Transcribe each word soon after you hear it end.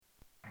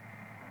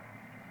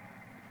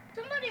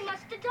Somebody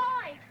must have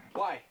died.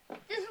 Why?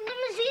 There's a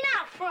limousine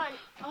out front.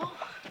 Oh.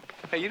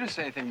 Hey, you didn't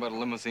say anything about a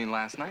limousine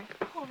last night.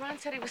 Oh, Ron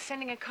said he was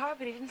sending a car,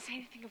 but he didn't say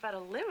anything about a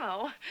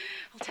limo.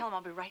 I'll tell him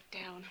I'll be right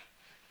down.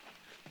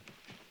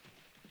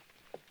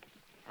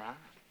 Ron?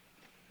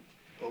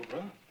 Oh,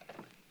 Ron.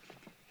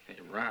 Hey,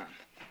 Ron.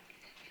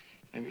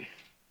 Maybe.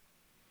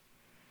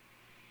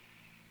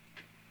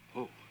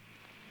 Oh.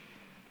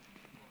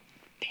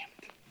 Damn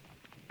it.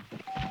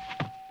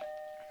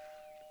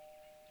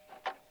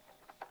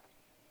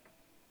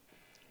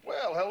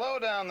 Well, hello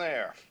down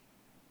there.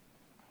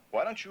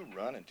 Why don't you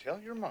run and tell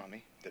your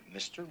mommy that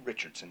Mr.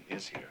 Richardson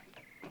is here?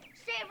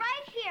 Stay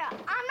right here. I'm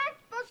not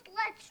supposed to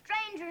let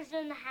strangers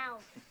in the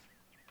house.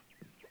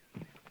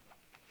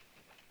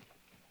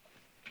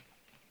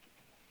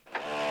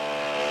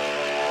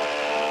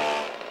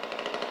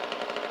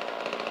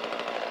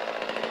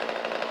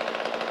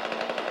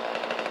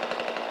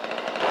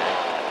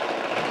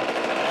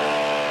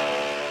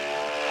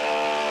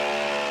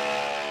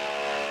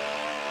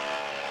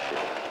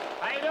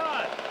 How you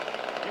doing?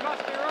 You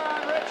must be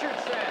Ron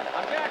Richardson.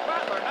 I'm Jack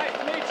Butler. Nice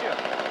to meet you.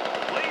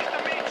 Pleased to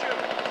meet you.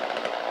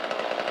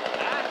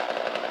 Huh?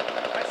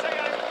 I say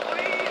I'm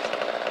pleased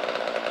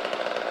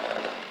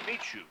to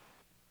meet you.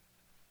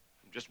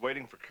 I'm just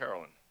waiting for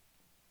Carolyn.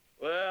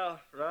 Well,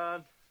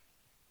 Ron,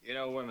 you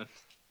know women.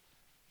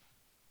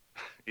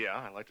 Yeah,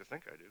 I like to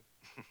think I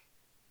do.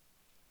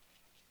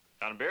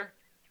 Got a beer?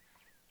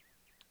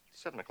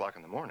 7 o'clock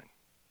in the morning.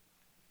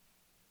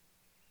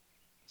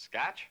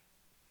 Scotch?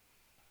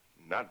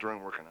 Not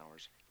during working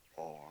hours.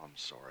 Oh, I'm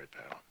sorry,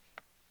 pal.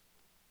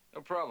 No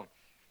problem.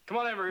 Come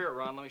on over here,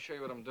 Ron. Let me show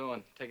you what I'm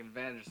doing. Taking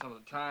advantage of some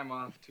of the time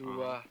off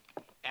to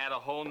add a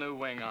whole new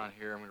wing on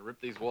here. I'm going to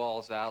rip these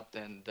walls out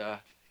and, of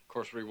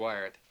course,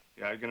 rewire it.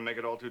 Yeah, you're gonna make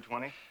it all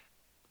 220?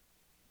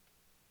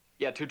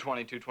 Yeah,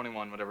 220,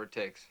 221, whatever it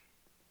takes.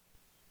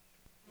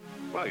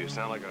 Well, you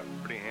sound like a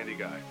pretty handy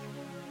guy.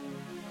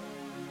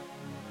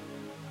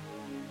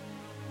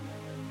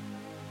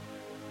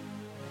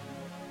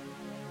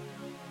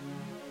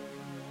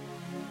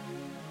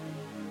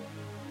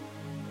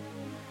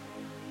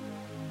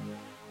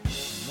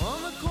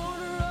 On the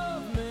corner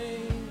of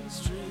Main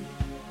Street,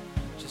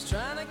 just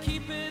trying to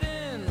keep it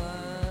in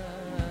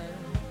line.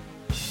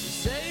 You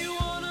say you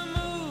wanna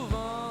move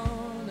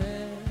on,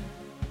 and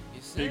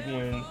you say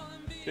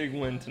Big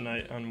win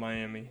tonight on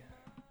Miami.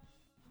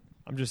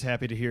 I'm just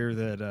happy to hear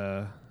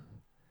that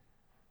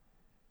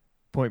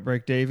Point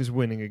Break Dave is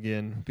winning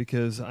again,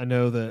 because I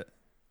know that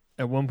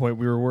at one point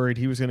we were worried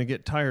he was going to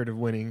get tired of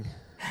winning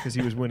because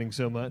he was winning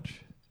so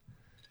much.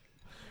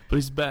 But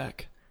he's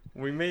back.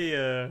 We may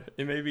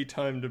it may be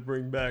time to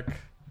bring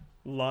back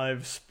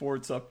live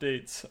sports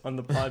updates on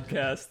the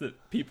podcast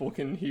that people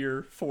can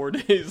hear 4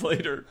 days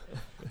later,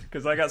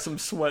 because I got some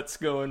sweats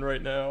going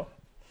right now.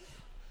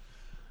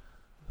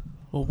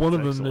 Well, one of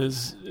them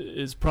Excellent.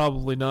 is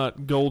probably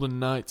not Golden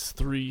Knights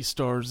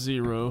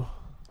 3*0.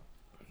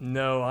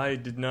 No, I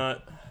did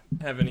not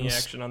have any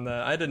action on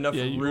that. I had enough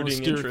Yeah, you wanna rooting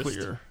steer interest.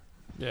 clear.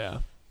 Yeah.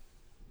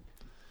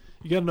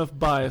 You got enough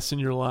bias in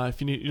your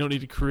life. You don't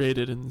need to create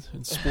it in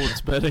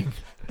sports betting.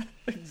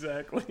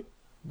 Exactly.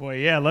 Boy,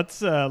 yeah, let's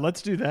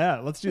do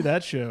that. Let's do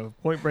that show.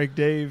 Point Break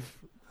Dave,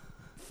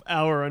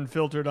 hour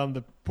unfiltered on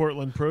the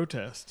Portland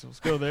protest. Let's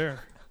go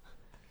there.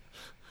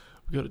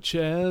 We go to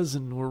Chaz,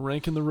 and we're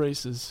ranking the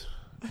races.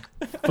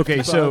 Okay,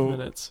 5 so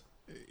minutes.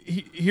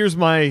 here's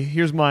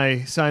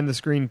my sign the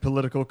screen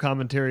political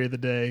commentary of the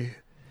day.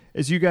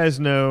 As you guys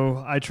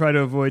know, I try to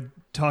avoid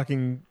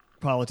talking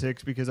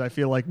politics because I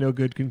feel like no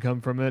good can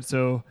come from it.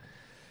 So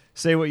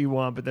say what you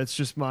want, but that's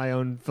just my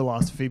own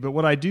philosophy. But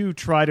what I do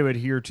try to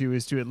adhere to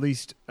is to at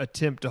least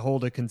attempt to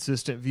hold a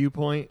consistent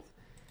viewpoint.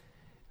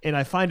 And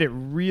I find it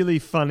really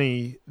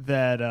funny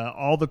that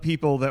all the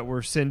people that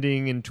were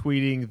sending and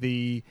tweeting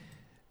the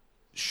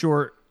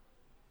short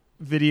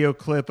video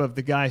clip of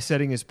the guy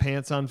setting his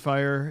pants on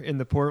fire in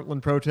the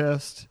Portland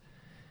protest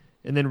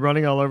and then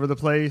running all over the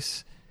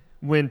place,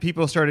 when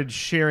people started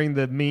sharing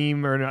the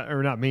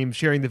meme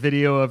sharing the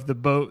video of the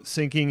boat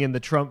sinking in the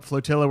Trump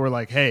flotilla, were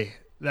like, hey,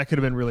 that could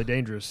have been really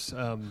dangerous.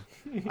 I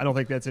don't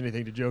think that's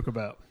anything to joke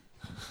about.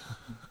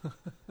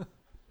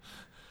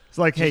 It's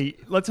like, hey,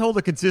 let's hold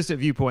a consistent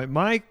viewpoint.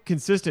 My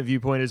consistent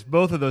viewpoint is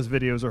both of those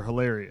videos are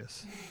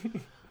hilarious.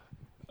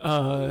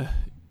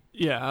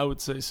 Yeah, I would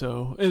say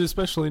so. And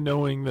especially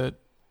knowing that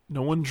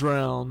no one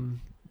drowned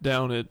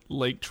down at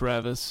Lake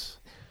Travis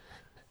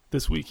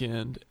this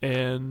weekend.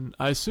 And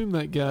I assume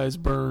that guy's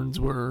burns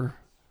were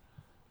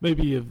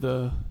maybe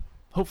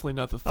hopefully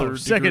not the third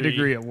second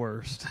degree at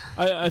worst.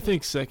 I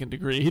think second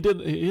degree. He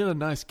had a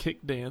nice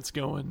kick dance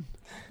going.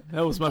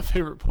 That was my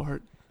favorite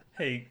part.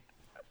 Hey,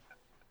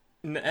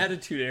 in the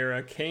Attitude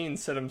Era, Kane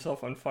set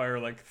himself on fire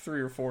like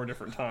 3 or 4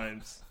 different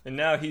times. And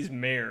now he's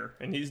mayor,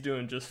 and he's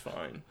doing just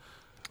fine.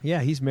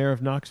 Yeah, he's mayor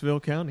of Knoxville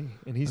County,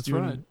 and he's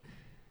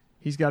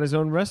got his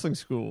own wrestling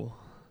school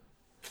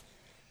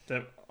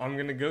that I'm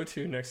going to go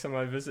to next time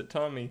I visit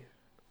Tommy.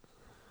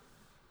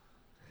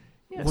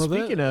 Yeah, well,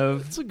 speaking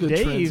of, that's a good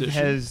Dave transition.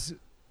 has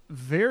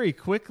very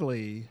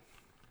quickly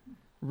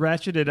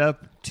ratcheted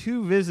up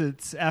 2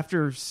 visits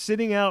after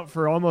sitting out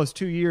for almost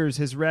 2 years,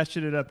 has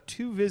ratcheted up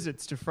 2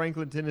 visits to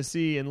Franklin,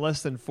 Tennessee in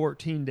less than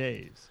 14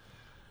 days.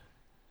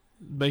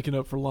 Making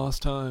up for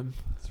lost time.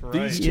 That's right.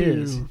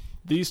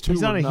 These two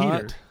He's on a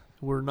heater.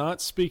 were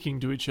not speaking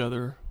to each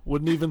other,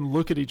 wouldn't even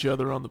look at each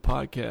other on the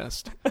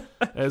podcast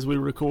as we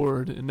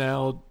record, and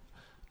now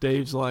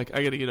Dave's like,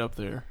 I got to get up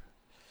there.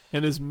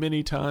 And as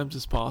many times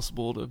as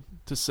possible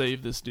to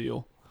save this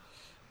deal.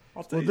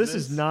 Well, this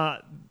is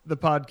not the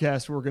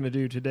podcast we're going to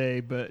do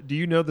today, but do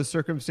you know the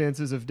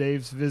circumstances of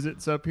Dave's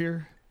visits up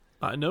here?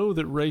 I know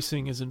that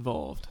racing is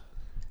involved.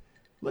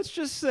 Let's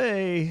just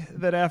say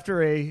that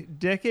after a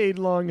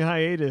decade-long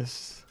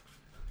hiatus,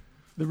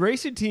 the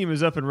racing team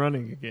is up and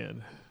running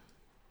again.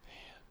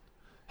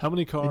 How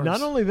many cars? And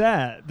not only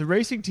that, the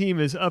racing team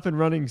is up and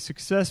running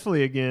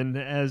successfully again,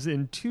 as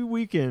in 2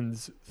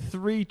 weekends,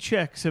 3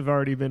 checks have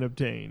already been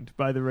obtained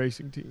by the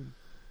racing team.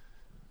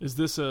 Is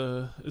this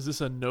a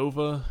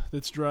Nova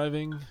that's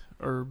driving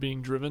or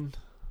being driven?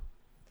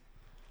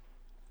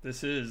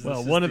 This is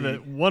one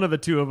of the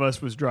 2 of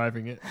us was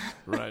driving it.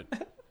 Right.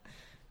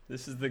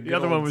 This is the The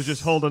other one was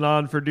just holding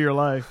on for dear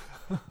life.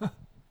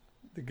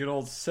 the good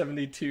old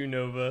 72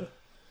 Nova,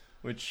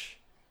 which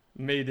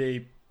made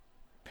a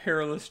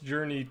perilous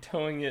journey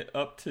towing it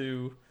up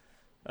to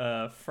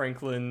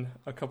Franklin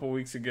a couple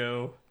weeks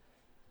ago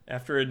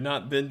after it had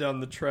not been down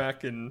the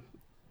track in,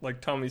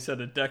 like Tommy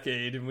said, a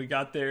decade. And we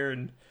got there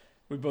and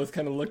we both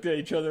kind of looked at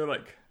each other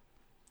like,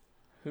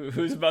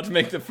 who's about to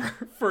make the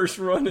first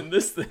run in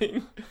this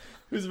thing?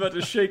 Who's about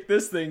to shake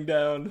this thing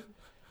down?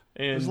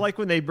 And it was like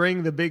when they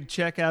bring the big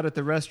check out at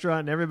the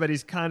restaurant and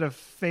everybody's kind of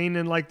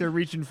feigning like they're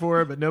reaching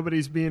for it, but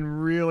nobody's being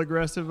real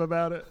aggressive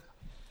about it.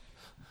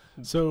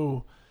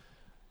 So,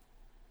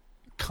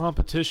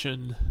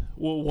 competition,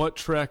 well, what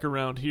track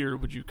around here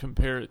would you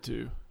compare it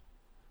to?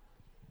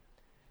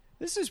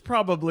 This is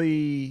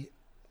probably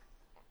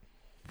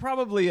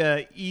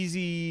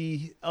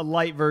a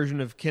light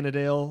version of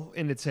Kennedale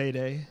in its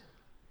heyday.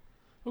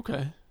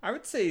 Okay. I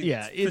would say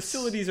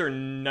facilities are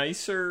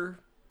nicer,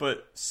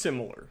 but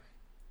similar.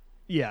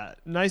 Yeah,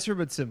 nicer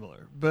but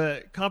similar.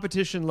 But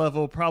competition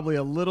level probably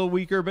a little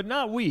weaker, but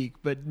not weak,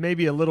 but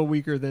maybe a little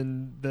weaker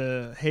than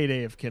the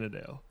heyday of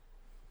Kennedale.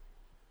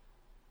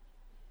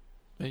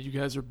 Man, you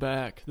guys are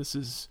back. This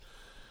is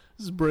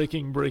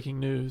breaking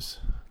news.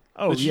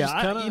 Oh, But you yeah. just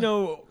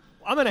kinda-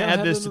 I'm going to kinda add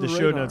have this it to under the the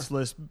show radar. notes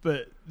list,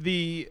 but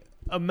the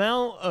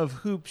amount of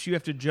hoops you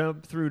have to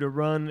jump through to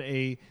run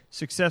a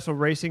successful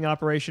racing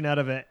operation out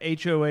of a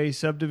HOA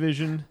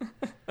subdivision,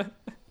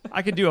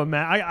 I could do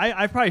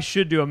I probably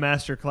should do a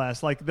master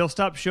class. Like, they'll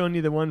stop showing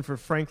you the one for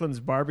Franklin's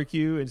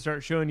Barbecue and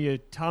start showing you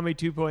Tommy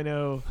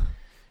 2.0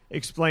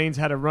 explains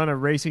how to run a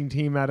racing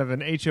team out of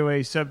an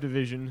HOA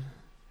subdivision.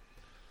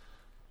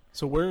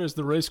 So where is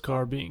the race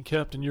car being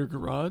kept? In your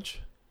garage?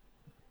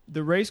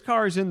 The race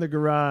car is in the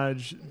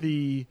garage.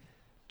 The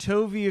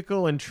tow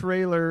vehicle and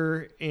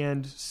trailer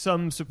and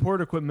some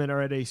support equipment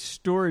are at a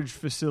storage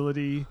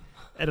facility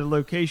at a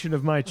location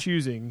of my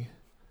choosing.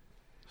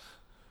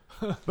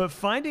 But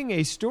finding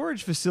a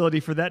storage facility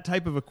for that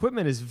type of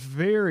equipment is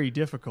very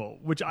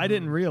difficult, which I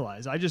didn't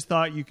realize. I just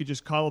thought you could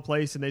just call a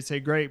place and they'd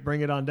say, great,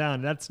 bring it on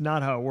down. That's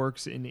not how it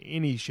works in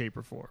any shape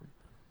or form.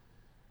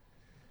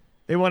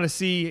 They want to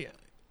see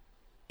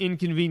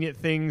inconvenient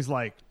things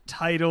like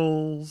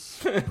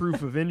titles,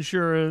 proof of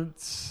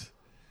insurance.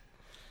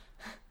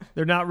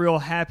 They're not real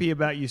happy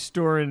about you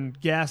storing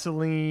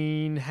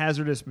gasoline,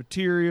 hazardous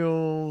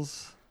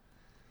materials.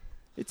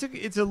 It's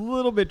a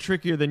little bit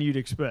trickier than you'd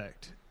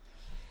expect.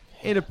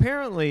 And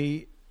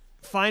apparently,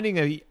 finding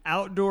an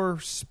outdoor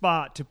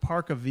spot to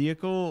park a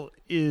vehicle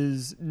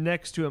is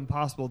next to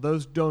impossible.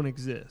 Those don't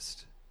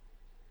exist.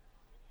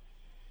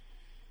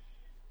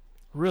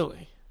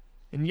 Really?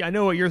 And I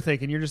know what you're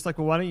thinking. You're just like,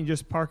 well, why don't you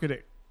just park it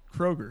at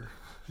Kroger?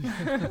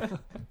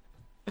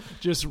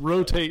 Just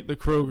rotate the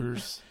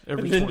Krogers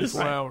every And then 24 just-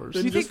 hours.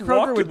 Do you think just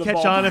walk Kroger to would the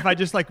catch on ballpark. if I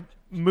just like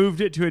moved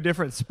it to a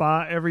different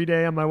spot every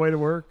day on my way to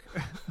work?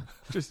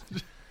 Just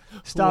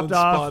stopped One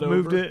off, spot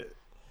moved over. it.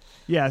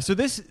 Yeah, so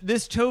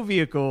this tow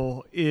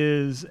vehicle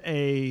is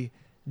a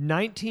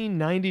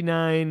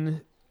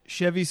 1999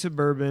 Chevy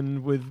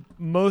Suburban with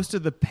most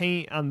of the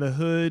paint on the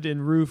hood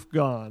and roof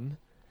gone.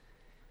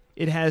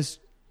 It has,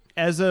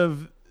 as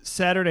of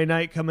Saturday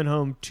night coming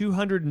home,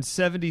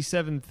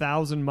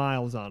 277,000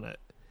 miles on it.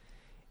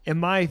 And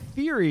my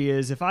theory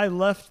is if I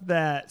left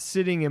that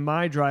sitting in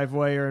my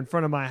driveway or in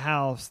front of my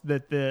house,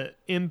 that the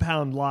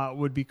impound lot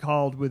would be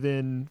called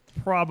within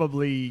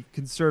probably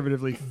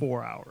conservatively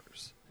 4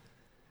 hours.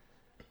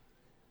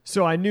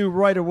 So I knew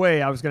right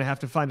away I was going to have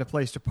to find a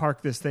place to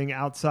park this thing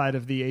outside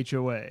of the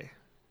HOA.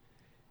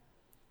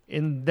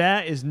 And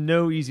that is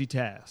no easy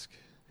task.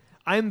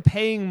 I'm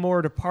paying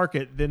more to park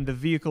it than the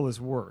vehicle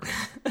is worth.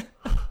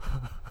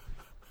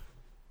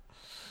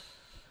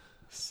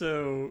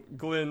 So,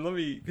 Glenn,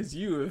 because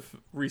you have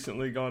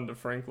recently gone to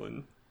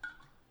Franklin.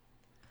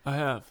 I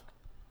have.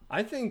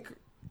 I think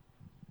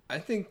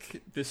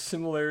the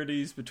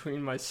similarities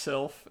between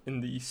myself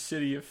and the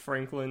city of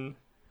Franklin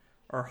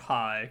are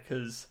high,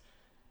 because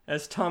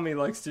as Tommy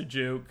likes to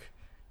joke,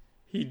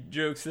 he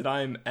jokes that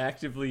I am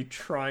actively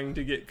trying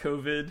to get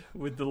COVID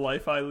with the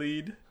life I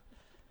lead.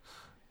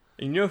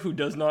 And you know who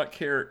does not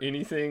care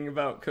anything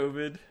about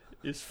COVID?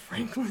 Is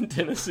Franklin,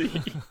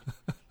 Tennessee.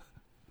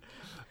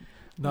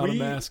 Not a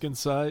mask in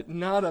sight.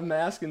 Not a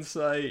mask in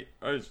sight.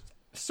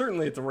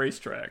 Certainly at the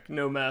racetrack,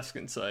 no mask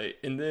in sight.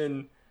 And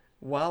then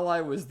while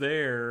I was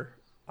there,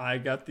 I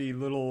got the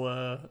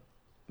little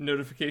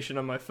notification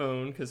on my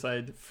phone because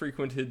I'd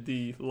frequented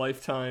the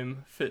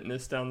Lifetime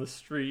Fitness down the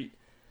street.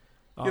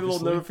 Get a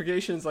little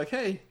notifications like,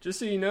 hey, just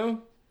so you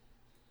know,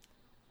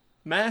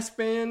 mask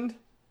band,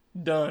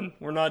 done.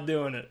 We're not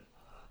doing it.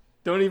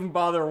 Don't even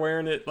bother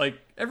wearing it.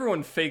 Like,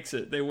 everyone fakes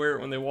it. They wear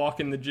it when they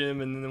walk in the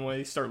gym, and then when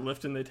they start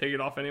lifting, they take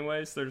it off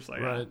anyways. They're just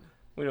like, right.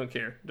 We don't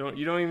care.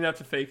 You don't even have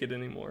to fake it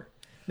anymore.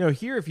 No,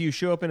 here if you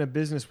show up in a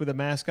business with a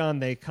mask on,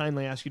 they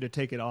kindly ask you to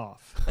take it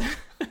off.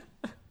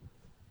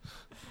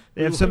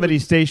 They have somebody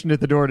stationed at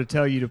the door to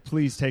tell you to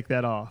please take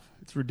that off.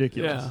 It's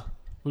ridiculous. Yeah.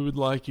 We would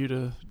like you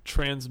to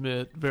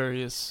transmit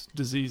various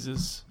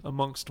diseases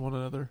amongst one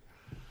another.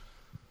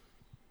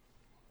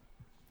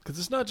 Because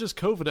it's not just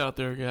COVID out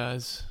there,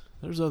 guys.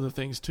 There's other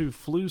things, too.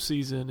 Flu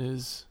season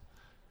is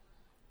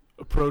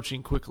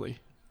approaching quickly.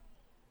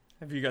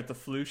 Have you got the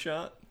flu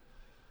shot?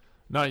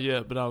 Not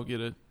yet, but I'll get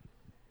it.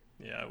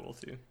 Yeah, I will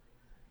too.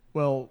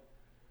 Well,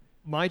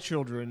 my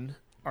children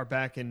are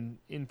back in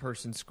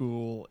in-person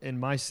school, and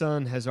my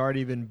son has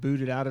already been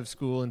booted out of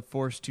school and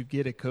forced to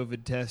get a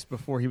COVID test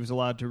before he was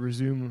allowed to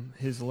resume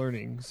his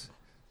learnings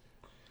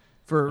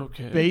for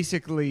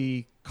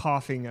basically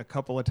coughing a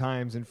couple of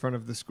times in front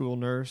of the school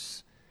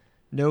nurse.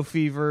 No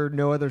fever,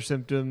 no other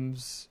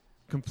symptoms,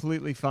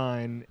 completely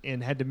fine,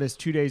 and had to miss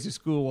 2 days of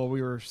school while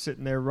we were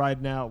sitting there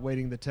riding out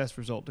waiting the test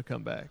result to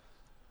come back.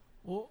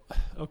 Well,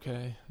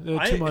 okay.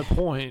 To my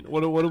point,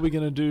 what are we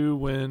going to do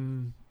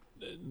when,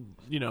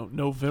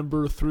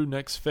 November through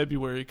next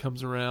February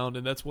comes around,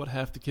 and that's what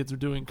half the kids are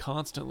doing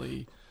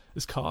constantly,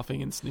 is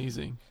coughing and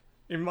sneezing.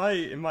 In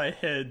my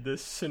head,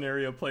 this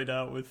scenario played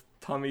out with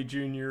Tommy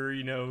Jr.,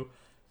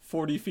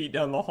 40 feet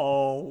down the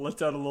hall,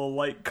 lets out a little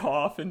light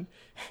cough, and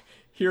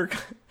here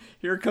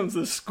comes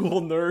the school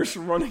nurse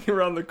running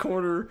around the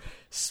corner,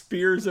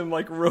 spears him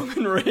like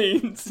Roman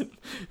Reigns, and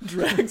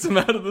drags him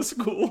out of the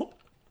school.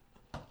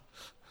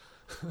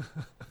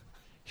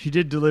 She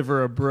did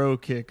deliver a bro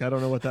kick. I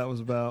don't know what that was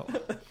about.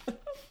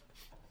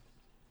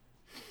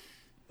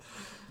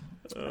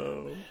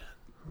 Oh.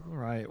 All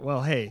right.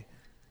 Well, hey,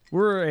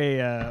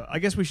 we're I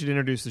guess we should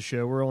introduce the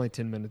show. We're only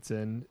 10 minutes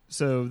in.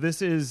 So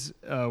this is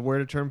Where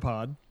to Turn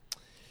Pod.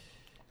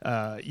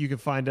 You can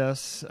find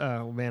us.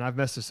 Man, I've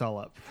messed this all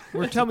up.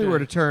 Tell me where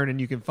to turn, and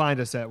you can find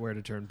us at Where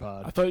to Turn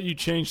Pod. I thought you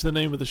changed the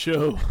name of the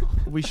show.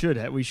 We should.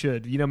 We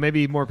should.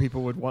 Maybe more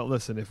people would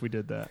listen if we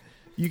did that.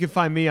 You can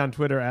find me on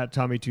Twitter at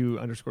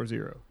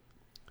Tommy2_0.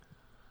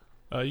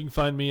 You can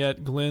find me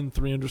at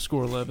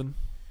Glenn3_11.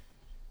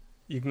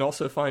 You can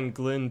also find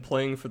Glenn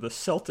playing for the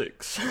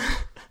Celtics.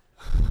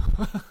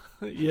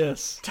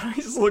 Yes.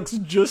 Tice looks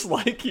just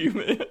like you,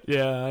 man.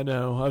 Yeah, I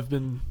know. I've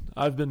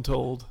been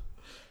told.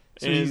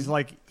 So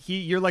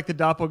you're like the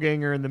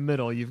doppelganger in the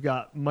middle. You've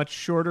got much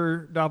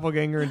shorter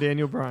doppelganger in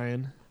Daniel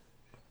Bryan,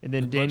 and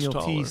then Daniel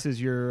Tice is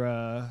your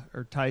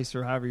or Tice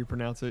or however you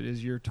pronounce it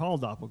is your tall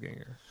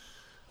doppelganger.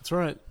 That's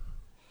right.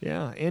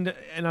 Yeah, and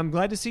I'm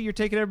glad to see you're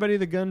taking everybody to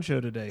the gun show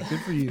today.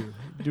 Good for you,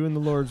 doing the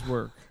Lord's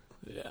work.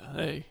 Yeah.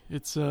 Hey,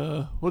 it's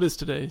what is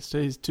today?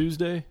 Today's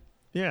Tuesday.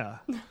 Yeah.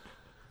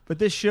 But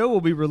this show will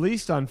be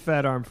released on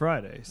Fat Arm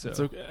Friday. So it's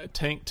okay.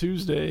 Tank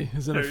Tuesday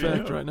is in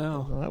effect right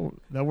now. Well,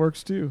 that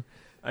works too.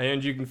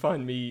 And you can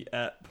find me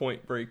at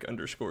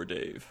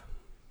PointBreak_Dave.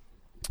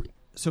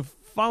 So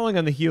following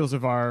on the heels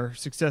of our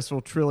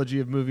successful trilogy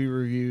of movie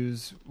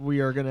reviews, we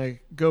are going to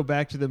go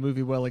back to the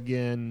movie well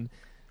again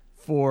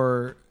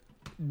for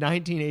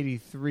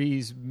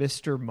 1983's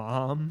Mr.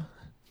 Mom.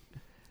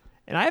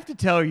 And I have to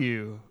tell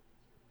you,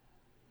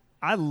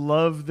 I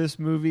love this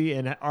movie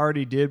and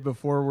already did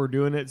before we're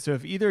doing it. So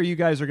if either of you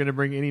guys are going to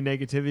bring any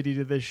negativity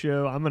to this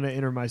show, I'm going to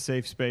enter my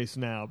safe space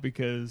now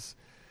because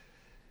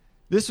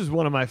this was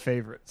one of my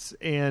favorites.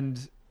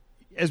 And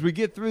as we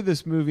get through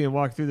this movie and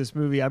walk through this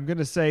movie, I'm going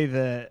to say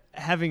that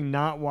having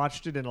not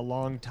watched it in a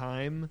long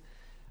time,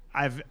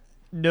 I've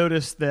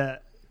noticed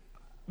that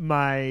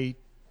my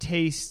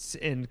tastes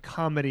in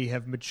comedy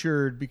have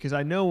matured because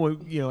I know,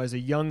 as a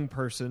young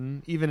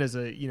person, even as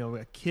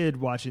a kid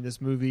watching this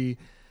movie,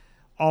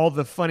 all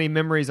the funny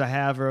memories I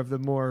have are of the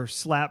more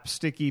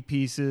slapsticky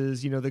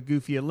pieces, the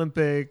Goofy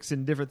Olympics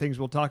and different things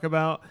we'll talk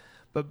about.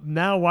 But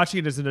now watching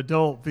it as an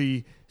adult,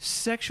 the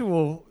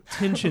sexual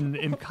tension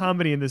in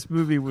comedy in this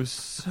movie was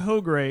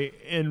so great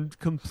and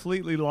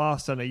completely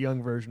lost on a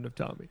young version of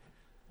Tommy.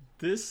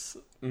 This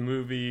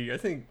movie, I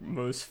think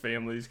most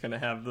families kind of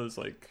have those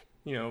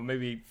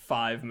maybe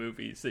 5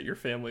 movies that your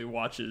family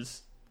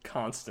watches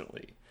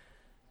constantly.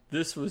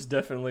 This was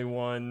definitely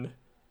one.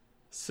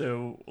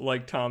 So,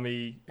 like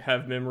Tommy,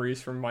 have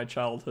memories from my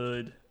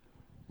childhood.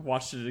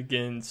 Watched it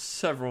again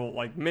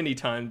many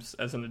times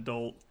as an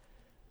adult.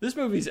 This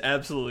movie's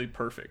absolutely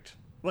perfect.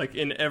 like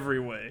in every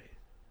way.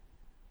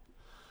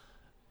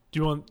 Do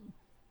you want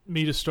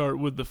me to start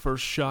with the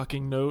first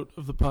shocking note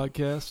of the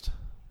podcast?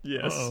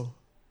 Yes. Uh-oh.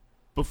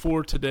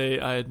 Before today,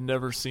 I had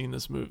never seen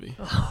this movie.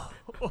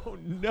 Oh,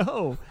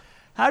 no.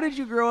 How did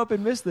you grow up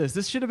and miss this?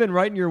 This should have been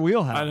right in your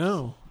wheelhouse. I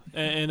know.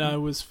 And I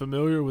was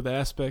familiar with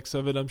aspects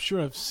of it. I'm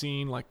sure I've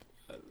seen like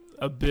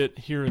a bit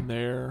here and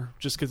there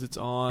just because it's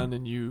on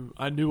and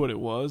I knew what it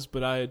was,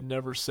 but I had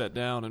never sat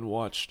down and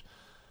watched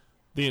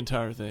the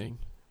entire thing.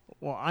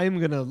 Well, I'm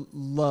going to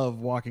love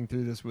walking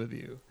through this with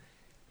you.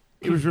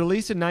 It was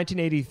released in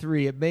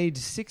 1983. It made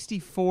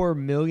 $64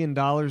 million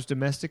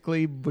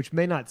domestically, which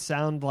may not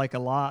sound like a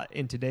lot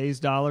in today's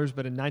dollars,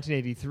 but in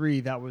 1983,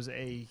 that was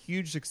a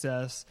huge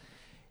success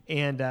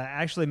and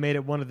actually made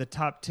it one of the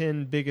top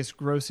 10 biggest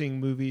grossing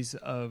movies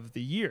of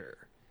the year.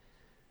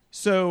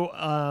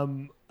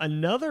 So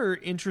another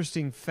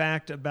interesting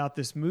fact about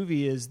this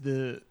movie is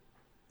the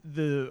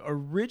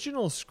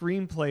original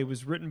screenplay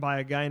was written by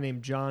a guy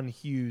named John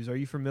Hughes. Are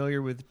you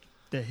familiar with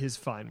his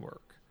fine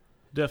work?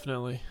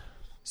 Definitely.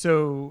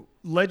 So,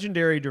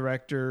 legendary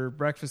director,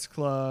 Breakfast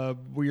Club,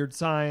 Weird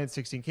Science,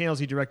 16 Candles.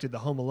 He directed the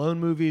Home Alone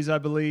movies, I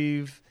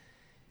believe.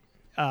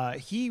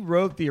 He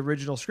wrote the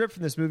original script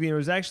from this movie, and it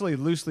was actually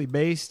loosely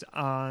based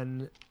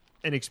on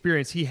an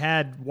experience he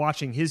had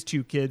watching his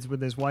two kids when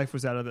his wife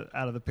was out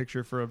of the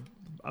picture for a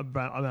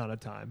amount of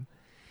time.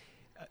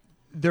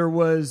 There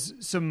was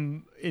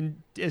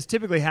as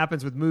typically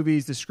happens with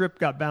movies, the script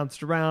got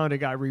bounced around, it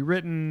got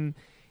rewritten.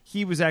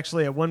 He was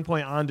actually at one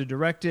point on to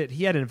direct it.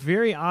 He had a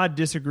very odd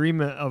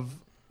disagreement of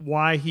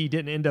why he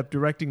didn't end up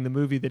directing the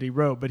movie that he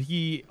wrote, but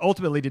he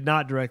ultimately did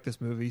not direct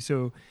this movie.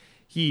 So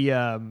he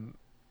parlayed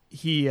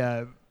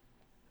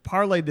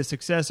the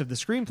success of the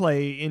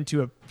screenplay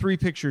into a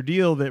 3-picture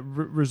deal that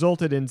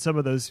resulted in some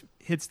of those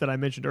hits that I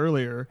mentioned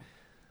earlier.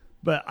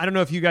 But I don't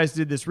know if you guys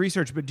did this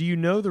research, but do you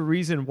know the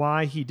reason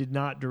why he did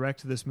not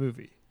direct this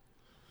movie?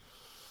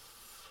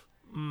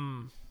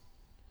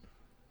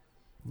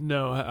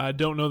 No, I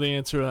don't know the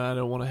answer. I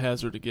don't want to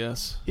hazard a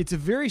guess. It's a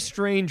very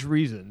strange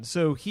reason.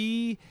 So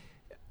he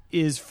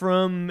is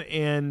from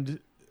and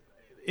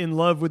in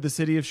love with the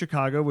city of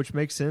Chicago, which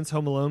makes sense.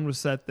 Home Alone was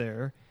set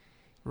there.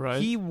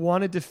 Right. He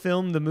wanted to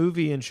film the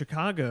movie in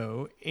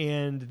Chicago,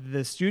 and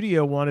the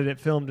studio wanted it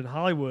filmed in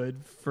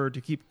Hollywood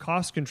to keep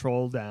cost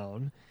control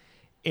down.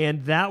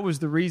 And that was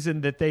the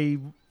reason that they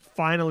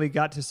finally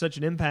got to such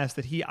an impasse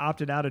that he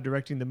opted out of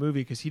directing the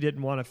movie because he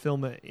didn't want to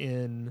film it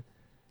in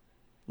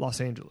Los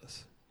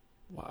Angeles.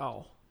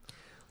 Wow.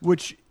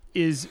 Which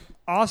is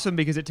awesome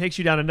because it takes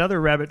you down another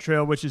rabbit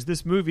trail, which is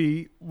this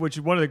movie, which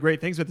is one of the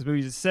great things about this movie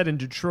is it's set in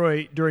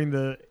Detroit during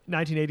the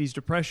 1980s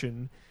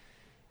Depression.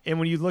 And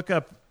when you look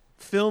up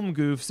film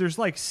goofs, there's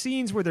like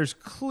scenes where there's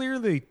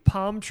clearly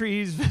palm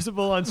trees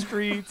visible on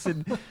streets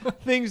and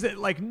things that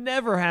like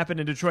never happen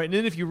in Detroit. And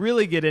then if you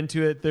really get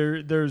into it,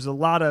 there's a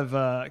lot of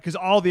because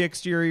all the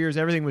exteriors,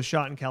 everything was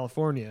shot in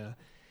California,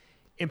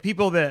 and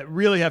people that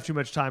really have too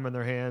much time on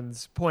their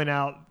hands point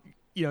out,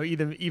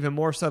 even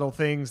more subtle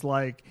things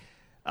like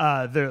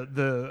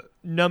the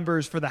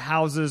numbers for the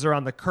houses are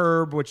on the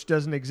curb, which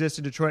doesn't exist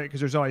in Detroit because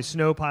there's always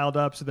snow piled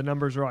up, so the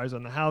numbers are always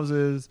on the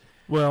houses.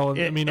 Well,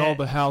 all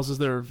the houses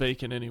there are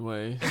vacant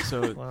anyway,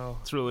 so wow.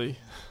 It's really...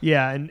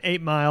 Yeah, and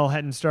 8 Mile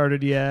hadn't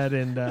started yet,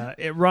 and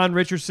at Ron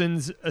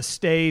Richardson's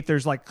estate,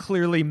 there's like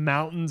clearly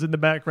mountains in the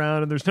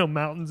background, and there's no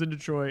mountains in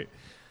Detroit.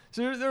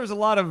 So there was a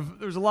lot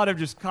of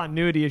just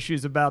continuity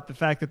issues about the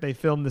fact that they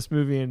filmed this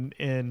movie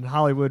in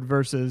Hollywood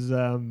versus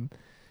in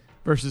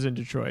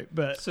Detroit.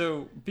 But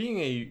so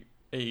being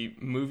a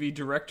movie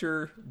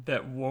director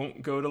that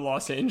won't go to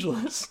Los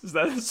Angeles, is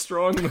that a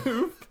strong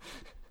move?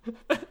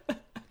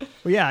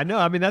 Well, yeah, no,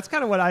 I mean, that's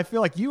kind of what I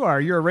feel like you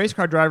are. You're a race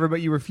car driver,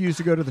 but you refuse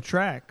to go to the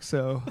track.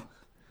 So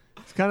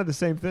it's kind of the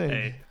same thing.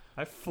 Hey,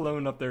 I've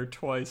flown up there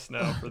twice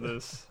now for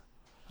this.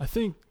 I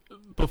think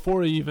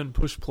before I even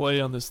push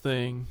play on this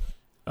thing,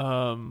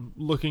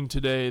 looking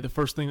today, the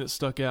first thing that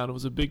stuck out, it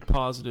was a big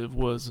positive,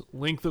 was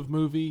length of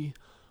movie,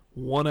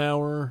 1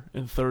 hour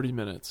and 30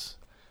 minutes.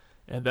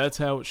 And that's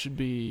how it should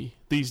be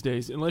these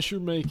days. Unless you're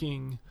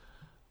making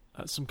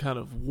some kind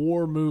of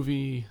war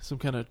movie, some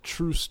kind of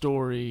true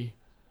story,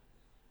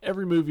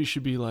 every movie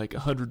should be like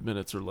 100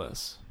 minutes or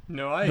less.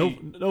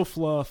 No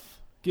fluff.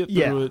 Get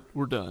through it.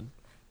 We're done.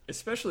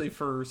 Especially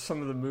for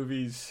some of the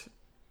movies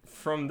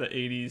from the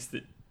 80s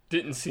that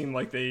didn't seem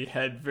like they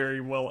had very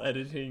well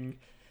editing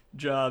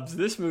jobs.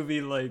 This movie,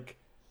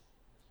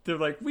 they're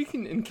like, we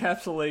can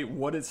encapsulate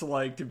what it's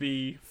like to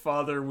be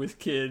father with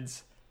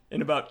kids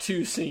in about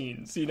 2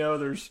 scenes.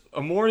 There's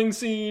a morning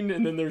scene,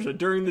 and then there's a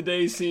during the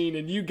day scene,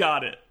 and you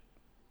got it.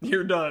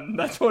 You're done.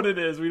 That's what it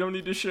is. We don't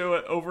need to show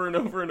it over and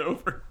over and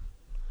over.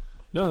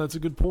 No, that's a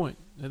good point.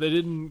 They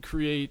didn't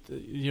create,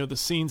 the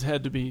scenes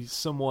had to be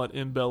somewhat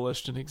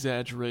embellished and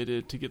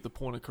exaggerated to get the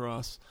point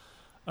across.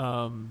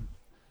 And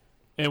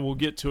we'll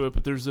get to it,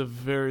 but there's a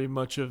very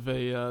much of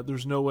a,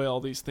 there's no way all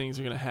these things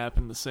are going to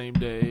happen the same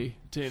day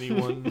to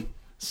anyone.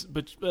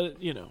 but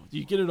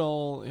you get it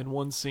all in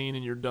one scene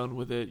and you're done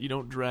with it. You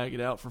don't drag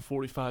it out for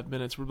 45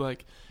 minutes. We're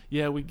like,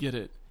 yeah, we get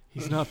it.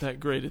 He's not that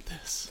great at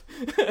this.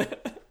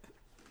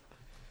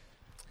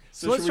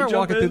 So let's start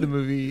walking through the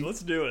movie.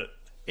 Let's do it.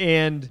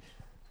 And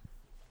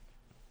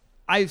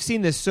I've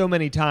seen this so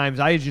many times.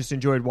 I just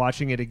enjoyed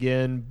watching it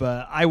again,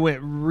 but I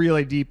went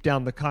really deep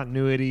down the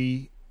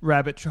continuity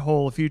rabbit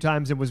hole a few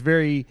times and was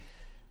very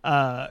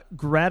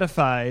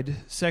gratified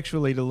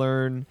sexually to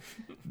learn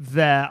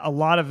that a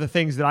lot of the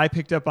things that I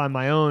picked up on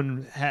my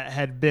own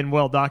had been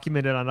well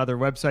documented on other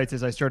websites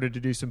as I started to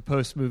do some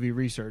post-movie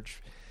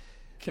research.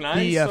 Can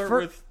I start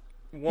with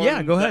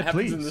one go ahead, that happens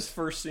please. in this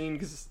first scene?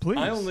 Because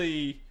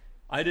Please.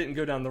 I didn't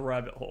go down the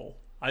rabbit hole.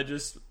 I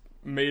just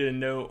made a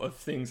note of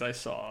things I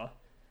saw.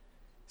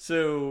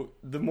 So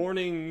the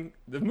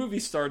movie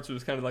starts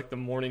with kind of like the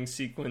morning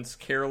sequence.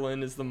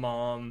 Carolyn is the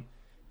mom.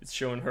 It's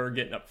showing her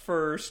getting up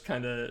first,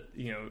 kind of,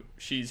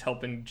 she's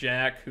helping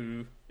Jack,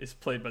 who is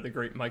played by the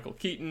great Michael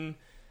Keaton,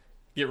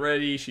 get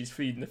ready. She's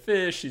feeding the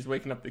fish. She's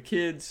waking up the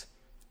kids.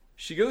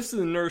 She goes to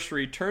the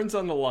nursery, turns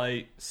on the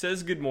light,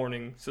 says good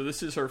morning. So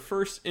this is her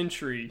first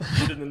entry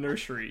into the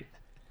nursery.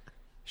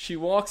 She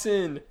walks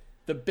in.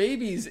 The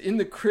baby's in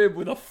the crib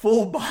with a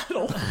full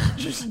bottle,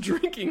 just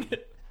drinking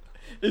it.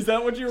 Is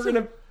that what you were going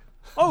to...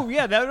 Oh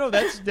yeah,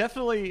 that's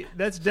definitely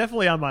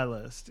on my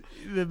list.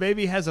 The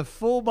baby has a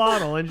full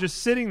bottle and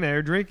just sitting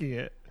there drinking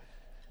it.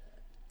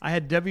 I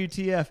had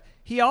WTF.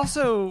 He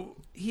also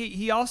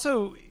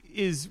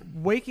is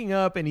waking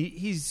up and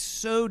he's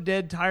so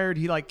dead tired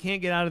he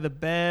can't get out of the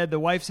bed. The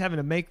wife's having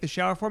to make the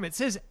shower for him. It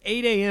says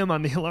 8 a.m.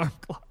 on the alarm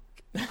clock.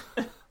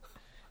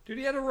 Dude,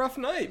 he had a rough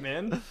night,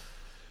 man.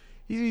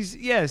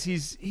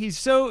 He's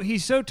so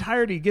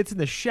tired he gets in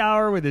the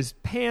shower with his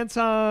pants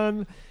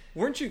on.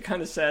 Weren't you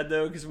kind of sad,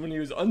 though? Because when he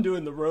was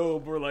undoing the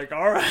robe, we're like,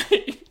 all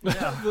right,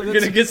 we're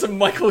going to get some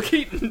Michael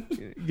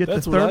Keaton. Get the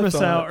thermos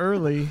out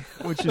early,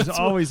 which is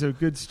always a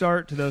good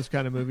start to those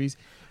kind of movies.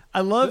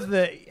 I love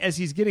that as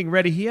he's getting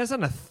ready, he has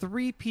on a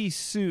 3-piece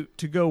suit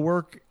to go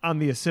work on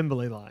the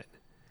assembly line.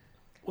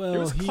 Well, it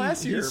was he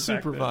classier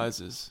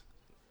supervises.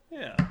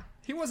 Yeah.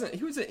 He was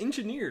an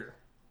engineer.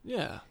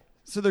 Yeah.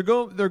 So they're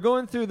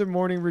going through their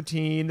morning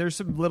routine. There's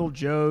some little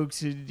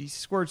jokes. He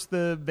squirts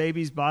the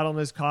baby's bottle in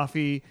his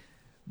coffee.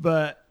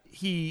 But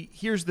he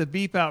hears the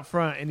beep out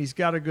front, and he's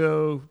got to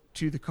go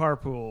to the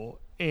carpool.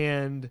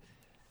 And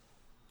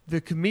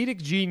the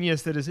comedic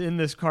genius that is in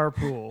this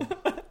carpool,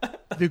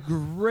 the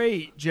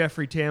great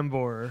Jeffrey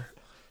Tambor,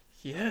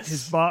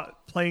 yes,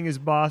 playing his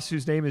boss,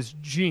 whose name is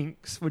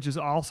Jinx, which is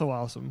also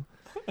awesome,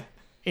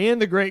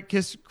 and the great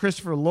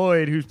Christopher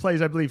Lloyd, who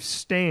plays, I believe,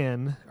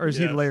 Stan, or is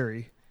he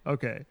Larry?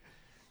 Okay,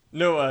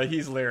 no,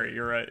 he's Larry.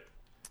 You're right.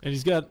 And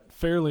he's got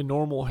fairly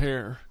normal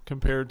hair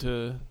compared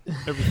to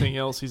everything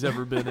else he's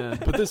ever been in.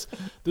 But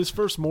this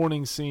first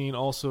morning scene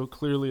also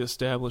clearly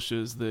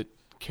establishes that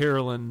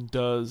Carolyn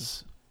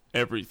does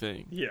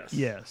everything.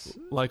 Yes.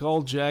 Like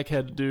all Jack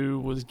had to do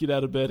was get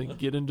out of bed and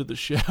get into the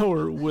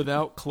shower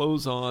without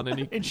clothes on,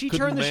 and she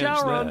turned the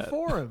shower on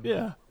for him.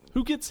 Yeah.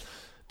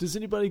 Does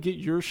anybody get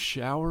your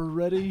shower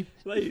ready?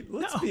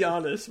 Let's be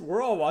honest.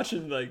 We're all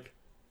watching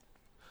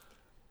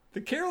the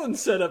Carolyn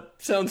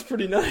setup sounds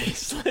pretty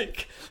nice.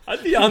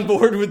 I'd be on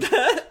board with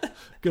that.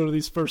 Go to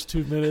these first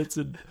 2 minutes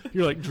and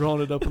you're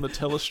drawing it up on the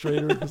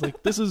telestrator. It's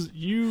this is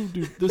you,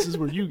 dude. This is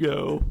where you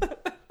go.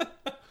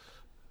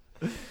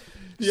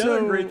 The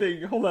other great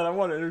thing. Hold on, I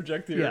want to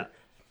interject here. Yeah.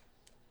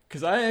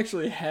 Because I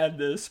actually had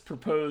this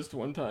proposed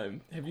one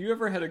time. Have you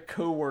ever had a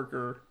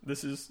coworker?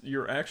 This is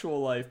your actual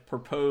life.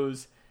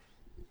 Propose.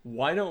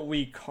 Why don't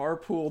we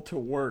carpool to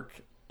work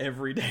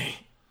every day?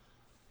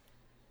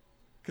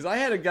 Because I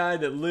had a guy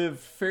that lived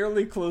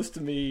fairly close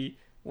to me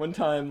one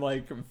time,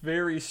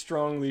 very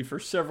strongly for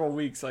several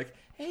weeks.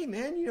 Hey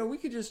man, we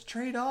could just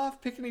trade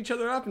off picking each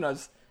other up. And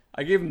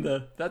I gave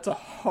him that's a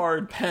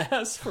hard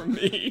pass for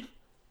me.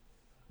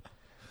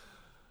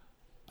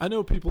 I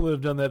know people that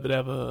have done that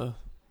have a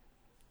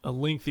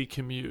lengthy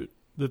commute,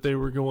 that they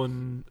were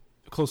going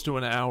close to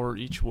an hour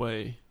each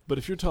way. But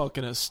if you're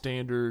talking a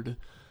standard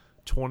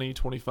 20,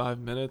 25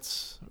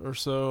 minutes or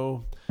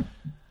so,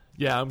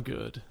 yeah, I'm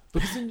good.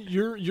 Because then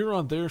you're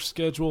on their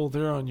schedule,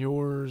 they're on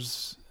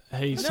yours.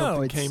 Hey,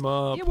 something came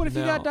up. Yeah, what if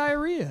you got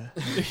diarrhea?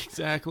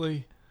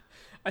 Exactly.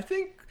 I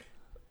think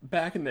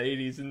back in the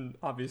 80s, and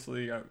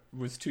obviously I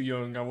was too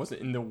young, I wasn't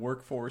in the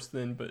workforce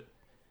then, but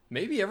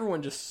maybe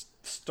everyone just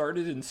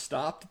started and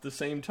stopped at the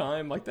same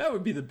time. That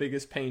would be the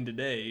biggest pain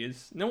today,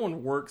 is no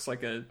one works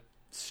a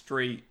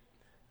straight,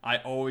 I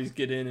always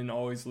get in and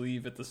always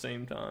leave at the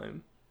same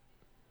time.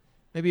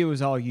 Maybe it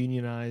was all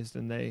unionized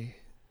and they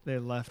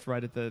left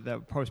right at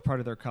that was part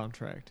of their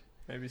contract.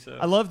 Maybe so.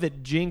 I love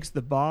that Jinx,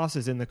 the boss,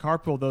 is in the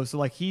carpool though.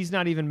 So he's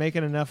not even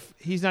making enough.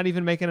 He's not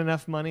even making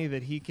enough money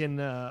that he can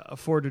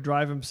afford to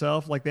drive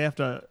himself.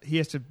 He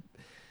has to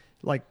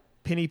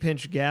penny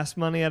pinch gas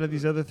money out of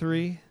these other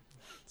three.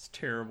 It's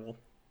terrible.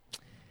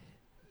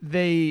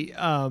 They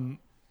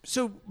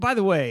so by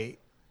the way,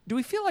 do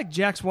we feel like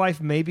Jack's wife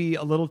may be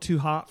a little too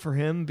hot for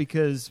him?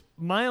 Because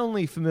my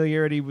only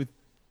familiarity with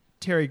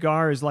Terry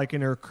Garr is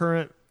in her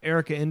current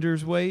Erica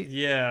Enders weight.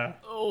 Yeah.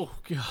 Oh,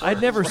 God.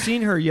 I'd never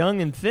seen her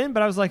young and thin,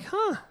 but I was like,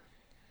 huh.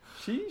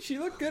 She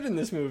looked good in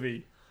this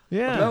movie.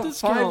 Yeah. About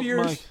Discount 5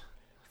 years. Mike.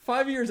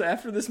 5 years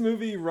after this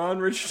movie, Ron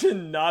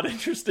Richardson not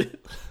interested.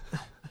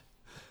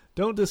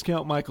 Don't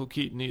discount Michael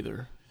Keaton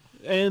either.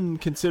 And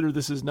consider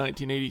this is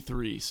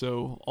 1983,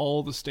 so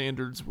all the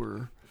standards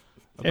were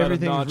about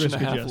Everything's a notch and a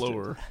half risk-adjusted.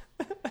 lower.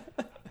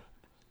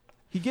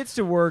 He gets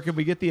to work, and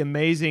we get the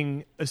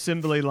amazing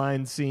assembly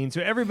line scene.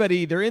 So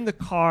everybody, they're in the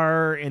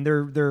car, and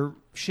they're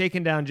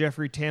shaking down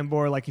Jeffrey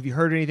Tambor. Like, have you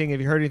heard anything?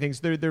 Have you heard anything?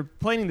 So they're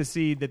planting the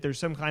seed that there's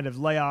some kind of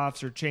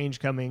layoffs or change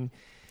coming.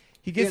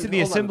 He gets And to the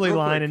hold on, assembly real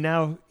line, quick. and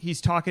now he's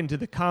talking to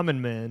the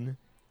common men.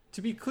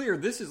 To be clear,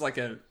 this is like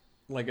a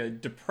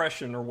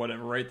depression or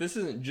whatever, right? This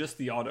isn't just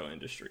the auto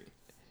industry.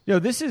 No,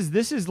 this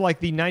is like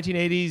the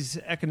 1980s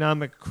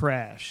economic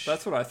crash.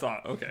 That's what I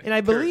thought. Okay. And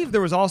I Carry believe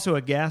there was also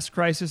a gas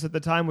crisis at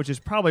the time, which is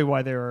probably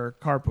why they were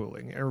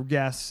carpooling or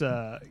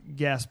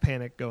gas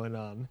panic going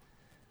on.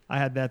 I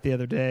had that the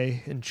other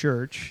day in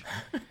church.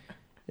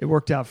 It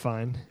worked out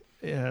fine.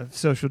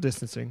 Social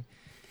distancing.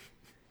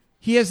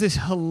 He has this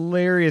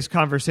hilarious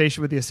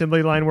conversation with the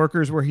assembly line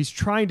workers where he's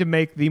trying to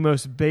make the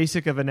most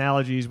basic of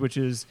analogies, which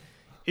is,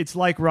 it's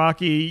like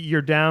Rocky,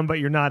 you're down, but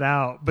you're not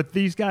out. But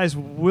these guys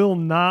will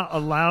not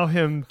allow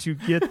him to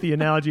get the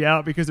analogy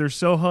out because they're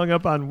so hung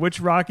up on which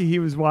Rocky he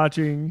was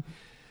watching.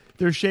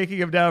 They're shaking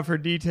him down for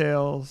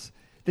details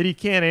that he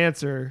can't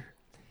answer.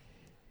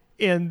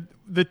 And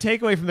the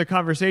takeaway from the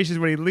conversations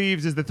when he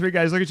leaves is the three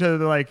guys look at each other,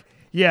 they're like,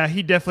 yeah,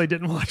 he definitely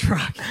didn't watch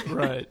Rocky.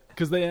 Right,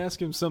 because they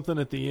asked him something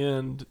at the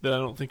end that I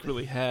don't think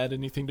really had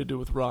anything to do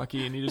with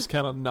Rocky, and he just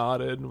kind of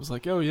nodded and was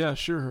like, oh, yeah,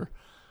 sure.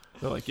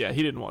 They're like, yeah,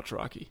 he didn't watch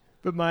Rocky.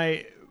 But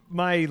my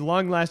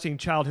long-lasting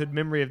childhood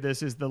memory of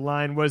this is the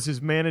line, was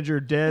his manager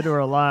dead or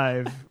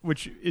alive,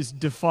 which is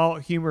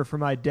default humor for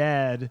my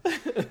dad.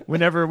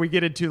 Whenever we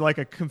get into like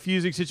a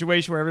confusing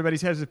situation where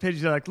everybody's has his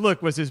opinions, they're like,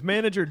 look, was his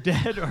manager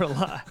dead or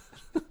alive?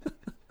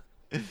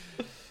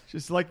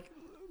 Just like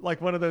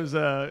one of those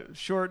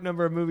short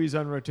number of movies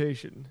on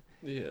rotation.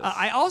 Yes.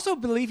 I also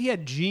believe he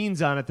had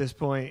jeans on at this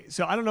point,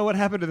 so I don't know what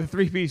happened to the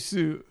three-piece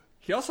suit.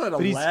 He also had a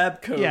But he's-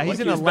 lab coat. Yeah, he's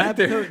like in a back lab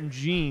there. coat and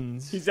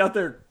jeans. He's out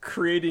there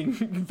creating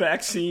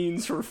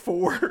vaccines for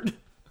Ford.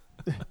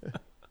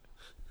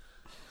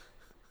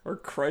 Or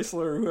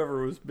Chrysler, or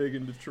whoever was big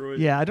in Detroit.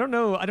 Yeah, I don't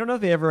know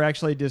if they ever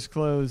actually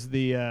disclosed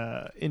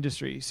the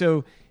industry.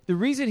 So the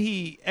reason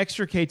he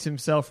extricates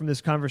himself from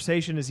this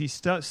conversation is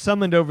he's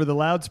summoned over the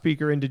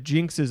loudspeaker into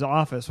Jinx's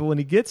office. Well, when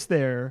he gets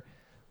there,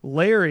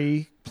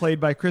 Larry, played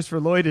by Christopher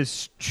Lloyd,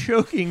 is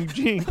choking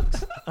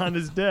Jinx on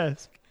his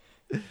desk.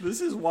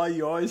 This is why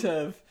you always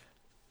have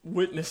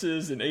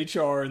witnesses and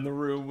HR in the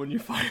room when you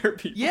fire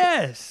people.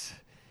 Yes.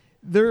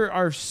 There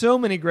are so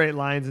many great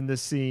lines in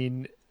this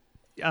scene.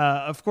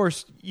 Of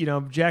course,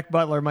 Jack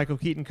Butler, Michael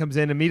Keaton, comes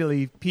in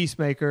immediately,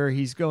 peacemaker.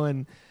 He's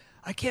going,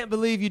 I can't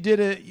believe you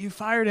did it. You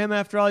fired him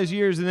after all these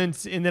years. And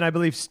then I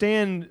believe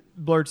Stan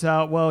blurts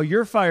out, well,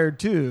 you're fired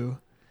too.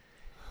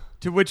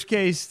 To which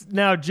case,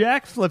 now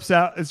Jack flips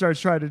out and starts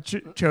trying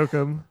to choke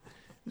him.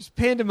 There's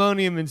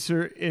pandemonium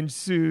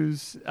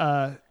ensues.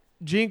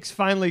 Jinx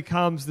finally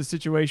calms the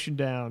situation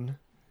down.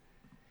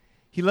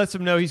 He lets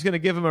him know he's going to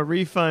give him a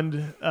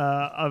refund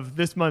of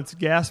this month's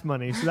gas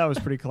money. So that was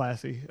pretty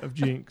classy of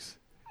Jinx.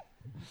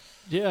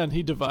 Yeah, and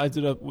he divides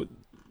it up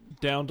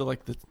down to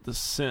like the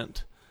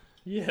cent.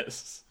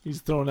 Yes.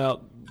 He's throwing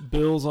out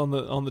bills on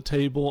the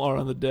table or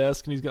on the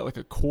desk, and he's got like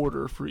a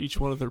quarter for each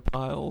one of their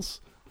piles.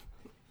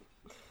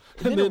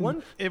 And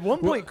then at one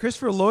point,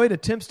 Christopher Lloyd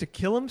attempts to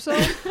kill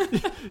himself.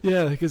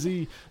 Yeah, because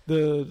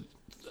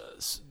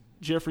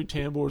Jeffrey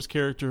Tambor's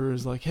character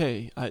is like,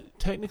 hey,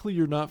 technically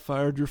you're not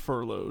fired, you're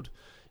furloughed.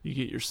 You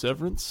get your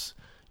severance,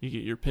 you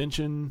get your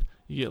pension,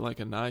 you get like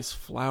a nice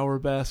flower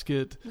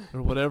basket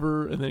or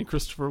whatever. And then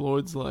Christopher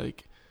Lloyd's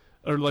like,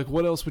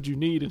 what else would you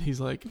need? And he's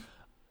like,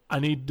 I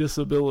need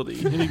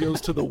disability. And he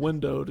goes to the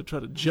window to try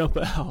to jump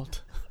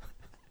out.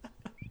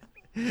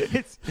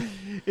 It's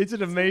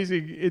an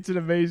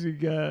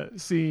amazing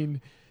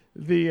scene.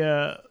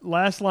 The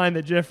last line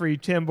that Jeffrey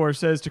Tambor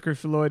says to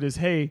Christopher Lloyd is,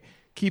 hey,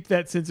 keep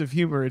that sense of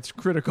humor. It's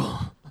critical.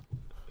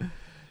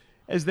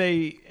 As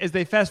they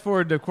fast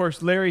forward, of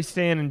course, Larry,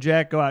 Stan, and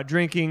Jack go out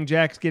drinking.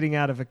 Jack's getting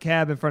out of a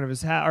cab in front of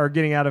his house, or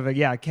getting out of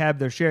a cab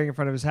they're sharing in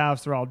front of his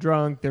house. They're all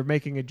drunk. They're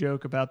making a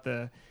joke about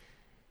the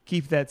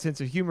keep that sense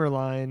of humor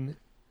line.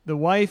 The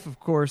wife, of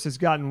course, has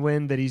gotten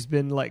wind that he's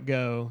been let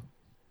go.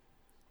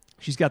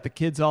 She's got the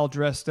kids all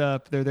dressed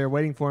up. They're there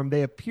waiting for him.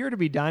 They appear to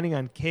be dining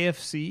on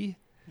KFC.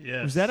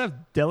 Yes. Was that a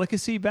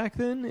delicacy back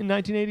then in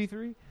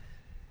 1983?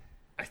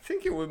 I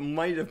think it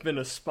might have been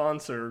a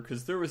sponsor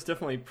because there was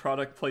definitely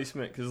product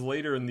placement because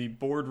later in the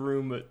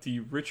boardroom at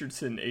the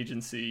Richardson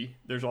agency,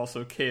 there's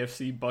also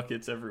KFC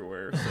buckets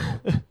everywhere.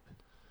 So.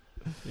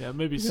 Yeah,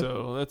 maybe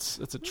so. That's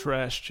a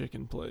trash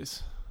chicken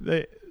place.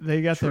 They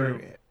got True.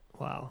 their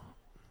wow.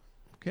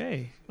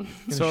 Okay,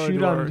 Sorry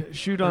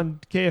shoot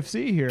on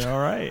KFC here. All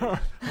right. Our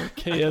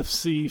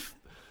KFC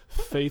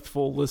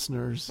faithful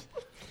listeners.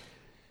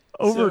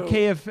 Over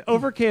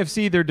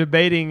KFC, they're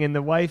debating, and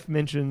the wife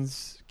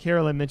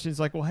Carolyn mentions,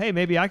 like, well, hey,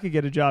 maybe I could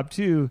get a job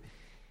too.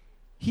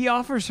 He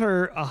offers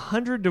her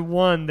 100 to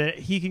 1 that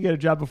he can get a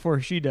job before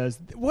she does.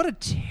 What a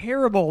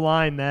terrible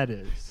line that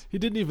is. He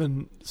didn't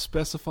even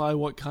specify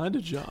what kind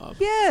of job.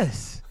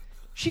 Yes.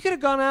 She could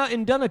have gone out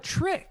and done a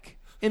trick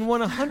and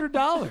won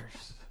 $100.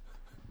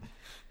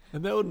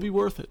 And that would be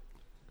worth it.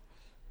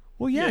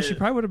 Well, yeah, she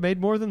probably would have made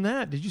more than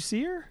that. Did you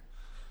see her?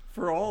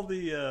 For all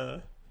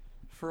the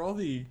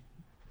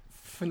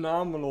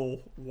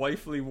phenomenal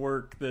wifely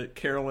work that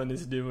Carolyn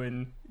is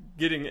doing,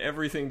 getting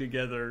everything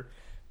together,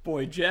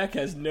 boy, Jack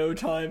has no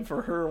time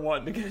for her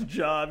wanting to get a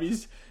job.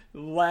 He's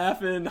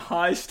laughing,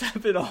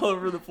 high-stepping all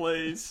over the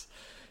place.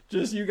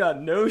 Just, you got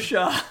no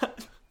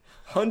shot.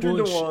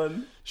 100 to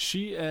 1.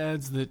 She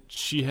adds that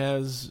she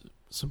has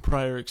some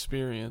prior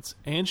experience,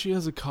 and she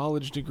has a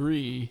college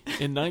degree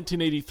in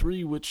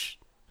 1983, which,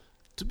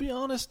 to be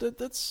honest,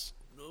 that's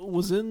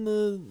was in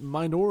the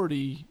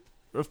minority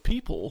of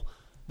people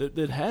that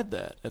had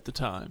that at the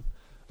time.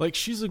 Like,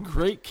 she's a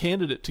great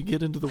candidate to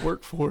get into the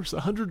workforce.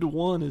 100 to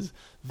 1 is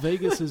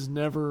Vegas has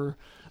never.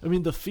 I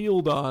mean, the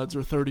field odds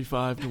are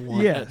 35 to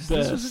 1 yes, at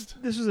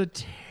best. This was a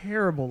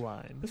terrible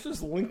line. This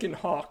was Lincoln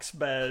Hawk's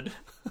bad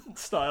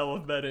style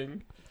of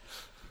betting.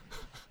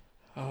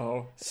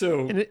 Oh,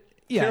 so and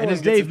Carolyn and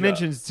as gets Dave a job.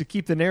 mentions, to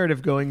keep the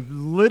narrative going,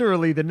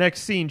 literally the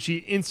next scene, she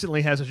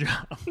instantly has a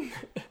job,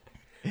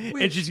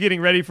 and she's getting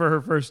ready for her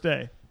first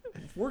day.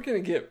 We're gonna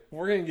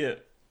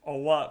get a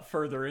lot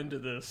further into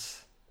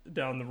this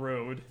down the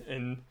road,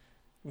 and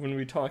when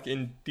we talk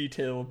in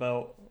detail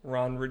about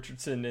Ron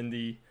Richardson and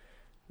the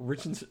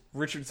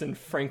Richardson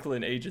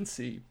Franklin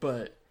Agency,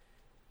 but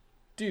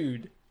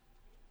dude,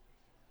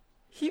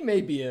 he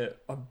may be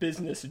a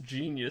business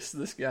genius,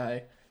 this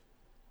guy.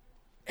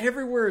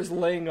 Everywhere is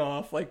laying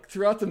off. Like,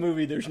 throughout the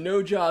movie, there's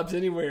no jobs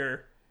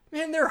anywhere.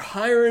 Man, they're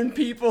hiring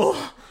people.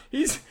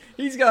 He's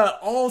got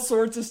all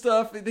sorts of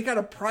stuff. They got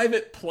a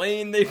private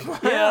plane they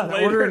fly out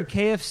later. Ordering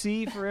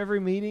KFC for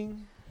every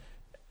meeting.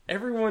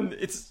 Everyone,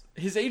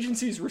 his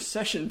agency's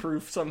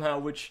recession-proof somehow,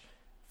 which,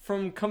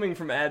 coming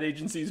from ad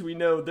agencies, we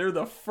know they're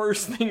the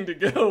first thing to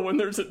go when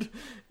there's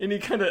any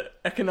kind of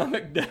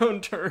economic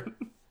downturn.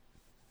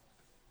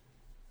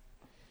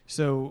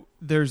 So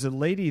there's a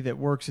lady that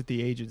works at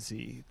the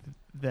agency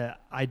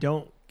that I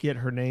don't get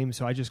her name,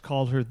 so I just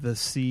called her the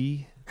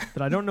C,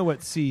 but I don't know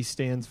what C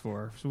stands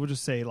for, so we'll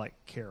just say, like,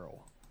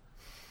 Carol.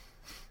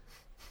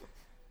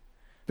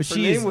 But Her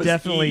she name is was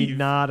definitely Eve.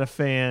 not a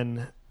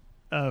fan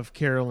of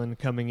Carolyn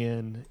coming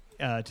in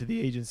to the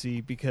agency,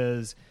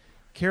 because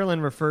Carolyn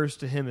refers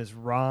to him as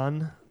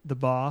Ron, the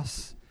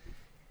boss,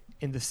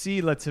 and the C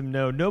lets him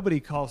know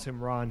nobody calls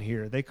him Ron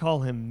here. They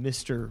call him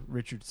Mr.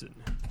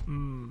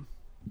 Richardson.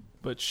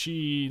 But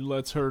she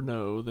lets her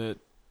know that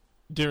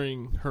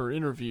during her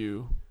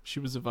interview, she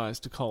was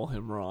advised to call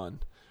him Ron,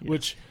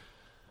 which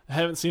I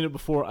haven't seen it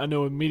before. I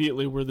know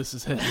immediately where this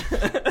is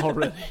headed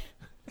already.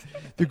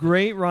 The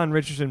great Ron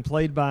Richardson,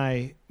 played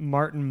by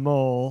Martin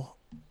Mull.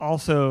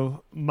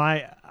 Also,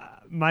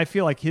 I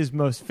feel like his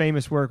most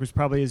famous work was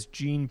probably as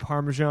Gene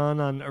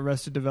Parmesan on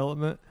Arrested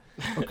Development.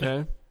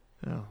 Okay.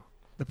 Oh,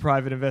 the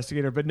private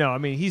investigator. But no, I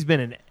mean, he's been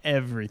in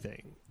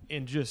everything,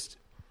 and just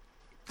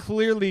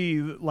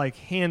clearly, like,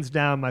 hands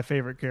down, my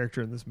favorite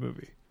character in this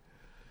movie.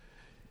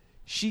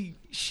 She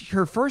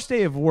her first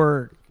day of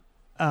work,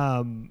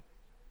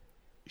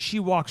 she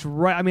walks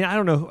right. I mean, I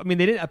don't know. I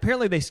mean,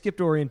 apparently they skipped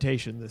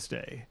orientation this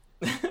day.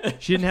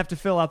 She didn't have to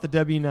fill out the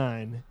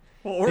W-9.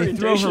 Well, They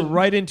throw her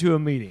right into a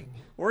meeting.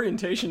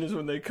 Orientation is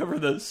when they cover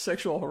the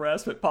sexual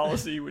harassment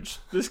policy, which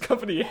this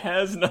company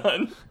has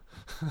none.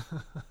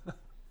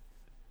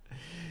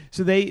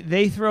 So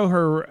they throw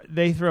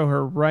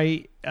her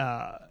right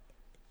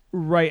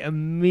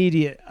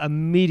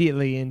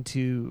immediately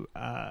into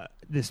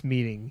this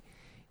meeting,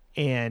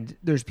 and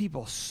there's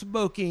people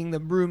smoking. The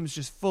room's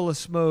just full of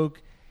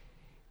smoke,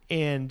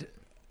 and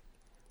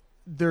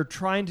they're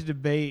trying to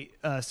debate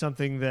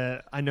something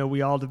that I know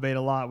we all debate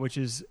a lot, which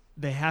is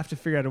they have to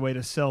figure out a way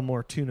to sell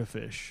more tuna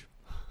fish.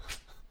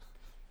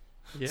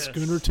 Yes.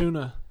 Schooner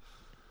tuna.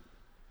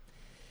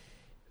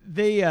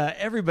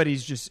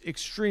 Everybody's just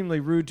extremely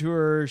rude to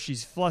her.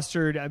 She's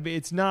flustered. I mean,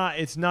 it's not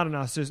an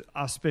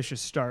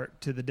auspicious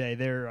start to the day.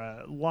 There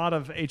are a lot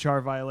of HR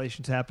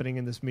violations happening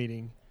in this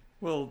meeting.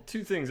 Well,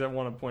 two things I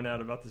want to point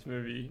out about this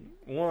movie.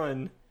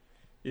 One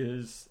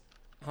is,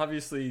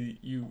 obviously,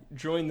 you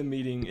join the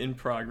meeting in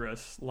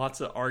progress.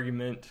 Lots of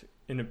argument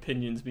and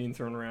opinions being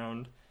thrown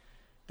around.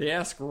 They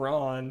ask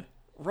Ron.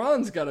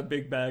 Ron's got a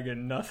big bag of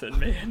nothing,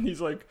 man.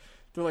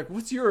 They're like,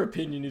 what's your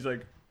opinion? He's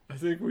like, I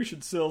think we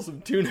should sell some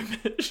tuna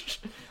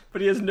fish.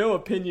 But he has no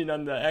opinion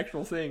on the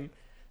actual thing.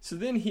 So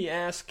then he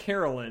asks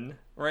Carolyn,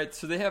 right?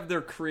 So they have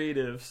their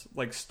creatives,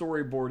 like,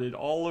 storyboarded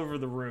all over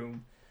the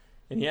room.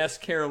 And he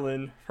asks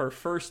Carolyn, her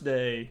first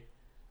day,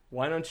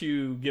 why don't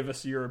you give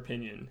us your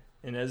opinion?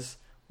 And as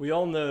we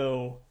all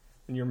know,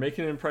 when you're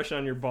making an impression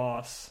on your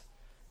boss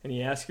and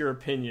he asks your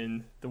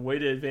opinion, the way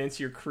to advance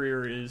your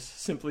career is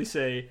simply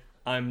say,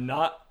 I'm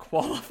not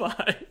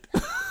qualified.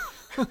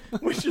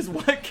 Which is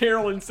what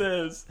Carolyn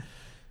says.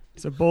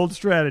 It's a bold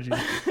strategy.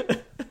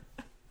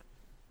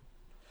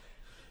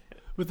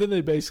 But then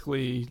they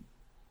basically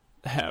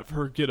have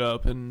her get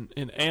up and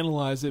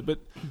analyze it, but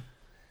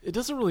it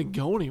doesn't really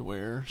go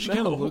anywhere. She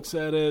kind No. of looks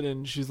at it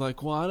and she's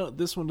like, well,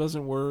 this one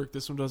doesn't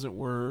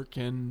work,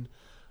 and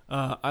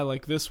I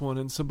like this one.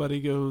 And somebody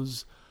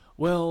goes,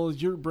 well,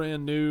 you're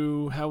brand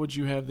new, how would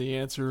you have the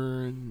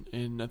answer?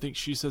 And I think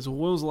she says, well,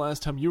 when was the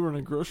last time you were in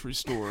a grocery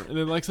store? And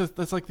then like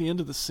that's like the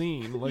end of the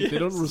scene. Like they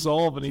don't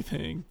resolve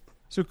anything.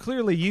 So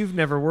clearly you've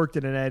never worked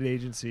in an ad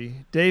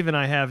agency. Dave and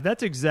I have.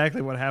 That's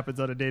exactly what happens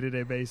on a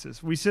day-to-day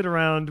basis. We sit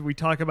around, we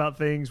talk about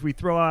things, we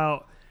throw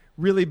out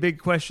really big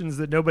questions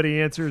that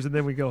nobody answers, and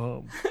then we go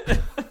home.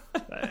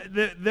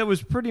 That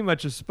was pretty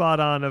much a spot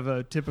on of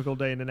a typical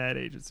day in an ad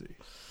agency.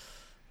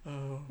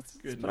 Oh, Let's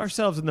goodness. put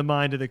ourselves in the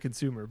mind of the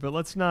consumer, but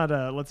let's not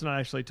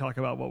actually talk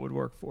about what would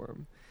work for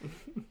him.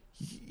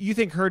 You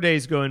think her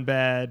day's going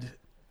bad.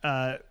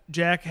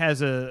 Jack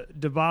has a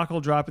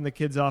debacle dropping the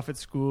kids off at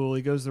school.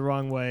 He goes the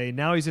wrong way.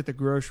 Now he's at the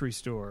grocery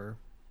store.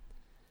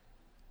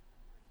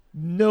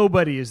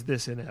 Nobody is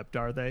this inept,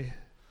 are they?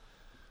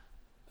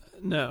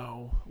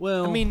 No.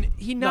 Well, I mean,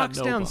 he not knocks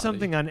down nobody.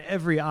 something on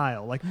every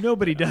aisle. Like,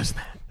 nobody does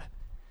that.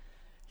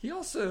 He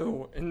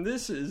also, and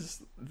this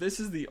is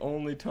the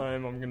only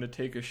time I'm going to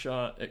take a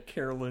shot at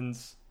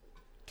Carolyn's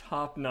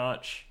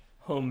top-notch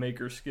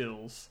homemaker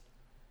skills.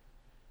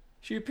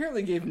 She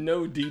apparently gave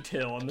no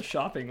detail on the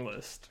shopping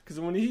list. Because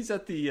when he's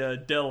at the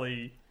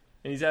deli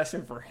and he's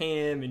asking for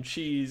ham and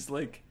cheese,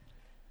 like,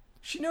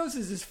 she knows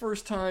it's his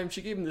first time.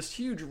 She gave him this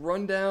huge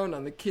rundown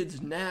on the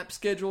kid's nap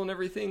schedule and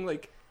everything.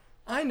 Like,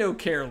 I know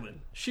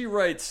Carolyn. She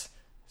writes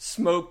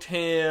smoked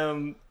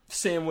ham,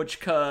 sandwich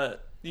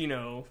cut, you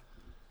know.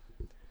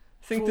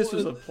 I think this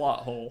was a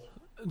plot hole.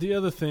 The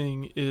other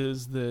thing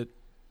is that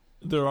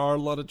there are a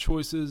lot of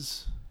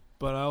choices,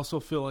 but I also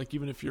feel like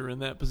even if you're in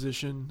that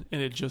position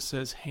and it just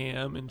says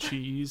ham and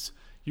cheese,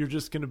 you're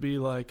just going to be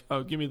like,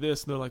 oh, give me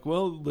this. And they're like,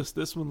 well, list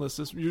this one, list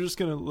this one. You're just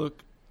going to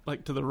look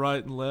like to the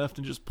right and left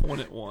and just point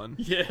at one.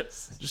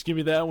 Yes. Just give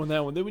me that one,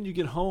 that one. Then when you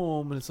get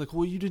home and it's like,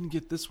 well, you didn't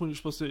get this one. You're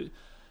supposed to,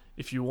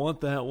 if you want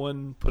that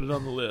one, put it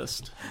on the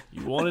list.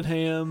 You wanted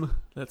ham,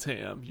 that's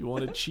ham. You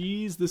wanted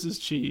cheese, this is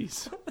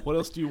cheese. What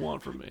else do you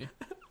want from me?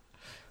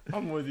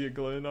 I'm with you,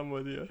 Glenn. I'm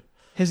with you.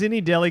 Has any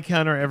deli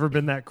counter ever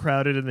been that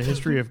crowded in the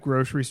history of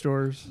grocery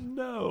stores?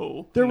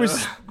 No. There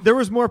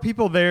was more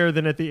people there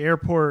than at the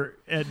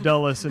airport at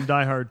Dulles and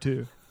Die Hard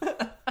 2.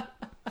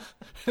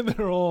 And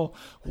they're all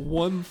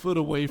 1 foot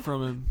away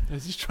from him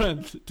as he's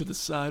trying to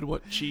decide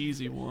what cheese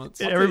he wants.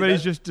 And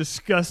everybody's just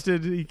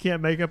disgusted. He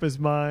can't make up his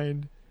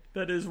mind.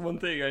 That is one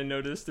thing I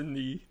noticed in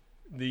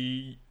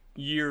the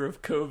year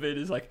of COVID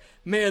is like,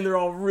 man, they're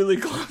all really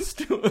close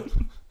to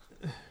him.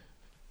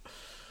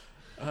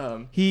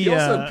 He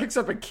also picks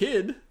up a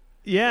kid.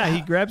 Yeah,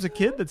 he grabs a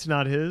kid that's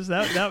not his.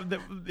 That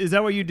is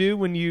that what you do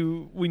when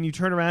you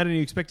turn around and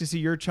you expect to see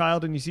your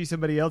child and you see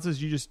somebody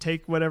else's? You just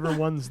take whatever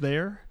one's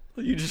there.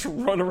 You just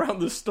run around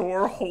the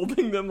store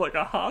holding them like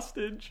a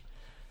hostage.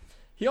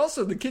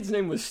 The kid's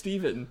name was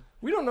Steven.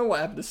 We don't know what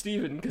happened to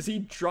Steven because he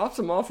drops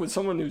him off with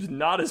someone who's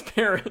not his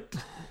parent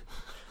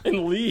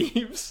and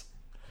leaves.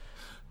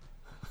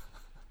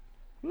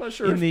 I'm not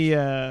sure.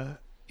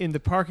 In the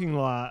parking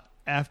lot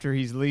after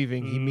he's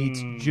leaving, he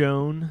meets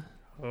Joan.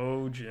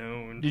 Oh,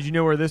 Joan. Did you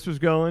know where this was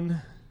going?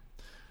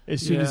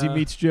 As soon as he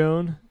meets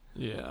Joan?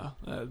 Yeah.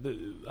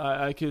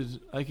 I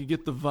could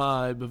get the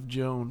vibe of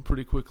Joan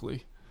pretty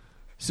quickly.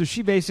 So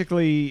she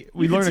basically,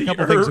 we learned a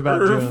couple things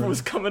about Irv Joan.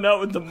 was coming out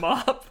with the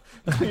mop,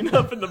 clean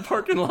up in the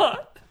parking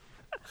lot.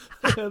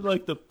 Had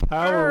like the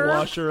power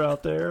washer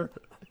out there.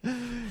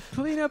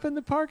 Clean up in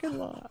the parking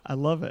lot. I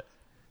love it.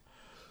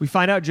 We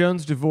find out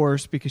Joan's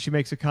divorced because she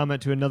makes a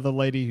comment to another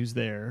lady who's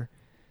there.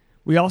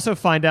 We also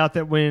find out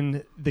that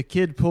when the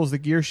kid pulls the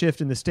gear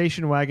shift in the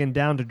station wagon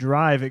down to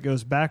drive, it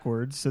goes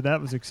backwards. So that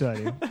was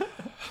exciting.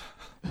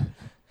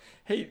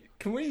 Hey,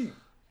 can we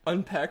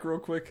unpack real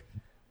quick?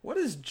 What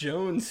does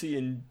Joan see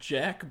in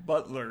Jack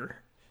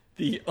Butler,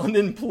 the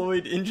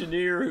unemployed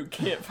engineer who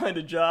can't find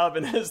a job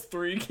and has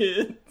 3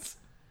 kids?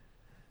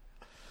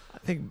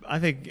 I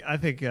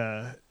think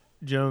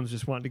Jones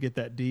just wanted to get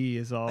that D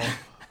is all.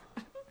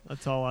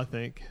 That's all I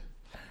think.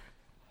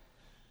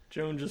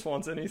 Joan just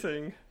wants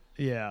anything.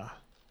 Yeah.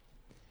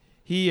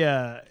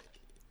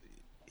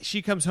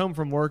 She comes home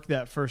from work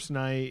that first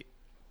night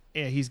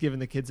and he's giving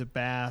the kids a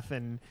bath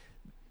and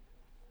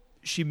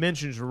she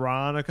mentions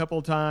Ron a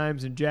couple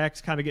times and Jack's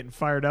kind of getting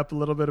fired up a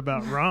little bit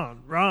about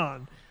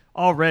Ron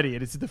already.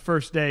 And it's the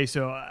first day.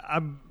 So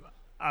I'm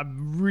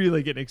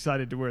really getting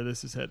excited to where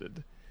this is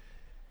headed.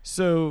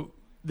 So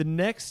the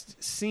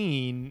next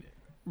scene,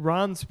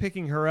 Ron's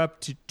picking her up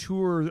to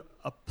tour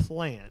a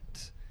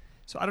plant.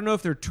 So I don't know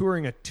if they're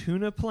touring a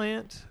tuna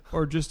plant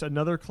or just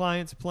another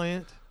client's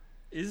plant.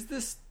 Is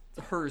this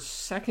her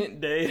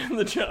second day on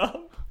the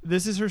job?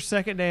 This is her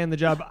second day on the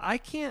job. I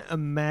can't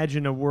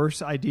imagine a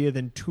worse idea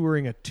than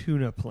touring a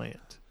tuna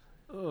plant.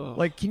 Ugh.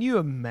 Like, can you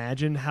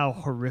imagine how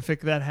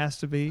horrific that has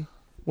to be?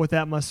 What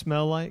that must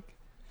smell like?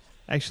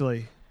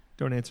 Actually,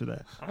 don't answer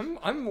that.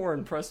 I'm more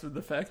impressed with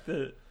the fact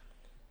that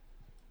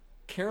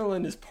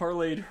Carolyn has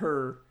parlayed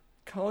her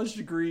college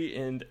degree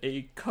and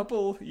a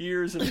couple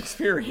years of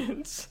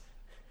experience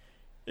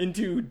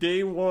into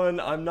day one,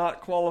 I'm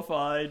not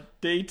qualified.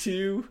 Day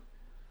two,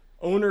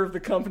 owner of the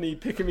company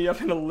picking me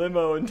up in a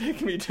limo and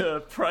taking me to a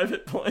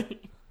private plane.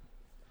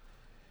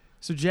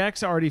 So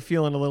Jack's already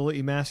feeling a little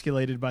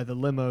emasculated by the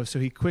limo, so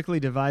he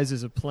quickly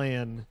devises a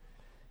plan.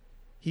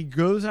 He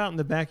goes out in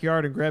the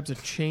backyard and grabs a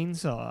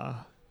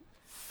chainsaw.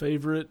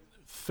 Favorite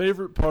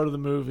part of the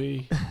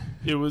movie.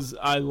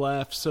 I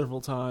laughed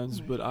several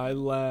times, but I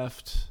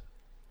laughed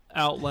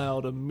out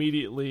loud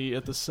immediately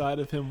at the sight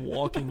of him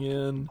walking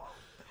in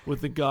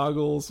with the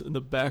goggles and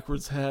the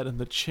backwards hat and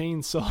the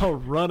chainsaw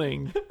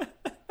running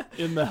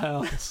in the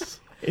house.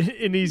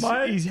 And he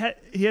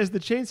has the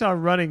chainsaw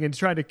running and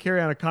trying to carry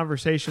on a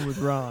conversation with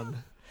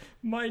Ron.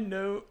 My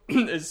note,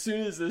 as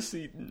soon as this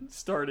scene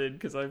started,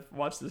 because I've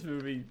watched this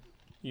movie,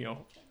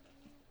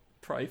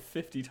 probably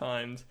 50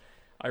 times,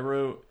 I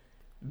wrote,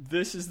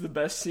 "This is the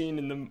best scene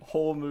in the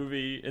whole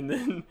movie." And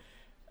then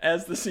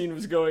as the scene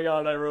was going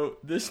on, I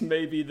wrote, "This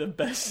may be the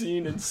best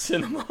scene in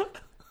cinema."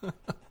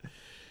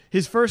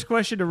 His first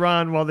question to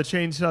Ron while the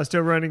chainsaw's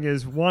still running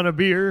is, "Want a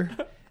beer?"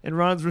 And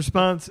Ron's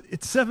response,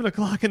 "It's 7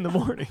 o'clock in the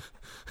morning."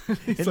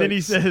 And then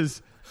he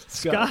says,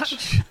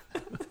 "Scotch?"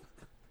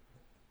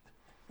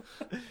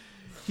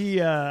 He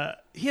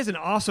has an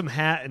awesome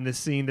hat in this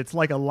scene that's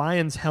like a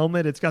lion's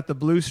helmet. It's got the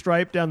blue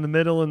stripe down the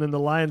middle and then the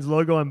lion's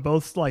logo on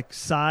both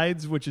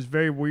sides, which is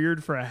very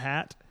weird for a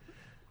hat.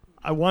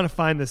 I want to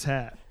find this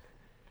hat.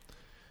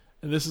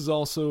 And this is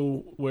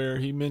also where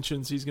he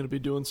mentions he's going to be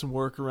doing some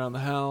work around the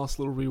house,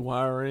 a little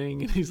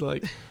rewiring. And he's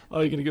like, "Oh,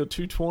 you're going to go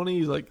 220?"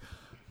 He's like,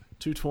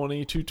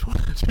 220,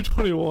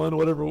 221,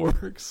 whatever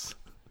works.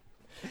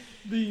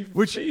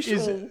 Which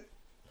facial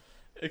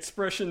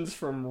expressions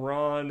from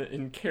Ron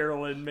and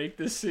Carolyn make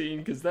this scene,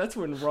 because that's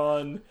when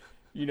Ron,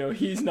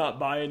 he's not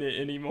buying it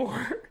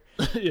anymore.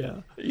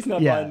 Yeah. He's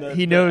not buying the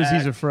he knows act.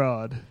 He's a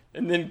fraud.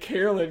 And then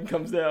Carolyn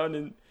comes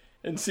down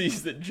and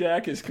sees that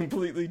Jack has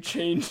completely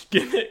changed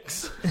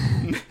gimmicks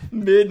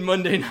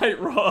mid-Monday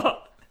Night Raw,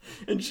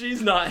 and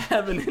she's not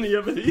having any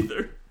of it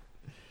either.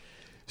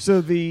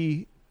 So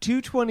the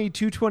 220,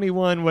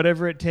 221,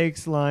 whatever it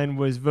takes line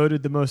was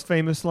voted the most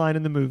famous line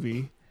in the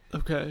movie.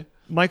 Okay.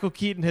 Michael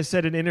Keaton has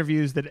said in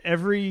interviews that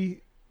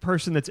every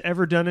person that's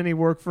ever done any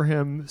work for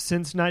him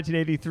since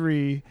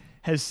 1983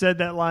 has said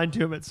that line to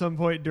him at some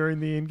point during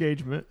the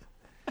engagement.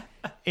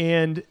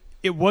 And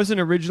it wasn't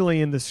originally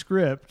in the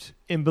script.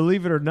 And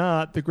believe it or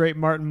not, the great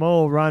Martin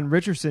Mull, Ron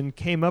Richardson,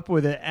 came up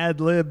with it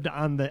ad-libbed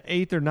on the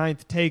 8th or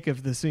 9th take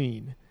of the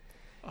scene.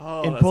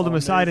 And pulled him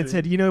aside and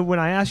said, when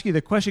I ask you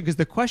the question, because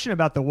the question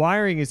about the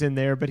wiring is in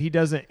there, but he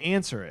doesn't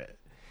answer it.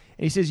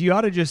 And he says, you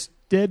ought to just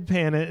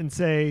deadpan it and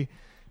say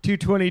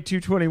 220,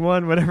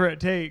 221, whatever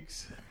it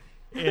takes.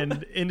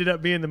 And ended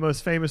up being the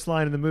most famous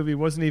line in the movie.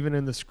 Wasn't even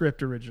in the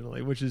script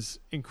originally, which is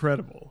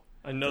incredible.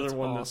 Another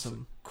one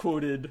awesome. That's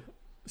quoted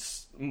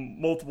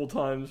multiple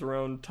times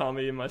around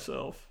Tommy and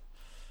myself.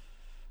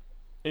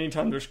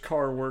 Anytime there's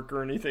car work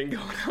or anything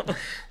going on.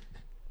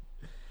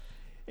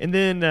 And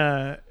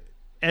then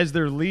as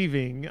they're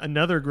leaving,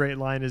 another great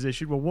line is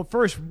issued. Well,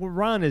 first,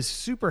 Ron is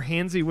super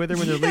handsy with her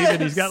when they're leaving.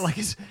 He's got like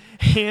his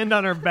hand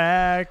on her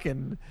back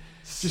and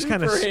just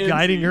kind of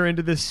guiding her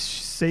into this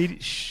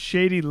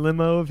shady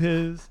limo of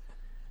his.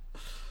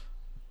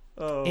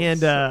 Oh,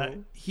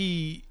 and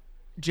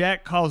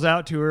Jack calls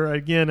out to her,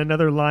 again,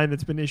 another line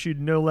that's been issued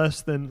no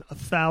less than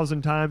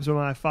 1,000 times by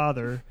my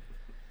father.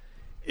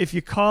 "If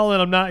you call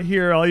and I'm not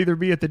here, I'll either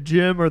be at the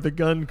gym or the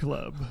gun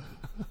club."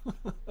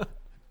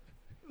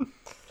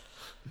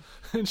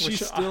 And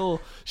she's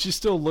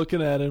still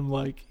looking at him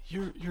like,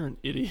 you're an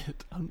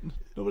idiot.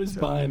 Nobody's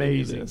buying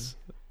any of this.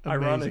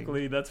 Amazing.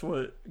 Ironically, that's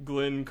what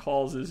Glenn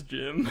calls his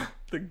gym,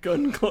 the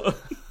gun club.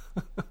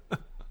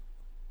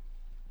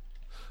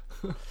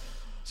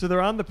 So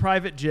they're on the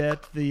private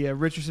jet, the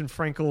Richardson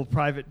Frankel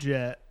private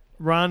jet.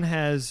 Ron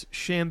has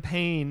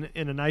champagne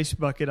in an ice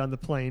bucket on the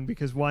plane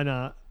because why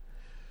not?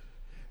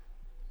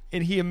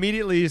 And he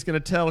immediately is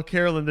going to tell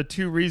Carolyn the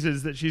 2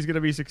 reasons that she's going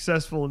to be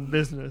successful in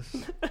business.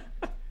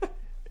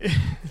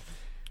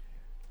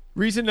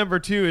 Reason number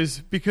 2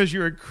 is because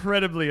you're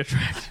incredibly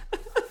attractive.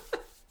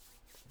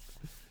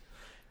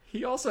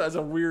 He also has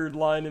a weird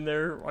line in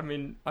there. I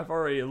mean, I've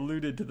already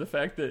alluded to the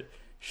fact that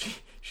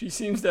she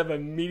seems to have a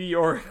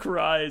meteoric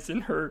rise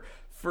in her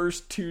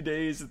first 2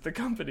 days at the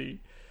company.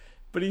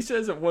 But he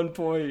says at one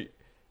point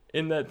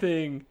in that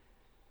thing,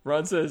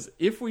 Ron says,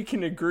 "If we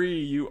can agree,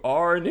 you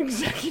are an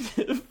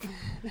executive."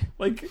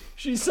 Like,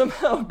 she's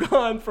somehow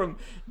gone from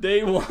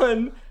day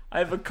one, I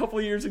have a couple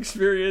of years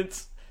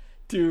experience,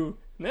 to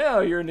now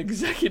you're an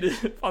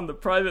executive on the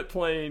private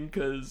plane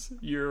because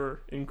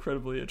you're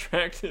incredibly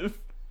attractive.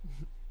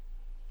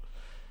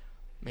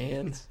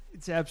 Man.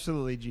 It's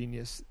absolutely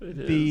genius. It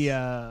is.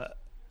 The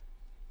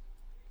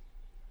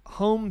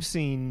home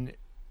scene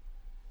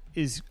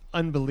is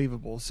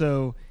unbelievable.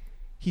 So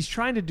he's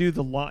trying to do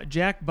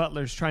Jack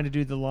Butler's trying to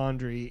do the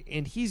laundry,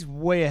 and he's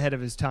way ahead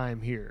of his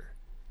time here.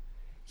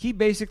 he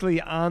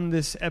basically, on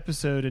this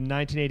episode in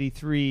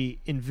 1983,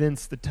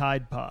 invents the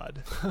Tide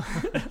Pod.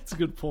 That's a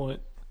good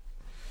point.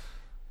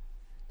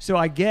 So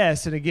I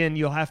guess, and again,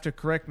 you'll have to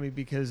correct me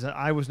because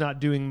I was not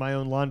doing my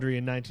own laundry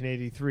in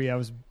 1983. I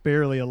was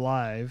barely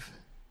alive.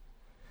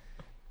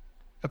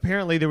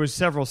 Apparently, there was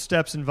several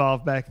steps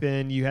involved back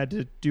then. You had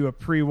to do a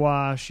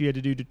pre-wash. You had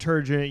to do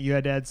detergent. You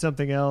had to add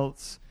something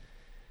else.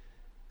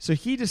 So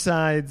he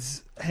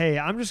decides, hey,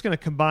 I'm just going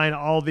to combine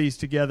all these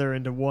together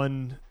into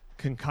one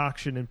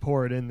concoction and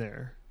pour it in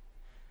there.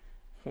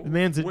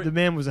 The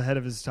man was ahead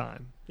of his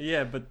time.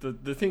 Yeah, but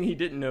the thing he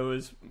didn't know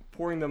is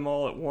pouring them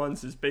all at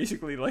once is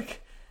basically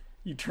like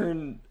you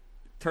turn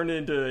it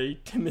into a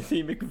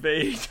Timothy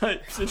McVeigh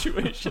type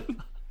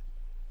situation.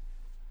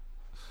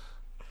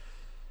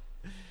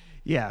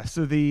 Yeah,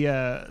 so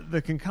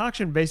the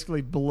concoction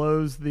basically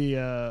blows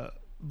the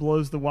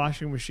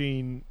washing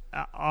machine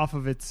off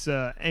of its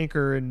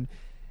anchor and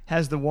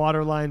has the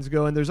water lines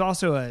going. There's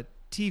also a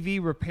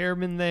TV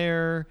repairman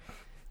there.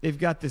 They've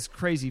got this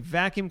crazy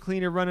vacuum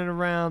cleaner running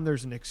around.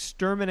 There's an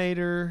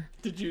exterminator.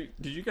 Did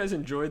you guys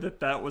enjoy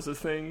that was a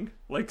thing?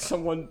 Like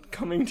someone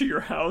coming to your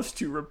house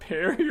to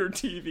repair your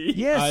TV?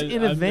 Yes,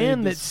 in a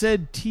van that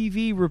said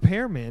TV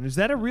repairman. Is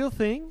that a real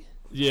thing?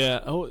 Yeah.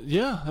 Oh,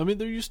 yeah. I mean,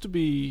 there used to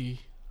be...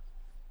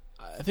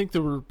 I think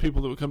there were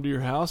people that would come to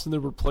your house, and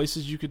there were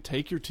places you could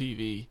take your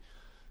TV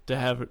to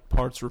have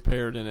parts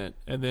repaired in it.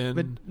 And then...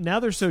 But now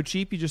they're so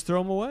cheap, you just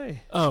throw them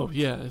away. Oh,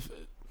 yeah. If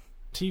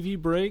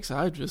TV breaks,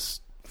 I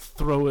just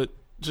throw it.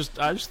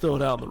 I just throw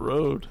it out on the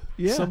road.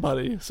 Yeah.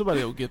 Somebody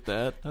will get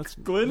that. That's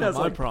Glenn not has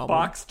my like problem.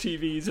 box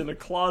TVs in a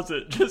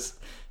closet just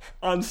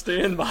on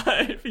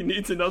standby if he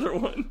needs another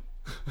one.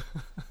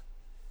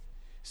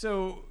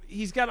 So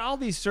he's got all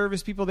these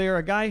service people there.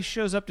 A guy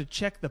shows up to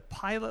check the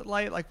pilot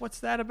light. Like, what's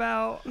that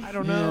about? I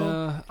don't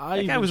know.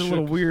 That guy was a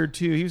little weird,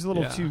 too. He was a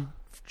little too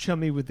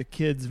chummy with the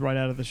kids right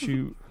out of the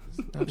chute.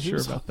 Not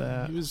sure about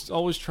that. He was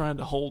always trying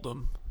to hold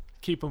them,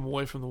 keep them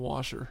away from the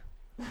washer.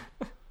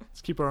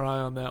 Let's keep our eye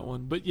on that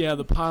one. But, yeah,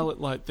 the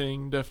pilot light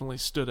thing definitely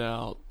stood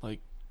out. Like,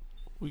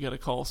 we got to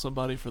call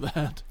somebody for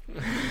that.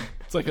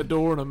 It's like a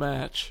door and a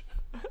match.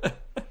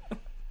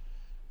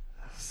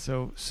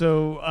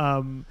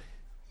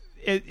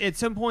 At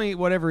some point,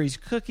 whatever he's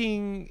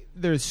cooking,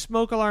 there's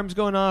smoke alarms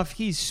going off.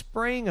 He's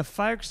spraying a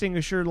fire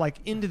extinguisher like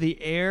into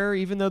the air,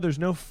 even though there's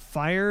no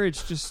fire.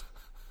 It's just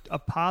a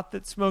pot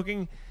that's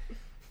smoking.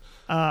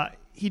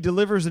 He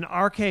delivers an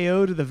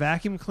RKO to the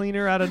vacuum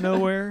cleaner out of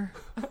nowhere.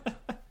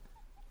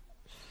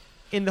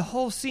 And the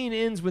whole scene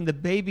ends when the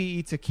baby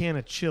eats a can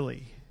of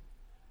chili.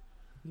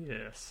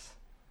 Yes.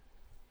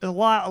 A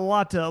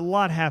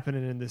lot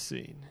happening in this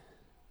scene.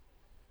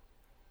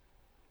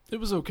 It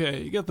was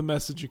okay. You got the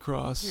message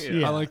across.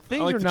 Yeah. I like the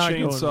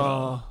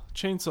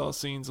chainsaw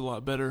scenes a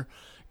lot better.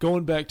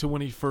 Going back to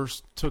when he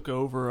first took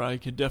over, I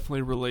could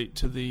definitely relate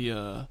to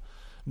the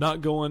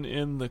not going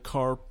in the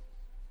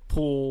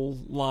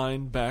carpool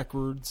line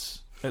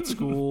backwards at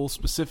school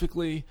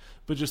specifically,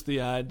 but just the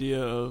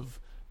idea of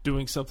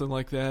doing something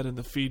like that, and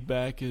the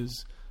feedback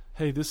is,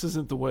 hey, this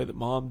isn't the way that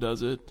Mom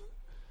does it.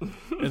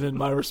 And then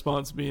my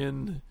response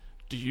being,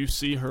 do you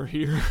see her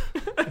here?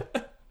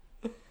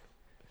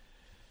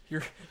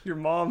 Your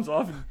mom's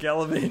off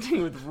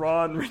gallivanting with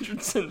Ron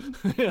Richardson.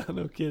 Yeah,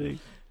 no kidding.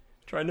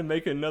 Trying to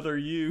make another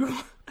you.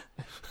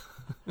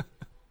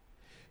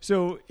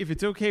 So, if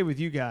it's okay with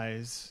you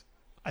guys,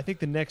 I think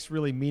the next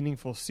really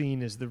meaningful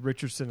scene is the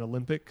Richardson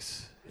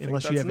Olympics.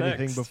 Unless you have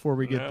anything before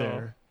we get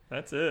there.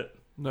 That's it.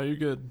 No, you're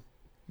good.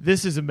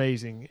 This is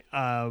amazing.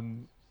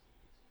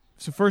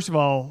 So first of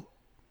all,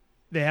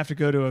 they have to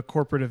go to a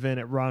corporate event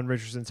at Ron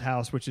Richardson's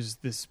house, which is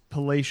this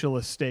palatial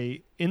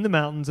estate in the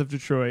mountains of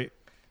Detroit,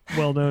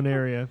 well-known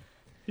area.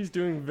 He's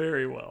doing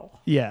very well.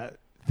 Yeah,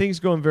 things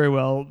going very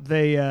well.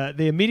 They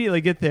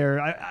immediately get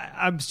there.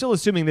 I'm still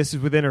assuming this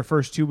is within her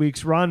first 2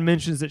 weeks. Ron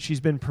mentions that she's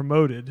been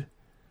promoted.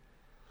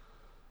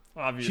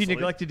 Obviously. She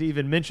neglected to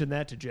even mention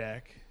that to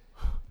Jack.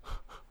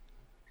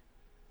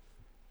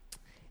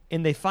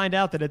 And they find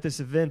out that at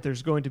this event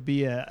there's going to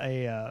be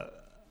a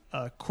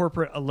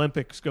corporate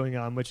Olympics going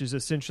on, which is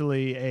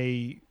essentially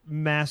a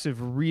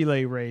massive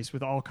relay race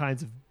with all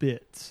kinds of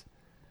bits.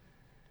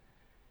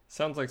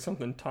 Sounds like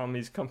something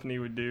Tommy's company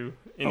would do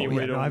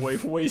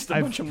waste a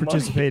bunch of money. I've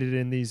participated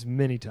in these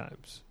many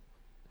times.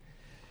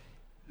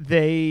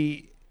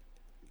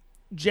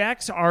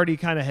 Jack's already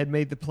kind of had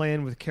made the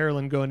plan with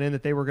Carolyn going in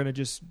that they were going to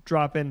just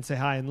drop in and say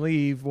hi and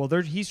leave. Well,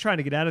 he's trying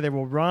to get out of there.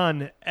 Well,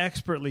 Ron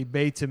expertly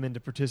baits him into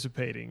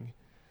participating.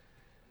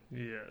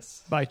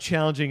 Yes. By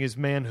challenging his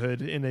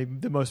manhood in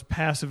the most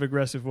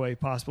passive-aggressive way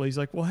possible. He's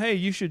like, well, hey,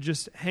 you should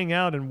just hang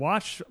out and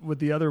watch with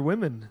the other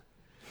women.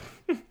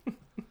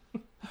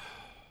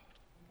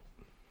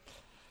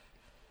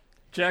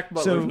 Jack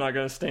Butler's not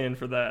going to stand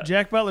for that.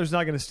 Jack Butler's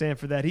not going to stand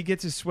for that. He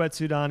gets his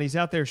sweatsuit on. He's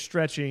out there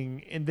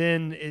stretching, and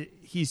then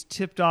he's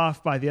tipped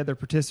off by the other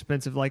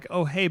participants of like,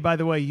 oh, hey, by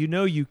the way,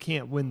 you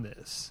can't win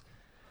this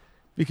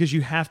because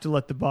you have to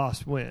let the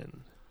boss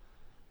win.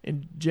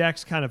 And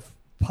Jack's kind of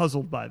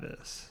puzzled by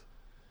this.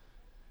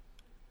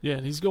 Yeah,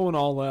 and he's going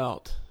all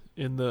out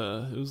It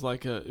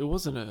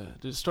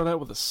did it start out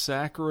with a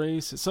sack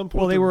race? At some point,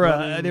 Well, they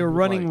were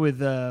running like,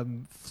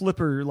 with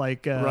flipper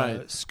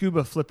Right.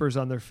 scuba flippers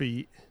on their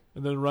feet.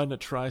 and then riding a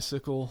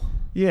tricycle.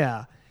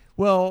 Yeah.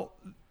 Well,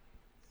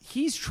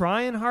 he's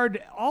trying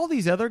hard. All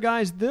these other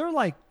guys, they're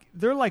like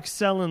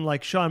selling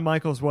like Shawn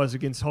Michaels was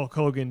against Hulk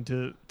Hogan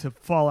to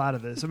fall out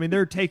of this. I mean,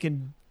 they're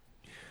taking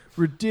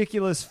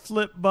ridiculous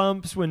flip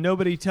bumps when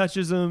nobody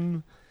touches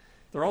them.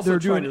 They're also They're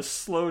trying doing- to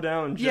slow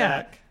down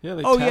Jack. Yeah,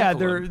 they Oh yeah,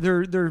 tackle him.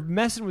 they're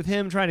messing with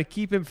him, trying to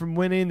keep him from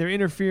winning. They're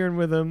interfering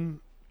with him.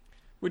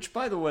 Which,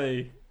 by the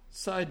way,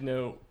 side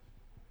note,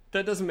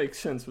 that doesn't make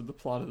sense with the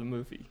plot of the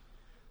movie.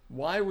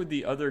 Why would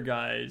the other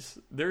guys,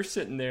 they're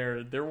sitting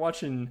there, they're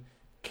watching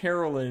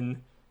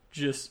Carolyn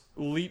just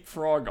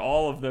leapfrog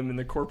all of them in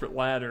the corporate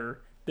ladder.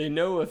 They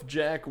know if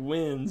Jack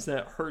wins,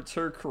 that hurts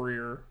her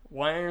career.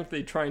 Why aren't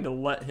they trying to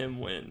let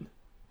him win?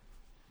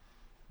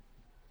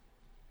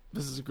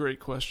 This is a great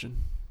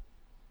question.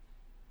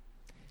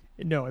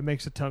 No, it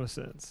makes a ton of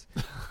sense.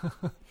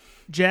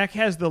 Jack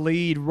has the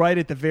lead right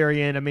at the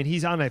very end. I mean,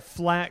 he's on a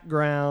flat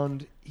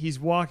ground. He's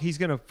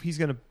gonna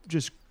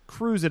just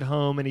cruise it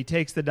home, and he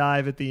takes the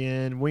dive at the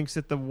end, winks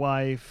at the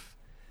wife,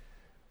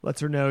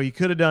 lets her know he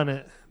could have done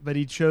it, but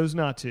he chose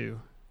not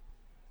to.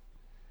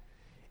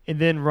 And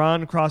then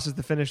Ron crosses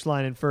the finish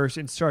line in first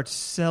and starts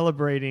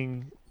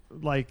celebrating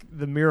like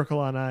the miracle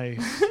on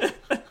ice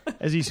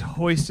as he's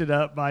hoisted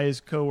up by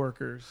his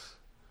coworkers,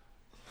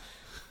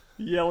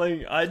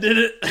 Yelling, "I did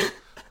it!"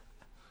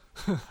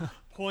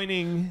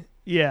 pointing.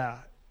 Yeah,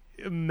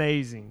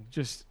 amazing.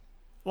 Just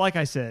like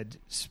I said,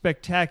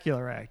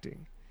 spectacular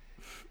acting.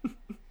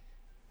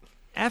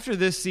 After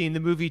this scene, the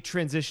movie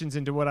transitions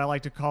into what I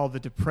like to call the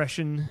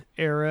Depression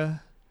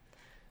era.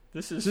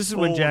 This is This is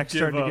when full Jack's give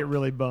starting to up. get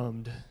really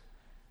bummed.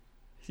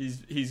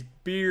 He's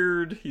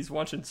beard. He's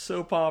watching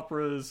soap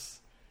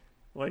operas,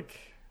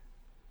 like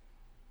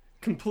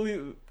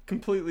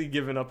completely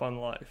given up on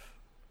life.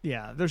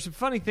 Yeah, there's some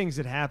funny things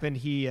that happen.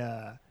 He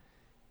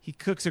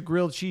cooks a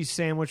grilled cheese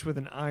sandwich with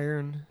an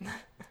iron.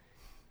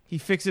 He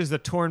fixes a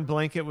torn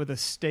blanket with a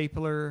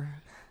stapler.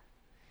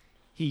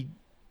 He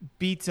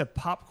beats a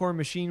popcorn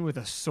machine with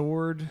a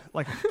sword,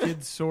 like a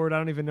kid's sword. I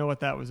don't even know what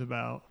that was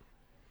about.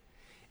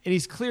 And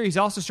he's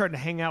also starting to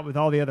hang out with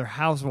all the other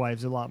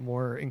housewives a lot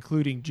more,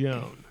 including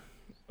Joan.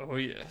 Oh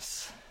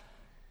yes,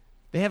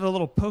 They have a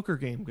little poker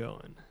game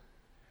going.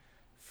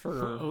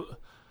 Oh,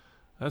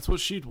 that's what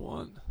she'd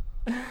want.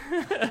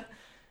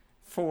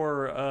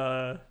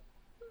 for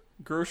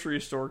grocery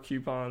store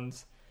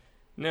coupons.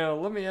 Now,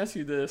 let me ask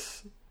you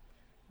this.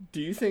 Do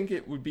you think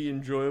it would be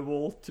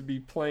enjoyable to be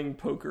playing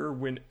poker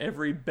when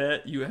every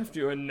bet you have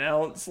to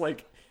announce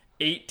like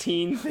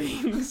 18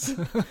 things?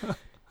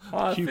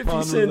 50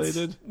 Coupon cents.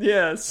 related?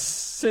 Yeah,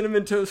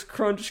 Cinnamon Toast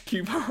Crunch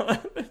coupon.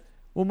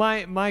 Well,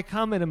 my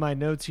comment in my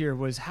notes here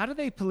was, how do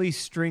they police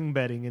string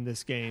betting in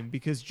this game?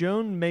 Because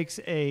Joan makes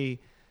a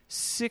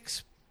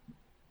 6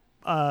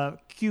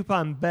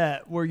 coupon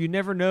bet where you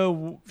never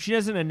know. She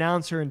doesn't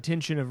announce her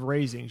intention of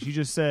raising. She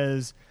just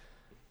says,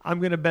 I'm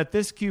going to bet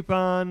this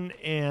coupon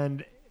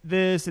and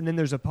this, and then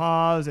there's a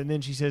pause, and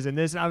then she says, and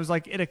this. And I was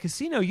like, at a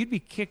casino, you'd be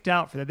kicked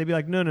out for that. They'd be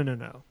like,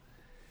 no.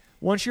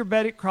 Once your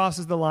bet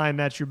crosses the line,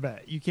 that's your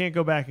bet. You can't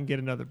go back and get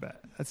another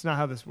bet. That's not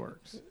how this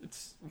works.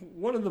 It's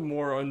one of the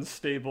more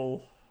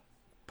unstable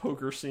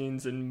poker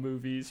scenes in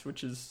movies,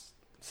 which is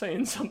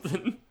saying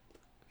something.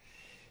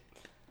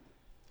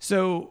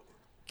 So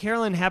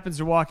Carolyn happens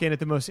to walk in at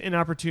the most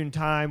inopportune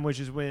time, which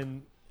is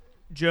when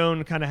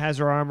Joan kind of has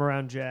her arm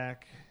around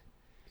Jack.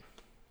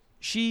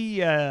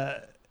 She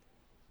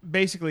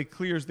basically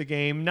clears the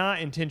game, not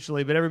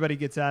intentionally, but everybody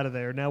gets out of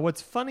there. Now,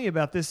 what's funny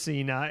about this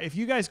scene, if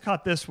you guys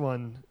caught this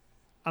one,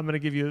 I'm going to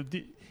give you...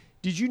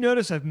 Did you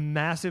notice a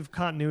massive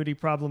continuity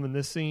problem in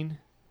this scene?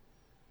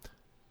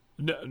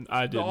 No,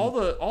 I didn't.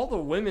 All the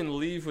women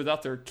leave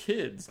without their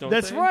kids, don't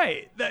That's they?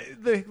 right.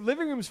 The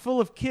living room's full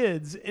of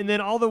kids, and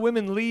then all the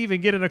women leave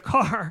and get in a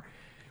car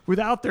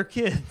without their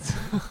kids.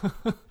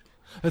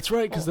 That's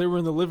right, because they were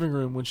in the living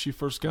room when she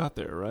first got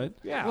there, right?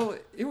 Yeah. Well,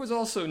 it was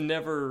also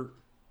never...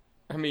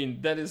 I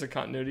mean, that is a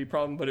continuity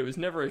problem, but it was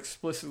never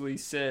explicitly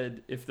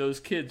said if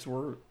those kids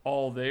were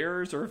all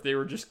theirs or if they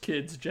were just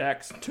kids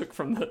Jack took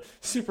from the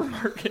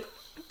supermarket.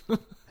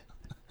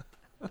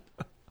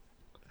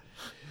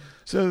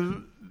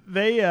 So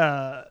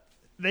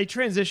they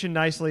transition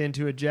nicely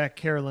into a Jack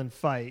Carolyn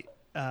fight.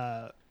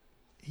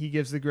 He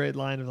gives the great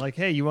line of like,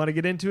 "Hey, you want to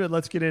get into it?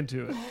 Let's get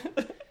into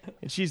it."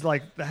 And she's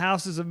like, "The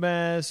house is a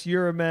mess.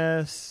 You're a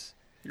mess.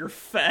 You're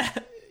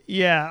fat.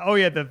 Yeah. Oh,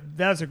 yeah.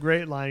 That's a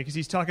great line because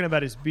he's talking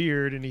about his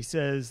beard, and he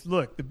says,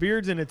 "Look, the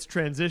beard's in its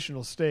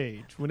transitional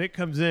stage. When it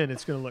comes in,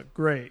 it's going to look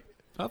great."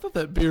 I thought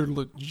that beard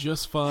looked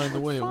just fine the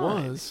way it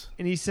Fine. was.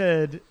 And he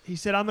said,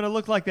 "I'm going to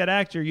look like that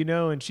actor, you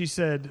know." And she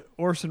said,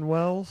 "Orson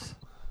Welles."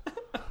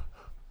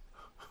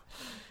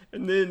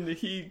 And then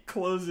he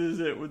closes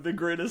it with the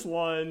greatest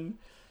line.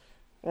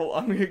 Well,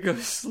 I'm going to go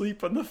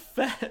sleep on the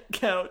fat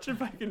couch if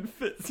I can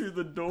fit through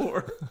the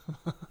door.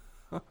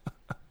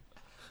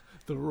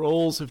 The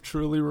roles have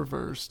truly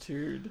reversed.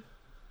 Dude.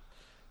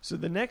 So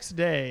the next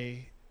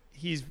day,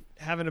 he's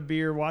having a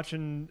beer,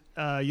 watching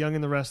Young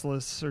and the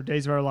Restless or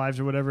Days of Our Lives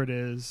or whatever it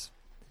is.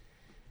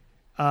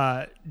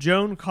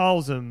 Joan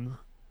calls him,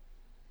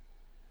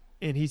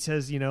 and he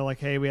says, like,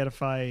 hey, we had a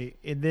fight.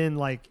 And then,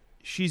 like,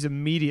 she's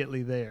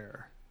immediately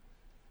there.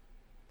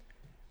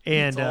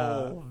 And it's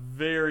all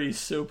very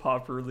soap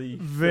opera-y.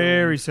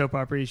 Very soap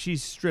opera-y.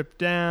 She's stripped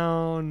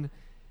down.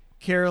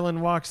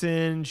 Carolyn walks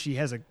in. She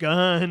has a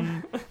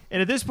gun.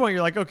 And at this point,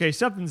 you're like, okay,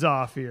 something's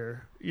off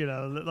here.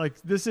 Like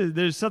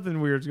there's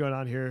something weird's going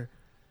on here.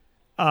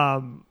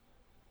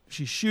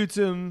 She shoots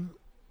him.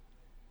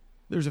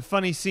 There's a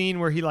funny scene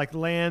where he like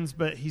lands,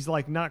 but he's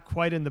like not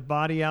quite in the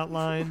body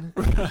outline.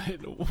 Right.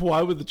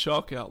 Why would the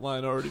chalk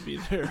outline already be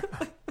there?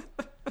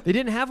 They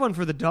didn't have one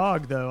for the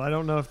dog, though. I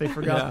don't know if they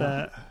forgot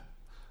that.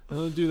 They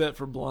don't do that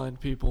for blind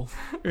people.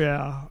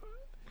 Yeah.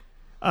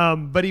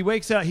 But he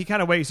wakes up. He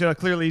kind of wakes. So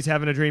clearly he's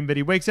having a dream. But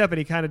he wakes up and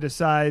he kind of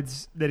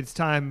decides that it's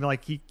time.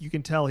 Like you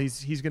can tell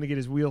he's going to get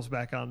his wheels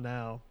back on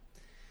now.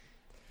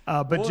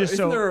 But just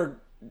so.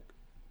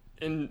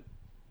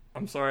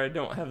 I'm sorry, I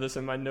don't have this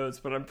in my notes,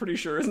 but I'm pretty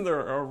sure isn't there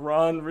a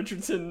Ron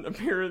Richardson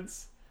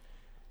appearance?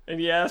 And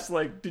he asks,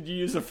 like, did you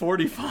use a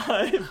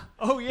 45?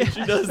 Oh yeah,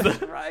 she does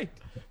that. Right.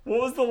 What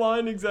was the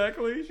line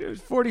exactly? It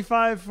was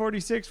 45,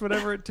 46,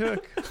 whatever it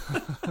took.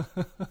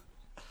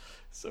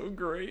 So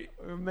great.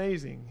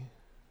 Amazing.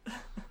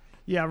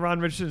 Yeah,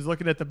 Ron Richardson's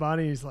looking at the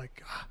body. He's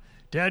like,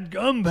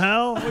 "Dadgum,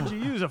 pal, what'd you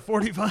use, a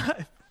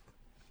 45?"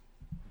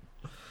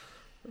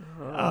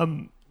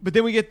 But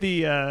then we get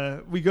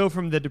we go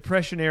from the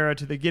Depression era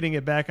to the getting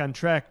it back on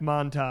track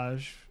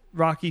montage,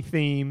 Rocky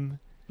theme.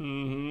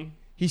 Mm-hmm.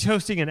 He's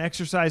hosting an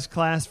exercise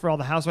class for all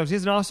the housewives. He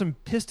has an awesome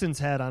Pistons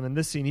hat on in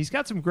this scene. He's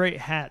got some great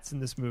hats in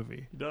this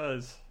movie. He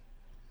does.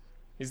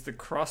 He's the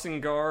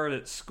crossing guard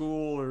at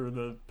school or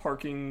the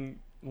parking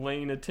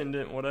lane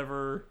attendant,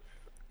 whatever.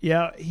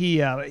 Yeah,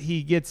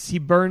 he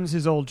burns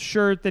his old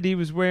shirt that he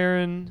was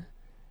wearing.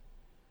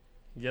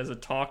 He has a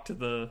talk to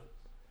the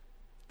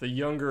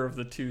younger of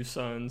the two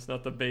sons,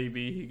 not the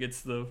baby. He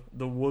gets the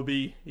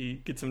whoopee. He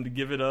gets him to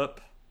give it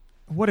up.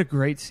 What a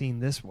great scene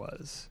this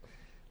was.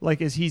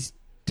 Like, as he's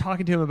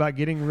talking to him about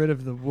getting rid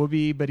of the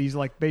whoopee, but he's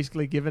like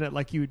basically giving it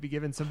like you would be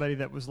giving somebody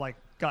that was like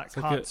got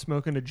caught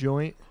smoking a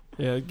joint.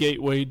 Yeah,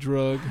 gateway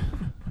drug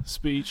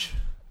speech.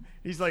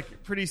 He's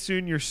like, pretty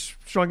soon you're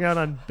strung out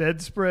on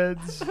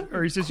bedspreads,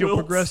 or he says you'll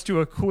progress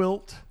to a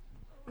quilt.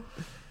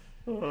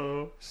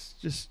 Oh, it's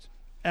just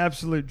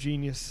absolute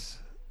genius.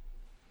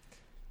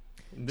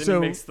 And then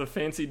he makes the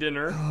fancy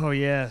dinner. Oh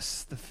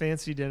yes, the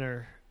fancy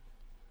dinner.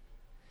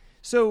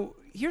 So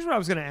here's what I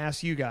was going to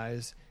ask you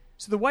guys.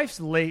 So the wife's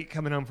late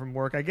coming home from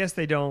work. I guess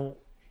they don't.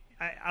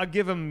 I'll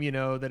give them,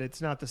 that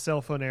it's not the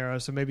cell phone era,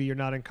 so maybe you're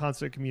not in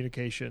constant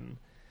communication.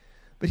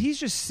 But he's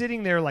just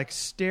sitting there, like,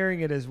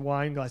 staring at his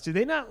wine glass. Did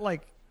they not,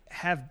 like,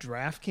 have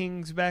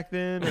DraftKings back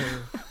then?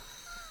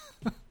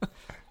 Or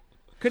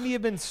couldn't he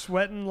have been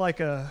sweating,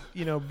 like, a,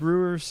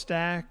 brewer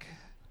stack?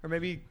 Or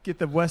maybe get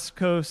the West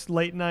Coast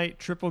late-night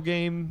triple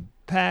game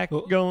pack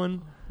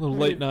going? Little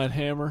late-night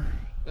hammer.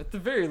 At the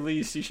very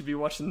least, you should be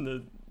watching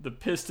the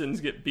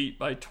Pistons get beat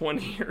by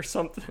 20 or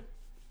something.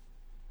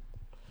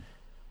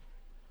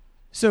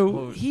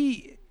 So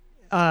she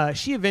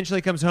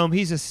eventually comes home.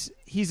 He's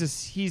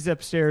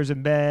upstairs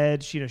in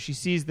bed. She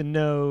sees the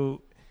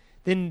note.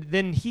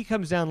 Then he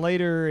comes down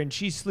later and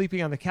she's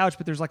sleeping on the couch,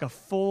 but there's like a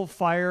full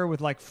fire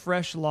with like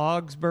fresh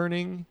logs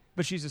burning,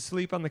 but she's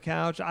asleep on the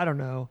couch. I don't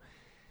know.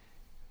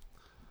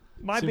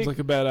 Seems like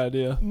a bad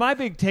idea. My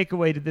big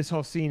takeaway to this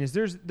whole scene is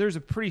there's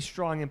a pretty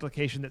strong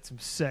implication that some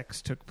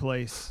sex took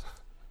place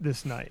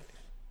this night.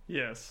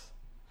 Yes.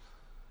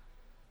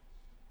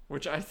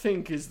 Which I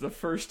think is the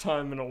first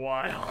time in a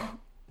while.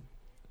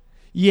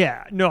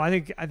 Yeah, no, I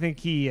think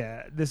he.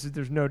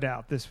 There's no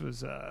doubt this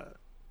was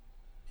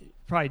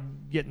probably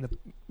getting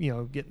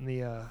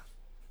the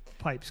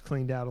pipes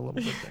cleaned out a little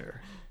bit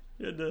there.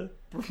 You had to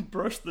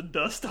brush the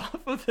dust off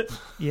of it.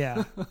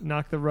 Yeah,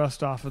 knock the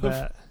rust off of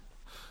that.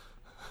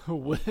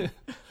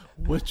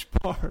 Which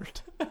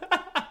part?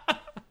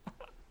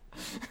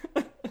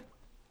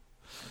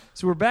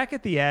 So we're back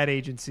at the ad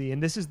agency,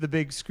 and this is the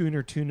big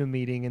Schooner Tuna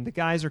meeting, and the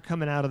guys are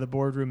coming out of the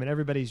boardroom, and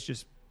everybody's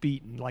just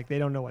beaten. Like, they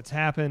don't know what's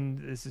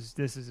happened. This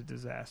is a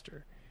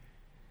disaster.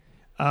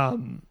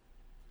 Ron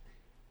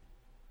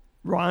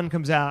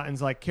comes out and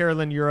is like,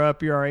 Carolyn, you're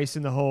up. You're our ace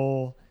in the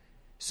hole.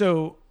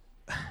 So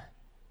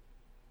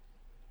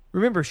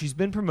remember, she's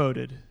been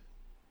promoted.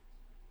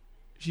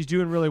 She's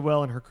doing really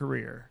well in her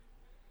career.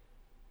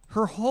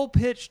 Her whole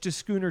pitch to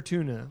Schooner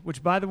Tuna,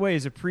 which, by the way,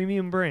 is a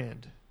premium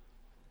brand,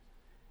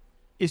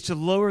 is to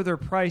lower their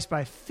price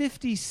by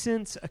 50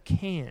 cents a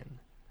can.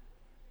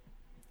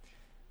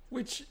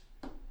 Which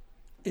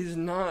is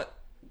not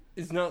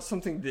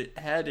something that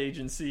ad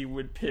agency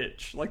would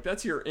pitch. Like,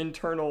 that's your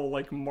internal,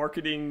 like,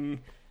 marketing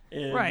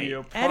and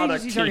product ad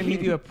agencies are going to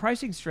give you a team.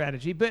 pricing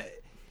strategy,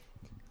 but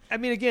I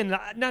mean, again,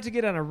 not to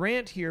get on a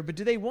rant here, but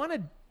do they want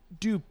to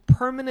do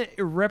permanent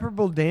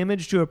irreparable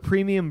damage to a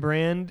premium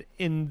brand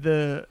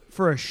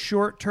for a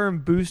short-term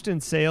boost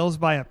in sales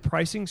by a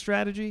pricing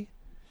strategy?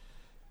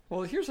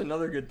 Well, here's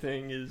another good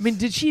thing is... I mean,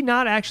 did she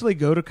not actually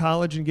go to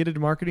college and get a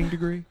marketing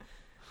degree?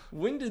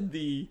 When did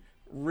the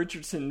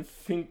Richardson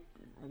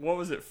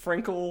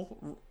Frankel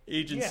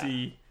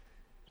agency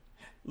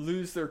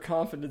lose their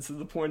confidence to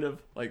the point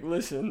of, like,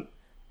 listen,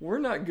 we're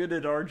not good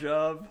at our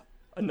job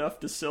enough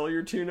to sell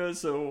your tuna,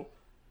 so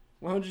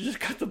why don't you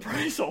just cut the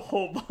price a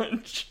whole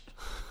bunch?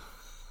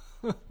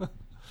 But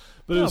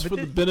it was for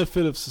the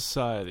benefit of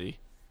society.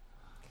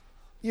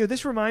 You know,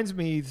 this reminds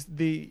me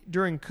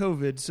during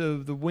COVID, so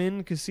the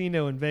Wynn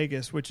Casino in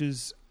Vegas, which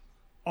is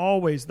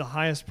always the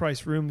highest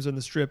priced rooms on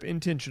the Strip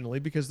intentionally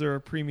because they're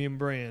a premium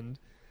brand,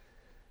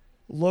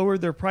 lowered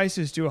their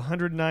prices to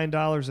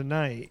 $109 a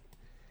night.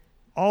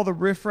 All the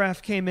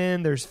riffraff came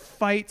in. There's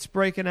fights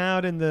breaking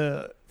out in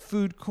the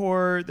food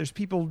court. There's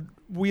people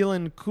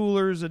wheeling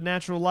coolers of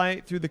natural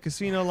light through the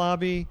casino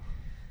lobby.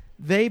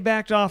 They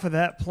backed off of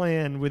that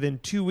plan within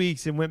 2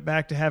 weeks and went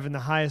back to having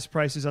the highest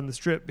prices on the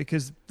Strip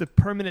because the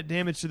permanent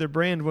damage to their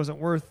brand wasn't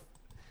worth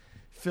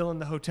filling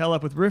the hotel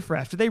up with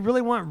riffraff. Do they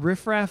really want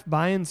riffraff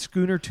buying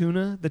schooner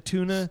tuna, the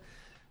tuna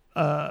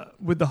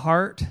with the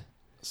heart?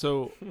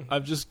 So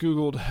I've just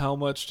Googled how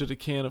much did a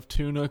can of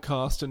tuna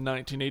cost in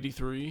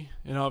 1983,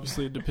 and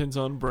obviously it depends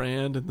on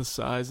brand and the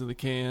size of the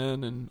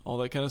can and all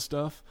that kind of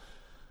stuff.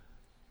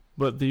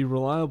 But the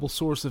reliable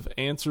source of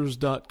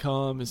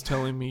Answers.com is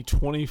telling me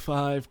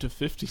 25 to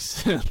 50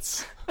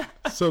 cents.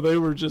 So they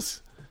were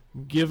just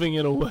giving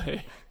it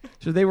away.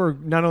 So they were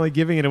not only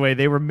giving it away,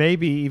 they were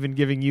maybe even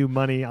giving you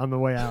money on the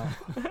way out.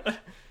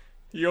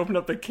 You open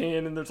up the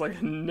can and there's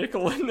like a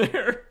nickel in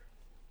there.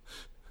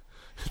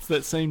 It's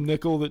that same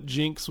nickel that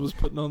Jinx was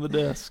putting on the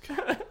desk.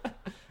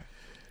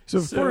 So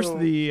of course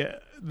the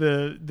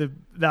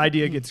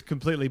idea gets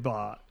completely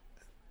bought,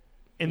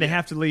 and they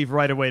have to leave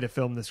right away to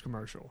film this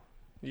commercial.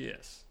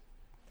 Yes,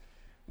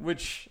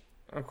 which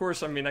of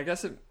course, I mean, I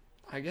guess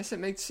it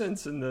makes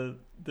sense in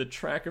the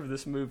track of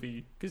this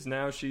movie because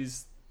now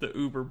she's the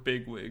uber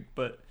bigwig.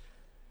 But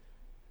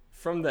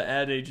from the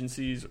ad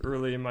agencies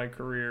early in my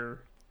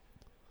career,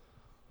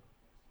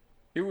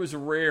 it was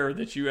rare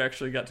that you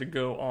actually got to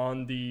go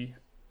on the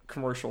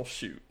commercial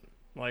shoot.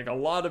 Like, a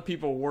lot of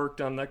people worked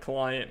on the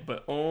client,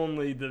 but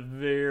only the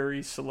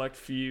very select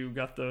few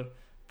got the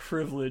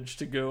privilege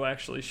to go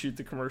actually shoot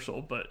the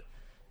commercial. But,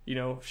 you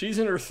know, she's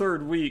in her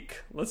third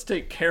week. Let's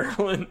take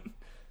Carolyn.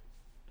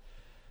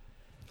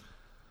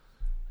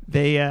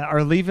 They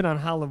are leaving on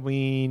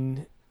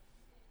Halloween.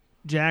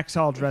 Jack's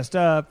all dressed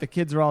up. The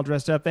kids are all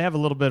dressed up. They have a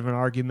little bit of an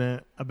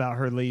argument about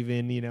her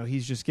leaving. You know,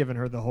 he's just giving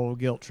her the whole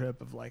guilt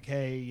trip of like,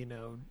 hey, you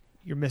know,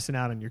 you're missing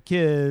out on your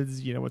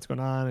kids. You know, what's going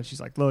on? And she's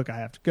like, look, I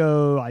have to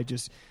go. I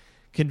just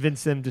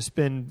convinced them to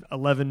spend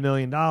 $11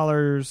 million.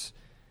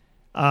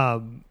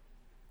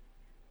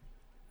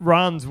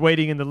 Ron's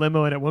waiting in the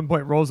limo and at one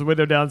point rolls the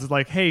window down and is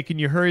like, hey, can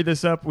you hurry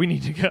this up? We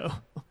need to go.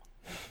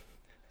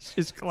 It's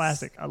just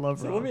classic. I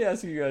love Ron. Let me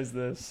ask you guys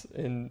this,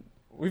 and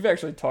we've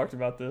actually talked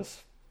about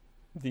this.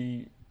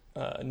 The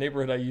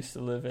neighborhood I used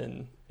to live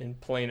in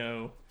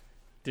Plano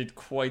did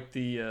quite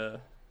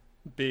the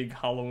big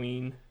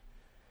Halloween,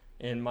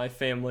 and my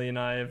family and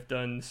I have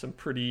done some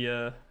pretty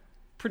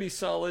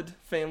solid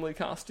family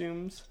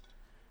costumes.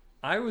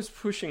 I was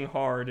pushing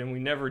hard, and we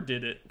never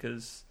did it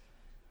because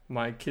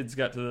my kids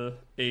got to the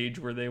age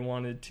where they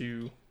wanted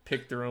to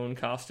pick their own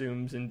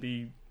costumes and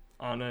be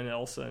Anna and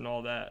Elsa and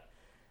all that.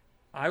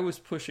 I was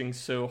pushing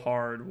so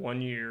hard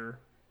one year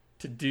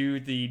to do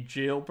the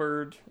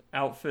jailbird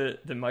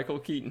outfit that Michael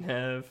Keaton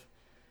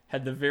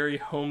had the very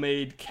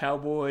homemade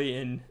cowboy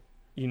and,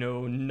 you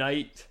know,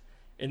 knight,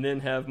 and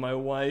then have my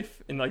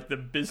wife in like the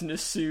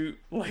business suit,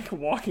 like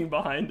walking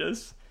behind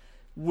us.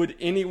 Would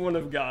anyone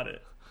have got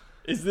it?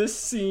 Is this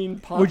scene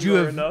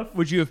popular enough?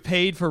 Would you have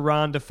paid for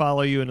Ron to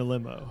follow you in a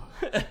limo?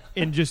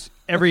 And just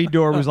every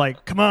door was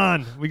like, come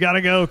on, we got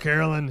to go,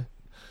 Carolyn.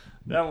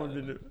 That one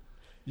didn't.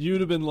 You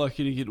would have been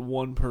lucky to get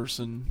one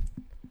person.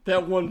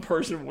 That one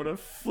person would have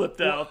flipped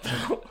out,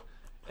 though.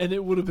 And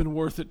it would have been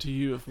worth it to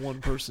you if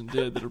one person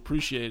did that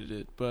appreciated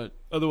it. But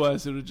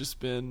otherwise, it would have just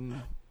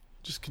been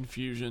just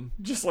confusion.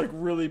 Just like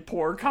really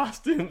poor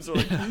costumes. Or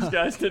like, these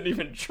guys didn't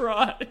even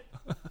try.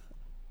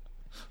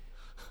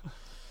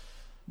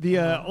 The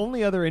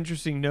only other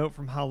interesting note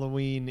from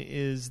Halloween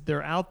is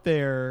they're out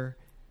there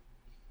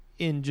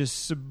in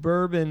just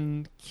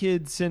suburban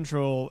Kid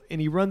Central, and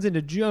he runs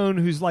into Joan,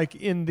 who's like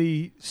in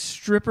the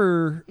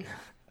stripper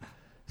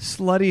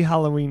slutty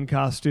Halloween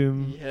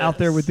costume out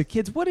there with the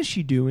kids. What is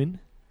she doing?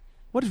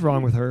 What is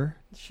wrong with her?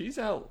 She's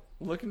out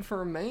looking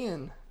for a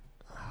man.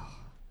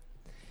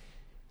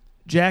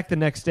 Jack the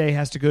next day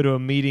has to go to a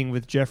meeting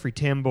with Jeffrey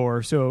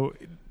Tambor. So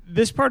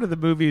this part of the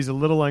movie is a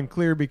little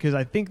unclear because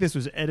I think this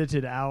was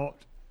edited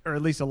out, or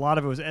at least a lot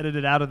of it was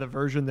edited out of the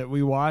version that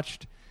we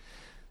watched.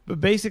 But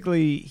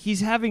basically,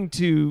 he's having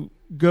to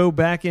go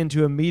back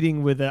into a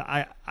meeting with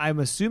I'm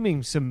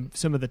assuming some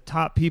of the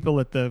top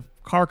people at the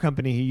car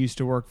company he used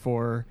to work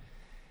for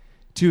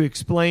to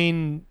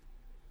explain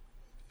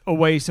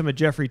away some of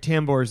Jeffrey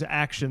Tambor's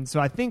actions. So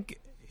I think,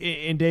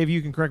 and Dave,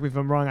 you can correct me if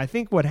I'm wrong, I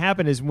think what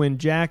happened is when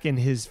Jack and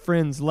his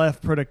friends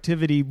left,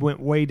 productivity went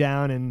way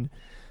down and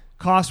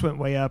costs went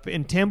way up,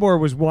 and Tambor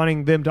was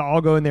wanting them to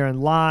all go in there and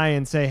lie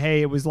and say,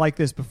 hey, it was like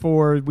this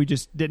before, we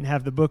just didn't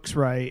have the books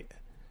right,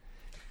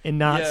 and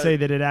not say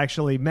that it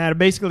actually mattered.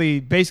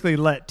 Basically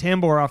let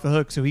Tambor off the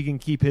hook so he can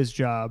keep his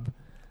job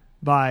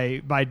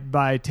by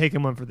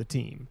taking one for the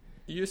team.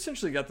 You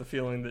essentially got the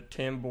feeling that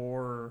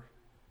Tambor...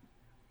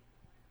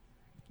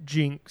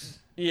 Jinx.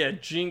 Yeah,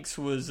 Jinx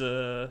was...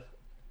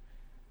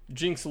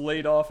 Jinx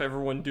laid off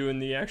everyone doing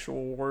the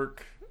actual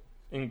work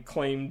and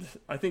claimed...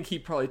 I think he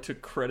probably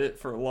took credit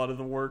for a lot of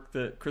the work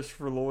that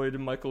Christopher Lloyd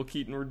and Michael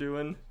Keaton were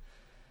doing.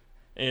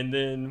 And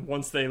then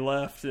once they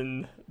left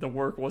and the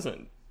work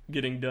wasn't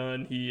getting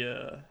done, he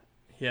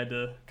had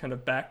to kind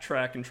of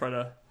backtrack and try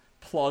to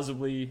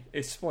plausibly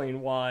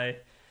explain why.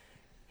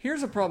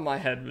 Here's a problem I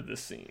had with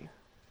this scene.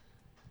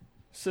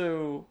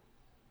 So,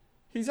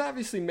 he's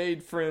obviously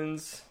made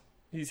friends.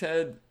 He's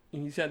had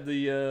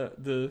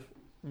the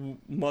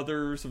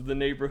mothers of the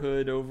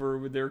neighborhood over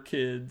with their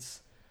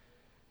kids.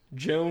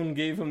 Joan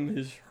gave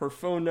him her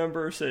phone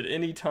number, said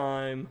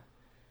anytime.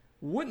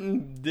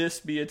 Wouldn't this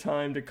be a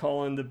time to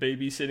call in the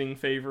babysitting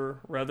favor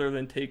rather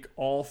than take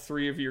all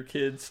 3 of your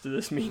kids to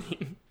this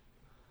meeting?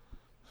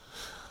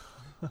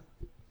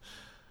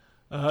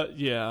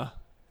 Yeah.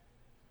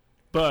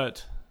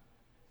 But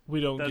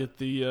we don't get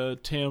the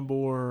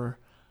Tambor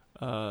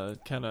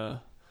kind of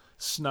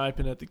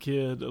sniping at the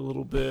kid a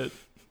little bit.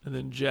 And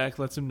then Jack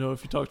lets him know,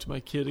 if you talk to my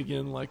kid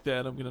again like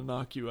that, I'm going to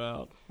knock you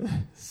out.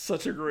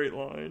 Such a great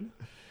line.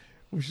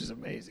 Which is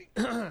amazing.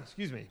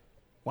 Excuse me.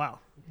 Wow.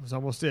 That was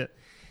almost it.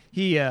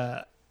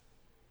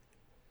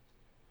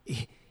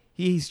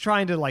 He's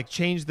trying to like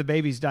change the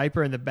baby's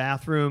diaper in the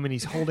bathroom, and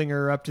he's holding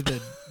her up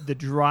to the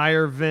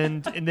dryer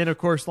vent. And then, of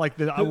course, like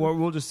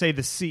we'll just say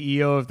the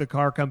CEO of the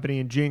car company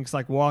and Jinx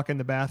like walk in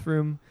the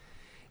bathroom.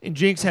 And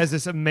Jinx has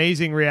this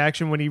amazing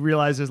reaction when he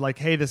realizes, like,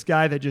 hey, this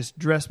guy that just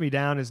dressed me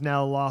down has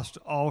now lost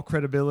all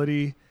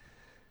credibility.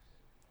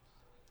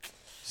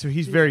 So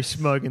he's very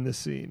smug in this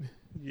scene.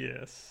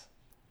 Yes.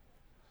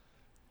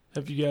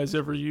 Have you guys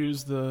ever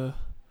used the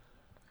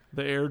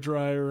air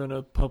dryer in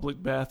a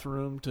public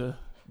bathroom to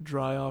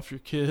dry off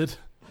your kid?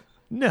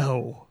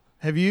 No.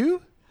 Have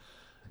you?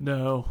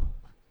 No.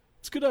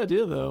 It's a good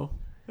idea, though.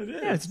 It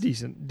is. Yeah, it's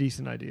a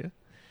decent idea.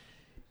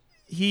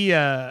 He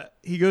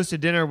goes to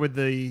dinner with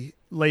the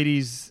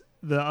ladies,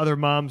 the other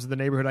moms of the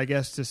neighborhood, I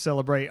guess, to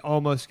celebrate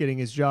almost getting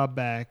his job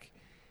back.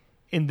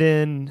 And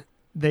then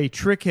they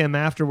trick him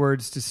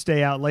afterwards to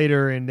stay out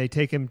later, and they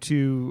take him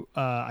to,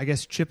 I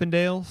guess,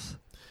 Chippendales.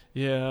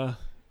 Yeah.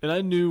 And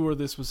I knew where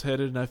this was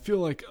headed, and I feel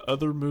like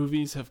other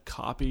movies have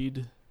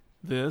copied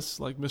this.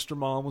 Like Mr.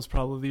 Mom was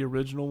probably the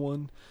original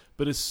one.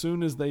 But as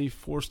soon as they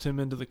forced him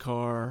into the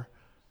car,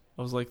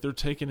 I was like, they're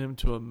taking him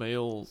to a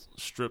male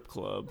strip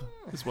club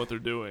is what they're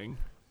doing.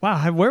 Wow,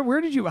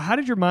 how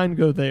did your mind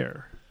go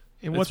there?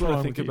 And That's what's what wrong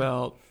I think with you?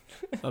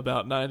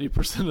 about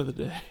 90% of the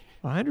day.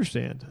 I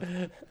understand.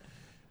 I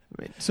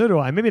mean, so do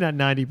I. Maybe not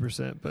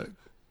 90%, but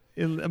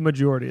a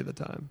majority of the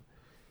time.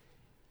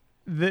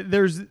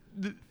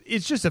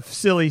 It's just a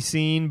silly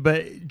scene,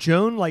 but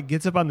Joan like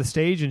gets up on the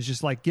stage and is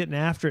just like getting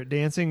after it,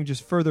 dancing,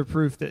 just further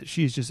proof that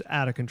she's just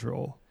out of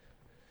control.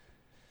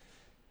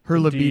 Her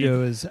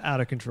libido is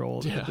out of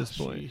control at this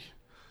point.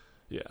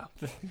 Yeah.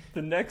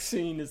 The next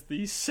scene is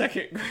the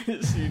second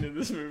greatest scene in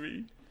this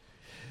movie.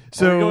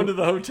 So are we going to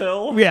the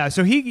hotel? Yeah,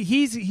 so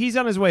he's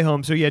on his way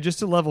home. So yeah, just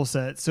to level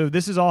set. So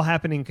this is all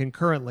happening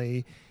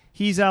concurrently.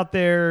 He's out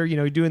there,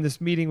 doing this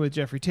meeting with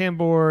Jeffrey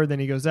Tambor. Then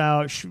he goes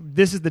out.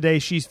 This is the day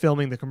she's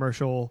filming the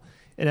commercial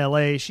in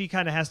L.A. She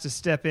kind of has to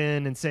step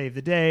in and save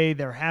the day.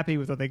 They're happy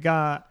with what they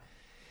got.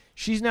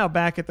 She's now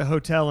back at the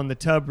hotel in the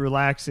tub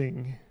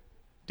relaxing.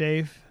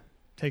 Dave,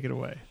 take it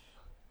away.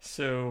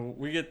 So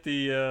we get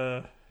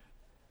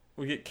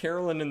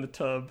Carolyn in the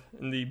tub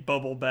in the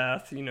bubble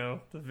bath, the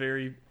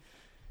very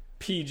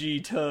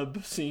PG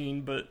tub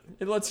scene, but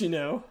it lets you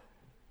know.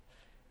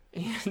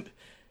 And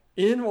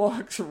in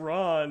walks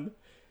Ron,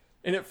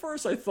 and at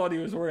first I thought he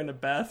was wearing a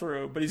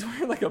bathrobe, but he's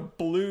wearing like a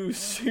blue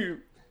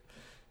suit.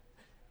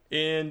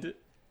 And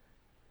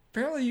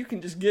apparently you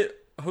can just get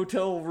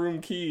hotel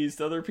room keys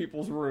to other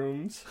people's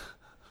rooms.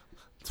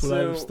 That's what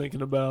I was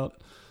thinking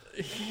about.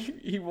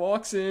 He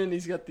walks in,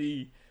 he's got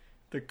the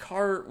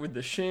cart with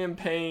the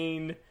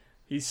champagne.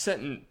 He's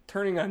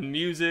turning on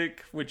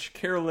music, which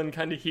Carolyn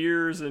kind of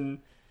hears and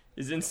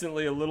is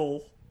instantly a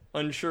little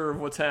unsure of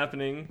what's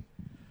happening.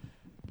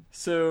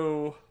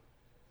 So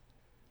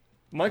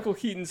Michael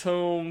Keaton's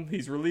home.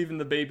 He's relieving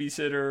the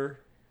babysitter.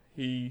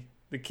 The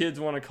kids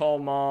want to call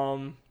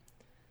Mom.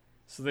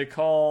 So they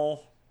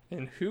call,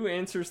 and who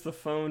answers the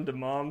phone to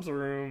Mom's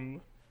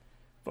room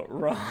but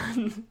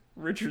Ron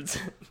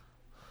Richardson?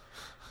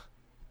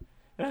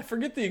 And I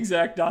forget the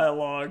exact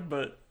dialogue,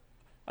 but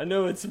I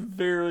know it's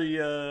very...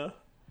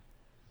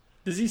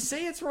 Does he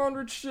say it's Ron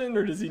Richardson,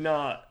 or does he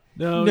not?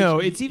 No,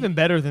 it's even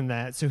better than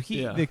that. So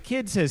the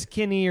kid says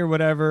Kenny or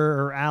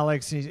whatever, or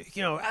Alex. And he's,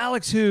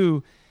 Alex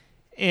who?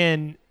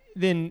 And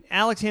then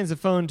Alex hands the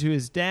phone to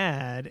his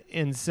dad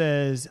and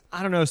says,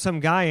 I don't know, some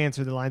guy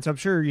answered the line. So I'm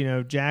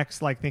sure,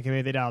 Jack's like thinking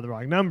maybe they dialed the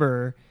wrong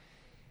number.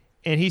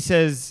 and he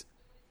says,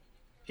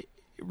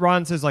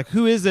 Ron says, like,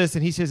 who is this?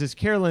 And he says, it's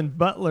Carolyn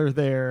Butler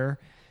there.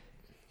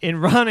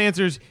 And Ron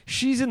answers,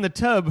 she's in the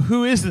tub.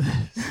 Who is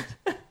this?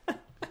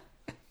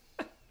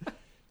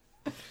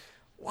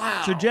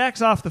 Wow. So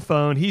Jack's off the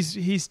phone.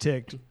 He's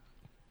ticked.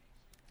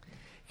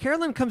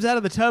 Carolyn comes out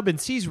of the tub and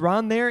sees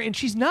Ron there, and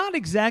she's not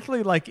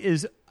exactly like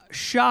as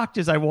shocked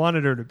as I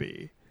wanted her to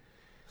be.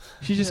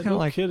 She's just kind of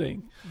like,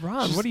 kidding.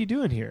 Ron, what are you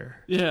doing here?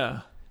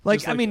 Yeah.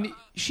 Like, I mean,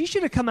 she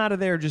should have come out of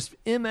there just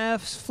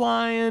MFs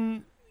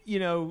flying,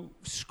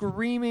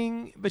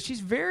 screaming, but she's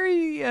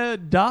very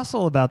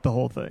docile about the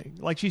whole thing.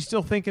 Like, she's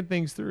still thinking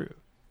things through.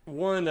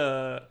 One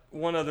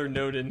other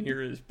note in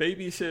here is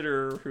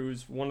babysitter,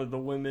 who's one of the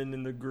women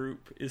in the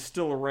group, is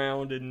still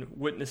around and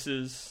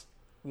witnesses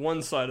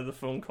one side of the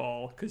phone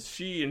call because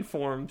she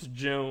informs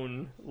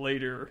Joan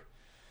later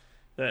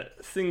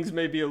that things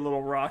may be a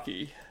little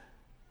rocky.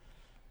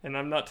 And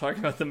I'm not talking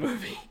about the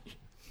movie.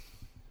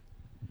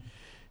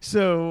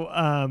 So,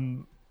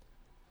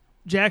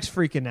 Jack's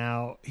freaking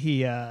out.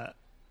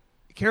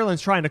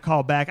 Carolyn's trying to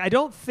call back. I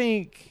don't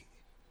think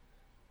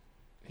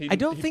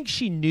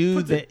she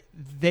knew that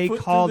they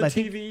called. The I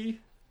think. TV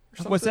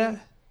or What's something?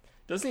 that?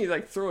 Doesn't he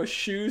throw a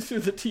shoe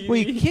through the TV? Well,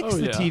 he kicks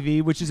the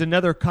TV, which is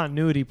another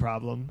continuity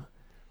problem.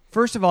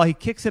 First of all, he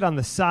kicks it on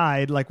the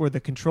side, like where the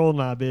control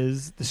knob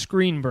is. The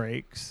screen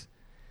breaks.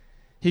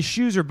 His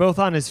shoes are both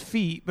on his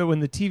feet, but when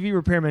the TV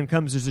repairman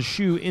comes, there's a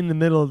shoe in the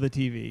middle of the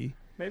TV.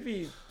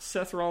 Maybe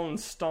Seth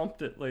Rollins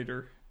stomped it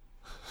later.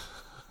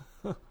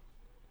 Well,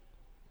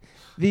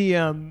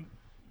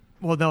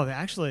 no,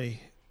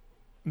 actually,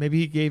 maybe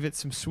he gave it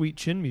some sweet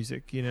chin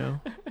music,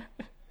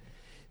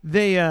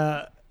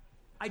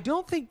 I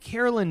don't think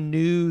Carolyn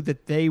knew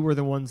that they were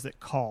the ones that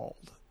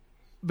called,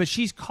 but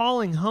she's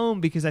calling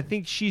home because I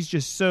think she's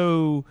just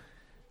so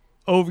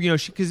over,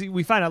 because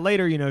we find out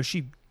later,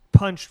 she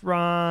punched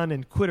Ron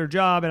and quit her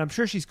job, and I'm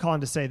sure she's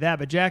calling to say that,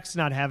 but Jack's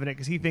not having it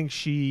because he thinks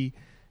she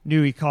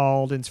knew he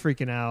called and is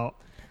freaking out.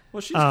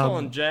 Well, she's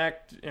calling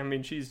Jack. I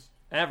mean, she's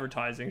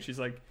advertising. She's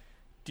like,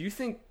 do you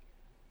think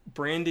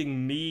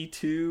branding Me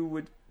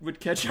Too would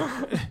catch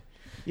on?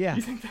 Yeah.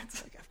 You think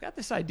that's... I've got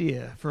this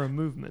idea for a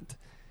movement.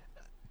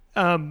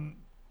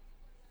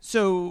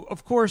 So,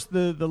 of course,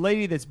 the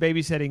lady that's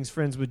babysitting is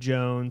friends with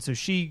Joan, so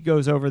she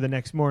goes over the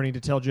next morning to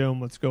tell Joan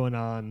what's going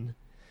on.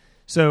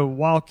 So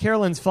while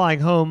Carolyn's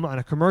flying home on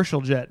a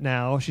commercial jet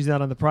now, she's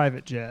not on the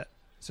private jet.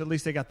 So at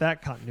least they got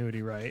that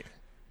continuity right.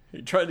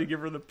 He tried to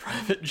give her the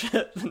private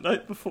jet the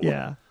night before.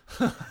 Yeah.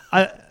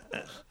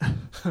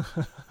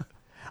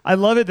 I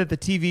love it that the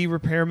TV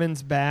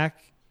repairman's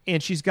back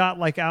and she's got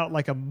out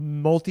a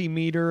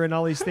multimeter and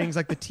all these things.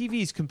 Like the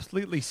TV's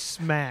completely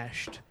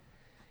smashed.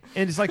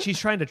 And it's like she's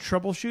trying to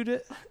troubleshoot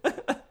it. I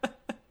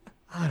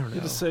don't know. You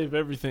had to save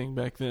everything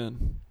back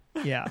then.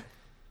 Yeah.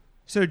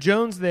 So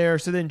Joan's there.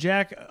 So then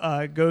Jack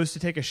goes to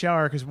take a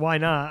shower because why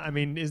not? I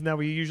mean, isn't that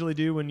what you usually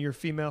do when your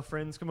female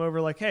friends come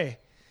over? Like, hey,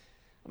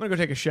 I'm going to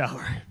go take a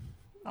shower.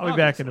 I'll be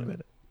back in a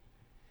minute.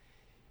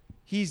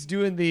 He's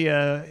doing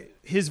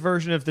his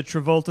version of the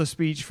Travolta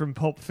speech from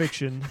Pulp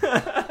Fiction.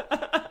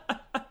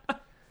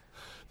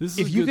 This is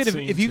if you could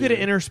have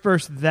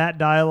interspersed that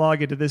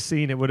dialogue into this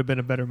scene, it would have been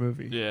a better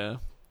movie. Yeah.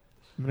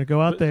 I'm going to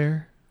go out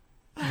there.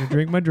 I'm going to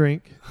drink my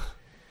drink.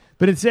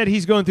 But instead,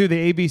 he's going through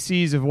the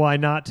ABCs of why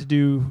not to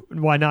do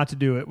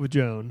it with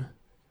Joan.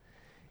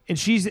 And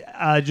she's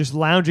just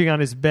lounging on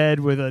his bed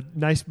with a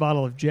nice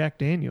bottle of Jack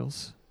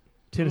Daniels,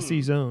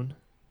 Tennessee's own,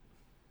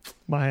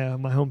 my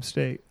home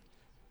state.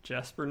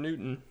 Jasper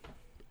Newton.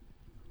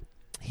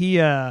 He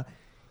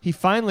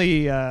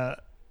finally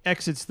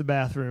exits the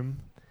bathroom,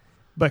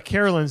 but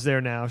Carolyn's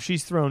there now.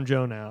 She's thrown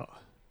Joan out.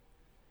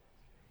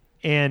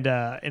 And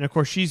of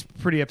course, she's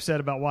pretty upset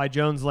about why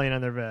Joan's laying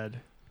on their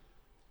bed.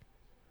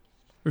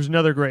 There's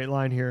another great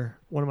line here,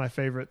 one of my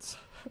favorites.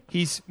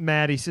 He's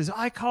mad. He says,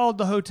 I called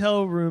the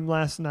hotel room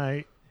last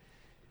night.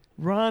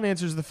 Ron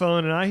answers the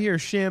phone, and I hear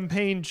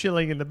champagne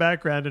chilling in the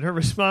background, and her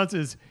response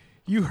is,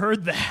 you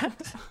heard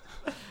that?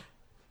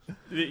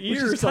 The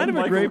ears kind on of a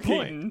Michael great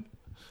Keaton. point.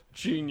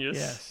 Genius.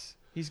 Yes.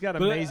 He's got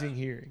But, amazing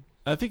hearing.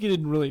 I think he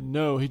didn't really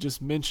know. He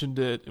just mentioned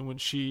it, and when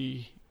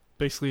she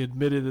basically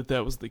admitted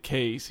that was the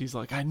case, he's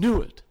like, I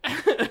knew it.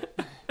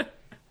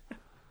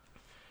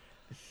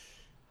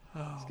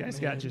 This guy's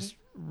got just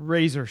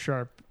razor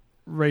sharp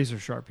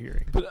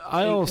hearing. But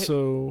I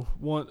also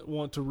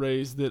want to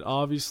raise that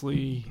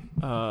obviously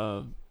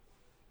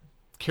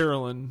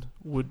Carolyn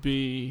would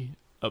be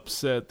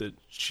upset that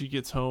she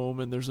gets home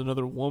and there's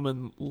another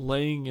woman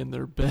laying in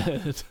their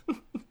bed.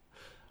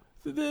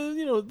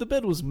 The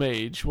bed was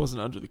made. She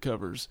wasn't under the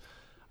covers.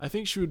 I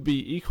think she would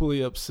be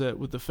equally upset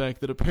with the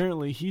fact that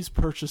apparently he's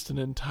purchased an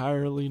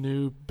entirely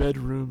new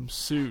bedroom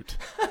suit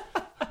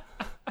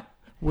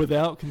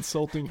without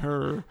consulting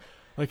her.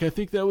 Like, I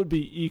think that would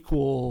be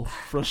equal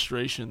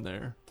frustration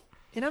there.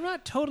 And I'm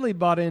not totally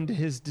bought into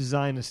his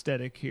design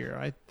aesthetic here.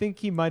 I think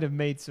he might have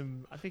made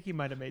some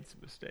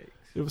mistakes.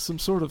 It was some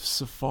sort of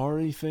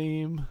safari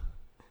theme.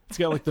 It's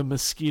got like the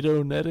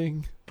mosquito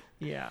netting.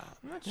 Yeah.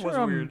 I'm not Was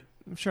weird.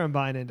 I'm sure I'm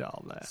buying into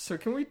all that. So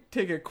can we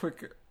take a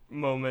quick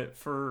moment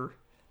for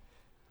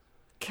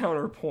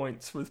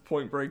counterpoints with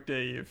Point Break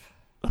Dave.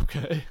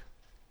 Okay.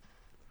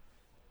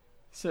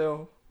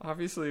 So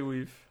obviously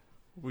we've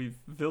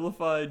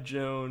vilified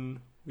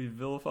Joan, we've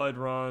vilified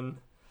Ron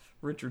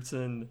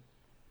Richardson.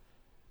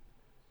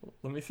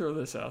 Let me throw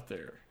this out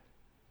there.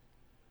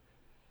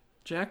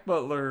 Jack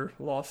Butler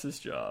lost his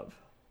job.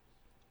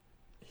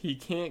 He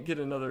can't get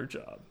another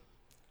job.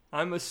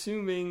 I'm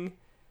assuming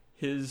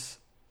he's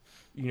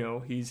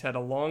had a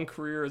long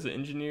career as an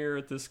engineer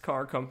at this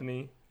car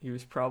company. He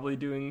was probably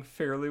doing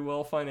fairly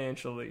well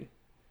financially.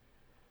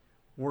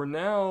 We're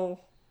now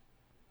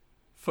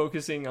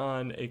focusing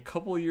on a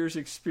couple years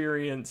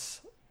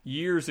experience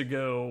years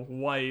ago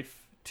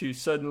wife to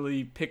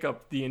suddenly pick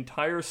up the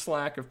entire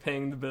slack of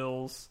paying the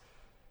bills.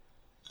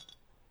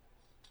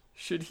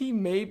 Should he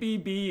maybe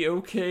be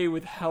okay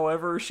with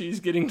however she's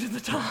getting to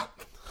the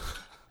top?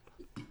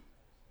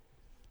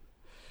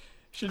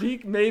 Should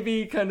he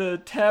maybe kind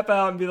of tap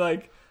out and be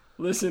like,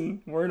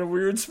 listen, we're in a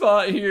weird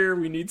spot here.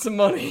 We need some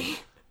money.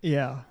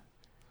 Yeah.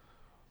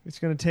 It's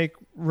going to take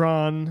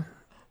Ron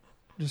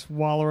just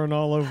wallowing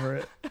all over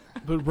it.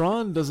 But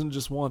Ron doesn't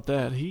just want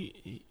that.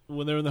 He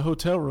when they're in the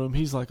hotel room,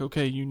 he's like,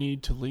 okay, you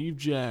need to leave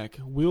Jack.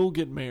 We'll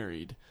get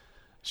married.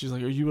 She's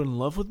like, are you in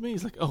love with me?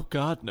 He's like, oh,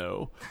 God,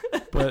 no.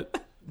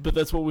 But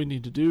that's what we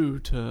need to do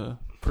to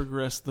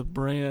progress the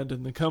brand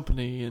and the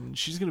company. And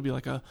she's going to be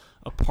like a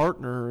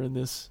partner in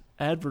this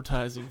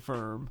advertising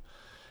firm.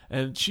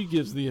 And she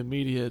gives the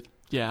immediate,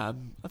 yeah,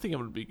 I think I'm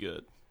going to be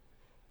good.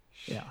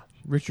 Yeah.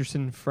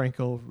 Richardson,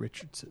 Frankel,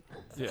 Richardson.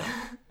 Yeah.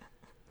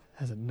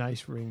 Has a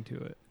nice ring to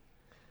it.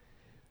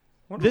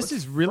 Wonder This what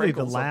is really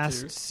the Frankel's up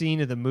last to.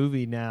 scene of the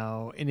movie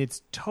now, and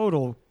it's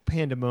total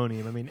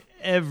pandemonium. I mean,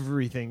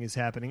 everything is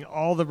happening.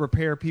 All the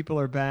repair people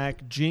are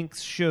back.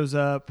 Jinx shows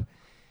up.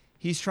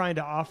 He's trying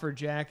to offer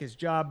Jack his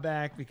job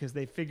back because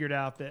they figured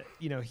out that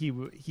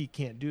he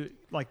can't do it.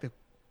 Like the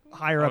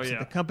higher ups yeah. at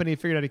the company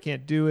figured out he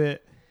can't do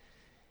it.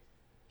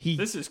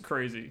 This is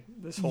crazy.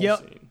 This whole Yep.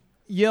 scene.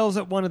 Yells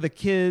at one of the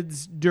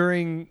kids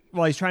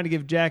while he's trying to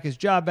give Jack his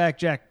job back.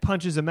 Jack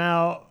punches him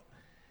out.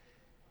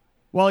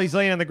 While he's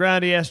laying on the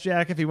ground, he asks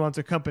Jack if he wants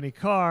a company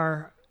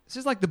car. This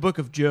is like the book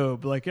of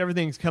Job. Like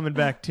everything's coming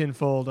back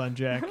tenfold on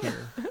Jack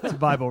here. It's a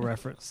Bible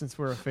reference since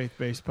we're a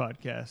faith-based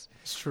podcast.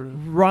 It's true.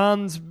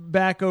 Ron's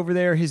back over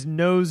there. His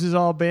nose is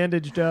all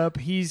bandaged up.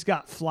 He's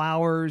got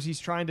flowers. He's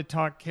trying to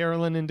talk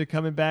Carolyn into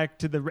coming back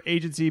to the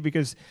agency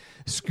because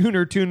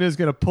Schooner Tuna is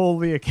going to pull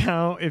the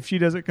account if she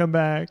doesn't come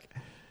back.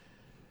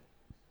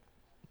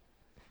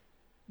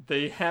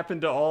 They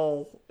happen to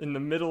all in the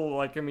middle.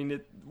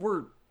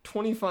 We're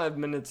 25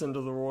 minutes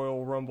into the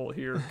Royal Rumble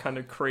here, kind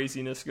of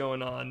craziness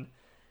going on.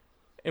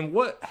 And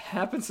what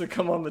happens to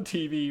come on the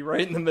TV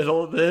right in the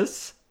middle of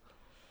this?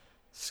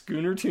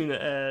 Schooner Tuna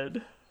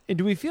ad. And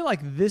do we feel like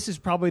this is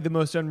probably the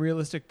most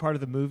unrealistic part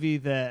of the movie,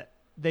 that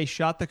they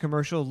shot the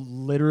commercial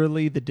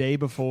literally the day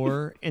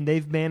before and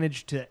they've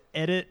managed to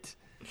edit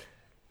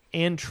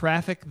and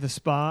traffic the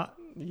spot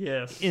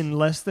Yes. in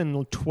less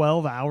than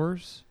 12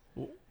 hours?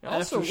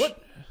 Also,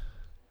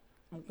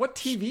 what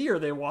TV are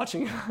they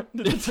watching?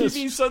 Did the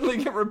TV suddenly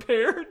get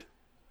repaired?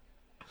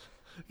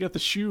 Got the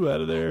shoe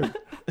out of there.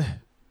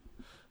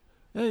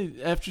 Hey,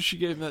 after she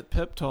gave him that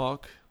pep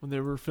talk when they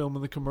were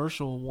filming the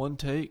commercial, one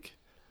take,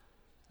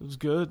 it was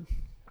good.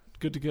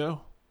 Good to go.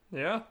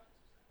 Yeah.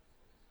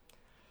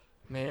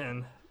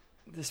 Man,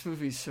 this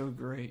movie's so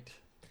great.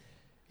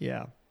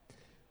 Yeah.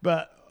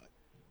 But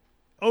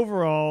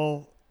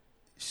overall,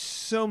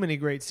 so many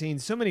great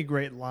scenes, so many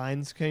great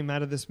lines came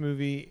out of this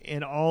movie,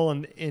 and all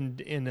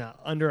in a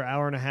under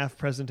hour and a half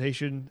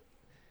presentation.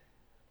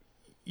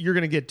 You're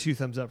going to get 2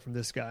 thumbs up from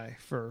this guy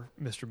for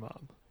Mr.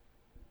 Mom.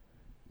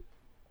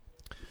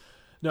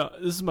 Now,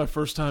 this is my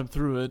first time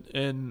through it,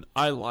 and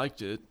I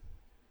liked it.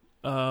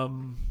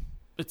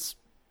 It's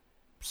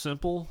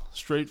simple,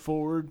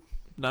 straightforward,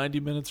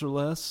 90 minutes or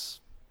less.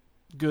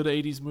 Good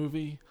 80s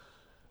movie.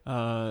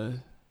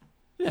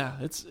 Yeah,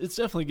 it's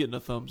definitely getting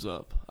a thumbs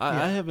up.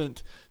 I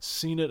haven't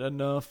seen it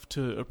enough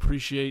to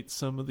appreciate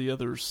some of the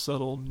other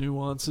subtle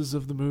nuances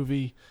of the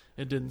movie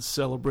and didn't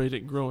celebrate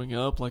it growing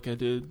up like I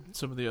did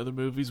some of the other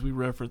movies we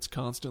reference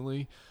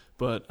constantly,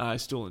 but I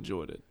still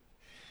enjoyed it.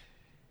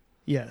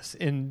 Yes,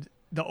 and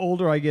the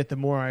older I get, the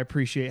more I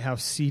appreciate how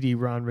seedy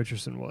Ron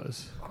Richardson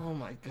was. Oh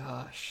my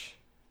gosh.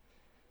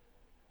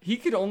 He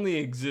could only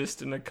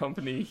exist in a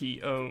company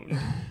he owned.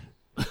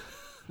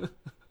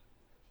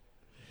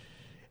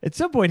 At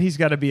some point, he's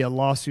got to be a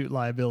lawsuit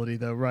liability,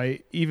 though,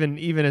 right? Even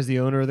as the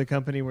owner of the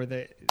company, where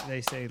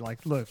they say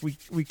like, look,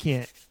 we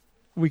can't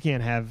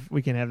have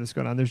this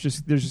going on. There's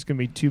just going to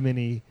be too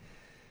many.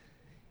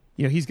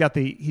 He's got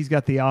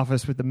the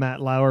office with the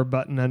Matt Lauer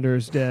button under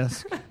his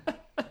desk.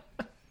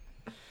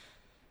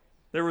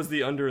 There was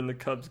the under in the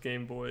Cubs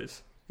game,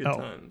 boys. Good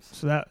times.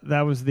 So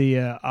that was the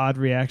odd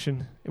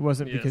reaction. It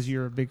wasn't Yes. because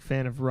you're a big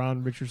fan of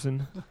Ron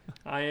Richardson.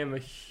 I am a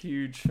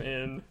huge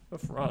fan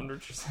of Ron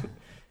Richardson.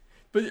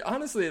 But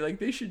honestly, like,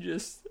 they should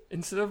just,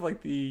 instead of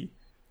like the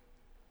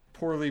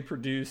poorly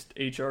produced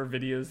HR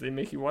videos they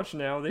make you watch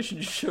now, they should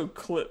just show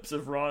clips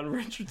of Ron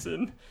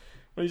Richardson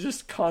when he's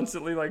just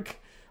constantly like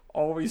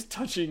always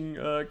touching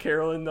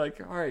Carolyn.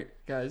 Like, all right,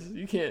 guys,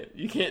 you can't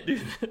do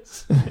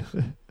this.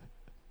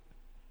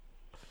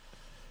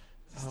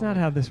 It's not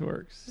how this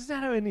works. It's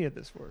not how any of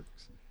this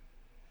works.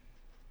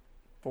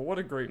 But what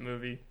a great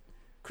movie.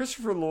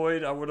 Christopher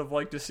Lloyd, I would have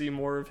liked to see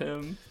more of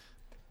him.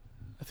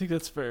 I think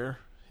that's fair.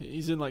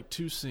 He's in like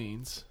 2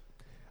 scenes.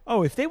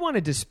 Oh, if they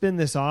wanted to spin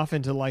this off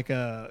into like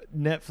a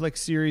Netflix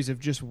series of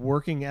just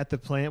working at the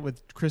plant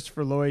with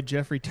Christopher Lloyd,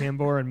 Jeffrey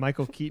Tambor, and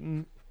Michael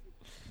Keaton,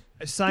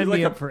 sign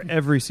me up for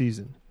every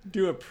season.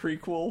 Do a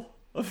prequel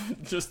of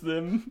just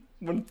them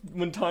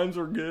when times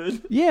were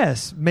good.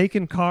 Yes,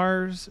 making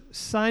cars.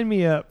 Sign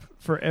me up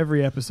for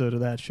every episode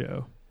of that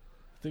show.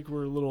 I think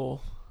we're a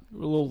little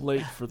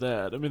late for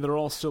that. I mean, they're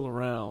all still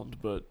around,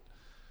 but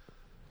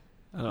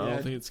I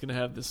don't think it's going to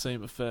have the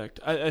same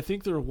effect. I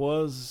think there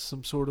was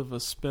some sort of a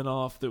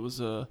spin-off that was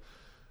a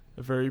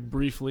very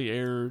briefly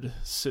aired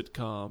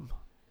sitcom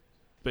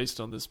based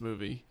on this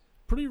movie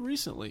pretty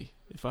recently,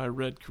 if I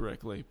read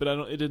correctly. But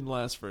it didn't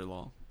last very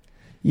long.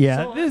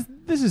 Yeah,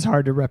 this is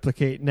hard to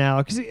replicate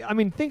now. Because, I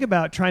mean, think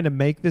about trying to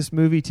make this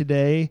movie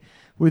today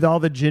with all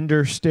the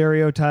gender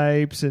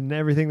stereotypes and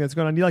everything that's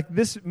going on. You're like,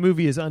 this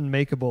movie is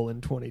unmakeable in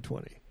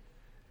 2020.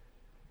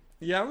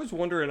 Yeah, I was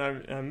wondering,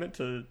 I meant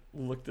to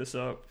look this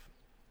up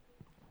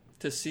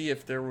to see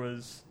if there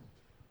was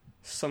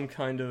some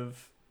kind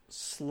of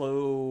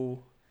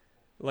slow,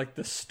 like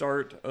the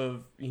start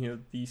of,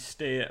 the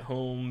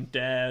stay-at-home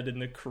dad and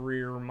the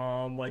career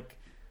mom. Like,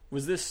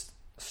 was this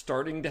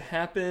starting to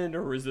happen,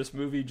 or was this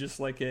movie just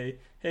like hey,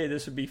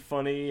 this would be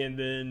funny, and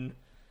then,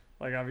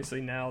 like,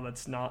 obviously now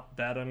that's not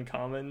that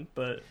uncommon,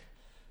 but...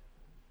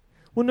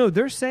 Well, no,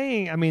 they're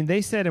saying, I mean,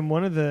 they said in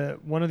one of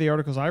the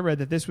articles I read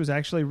that this was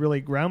actually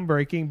really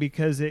groundbreaking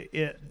because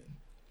it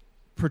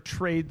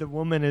portrayed the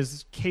woman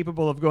as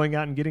capable of going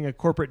out and getting a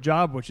corporate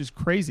job, which is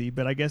crazy,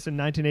 but I guess in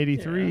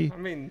 1983... Yeah, I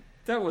mean,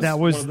 that was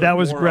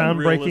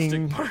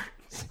groundbreaking.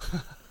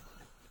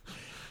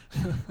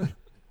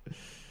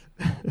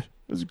 It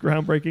was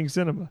groundbreaking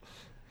cinema.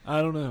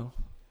 I don't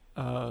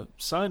know.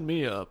 Sign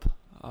me up.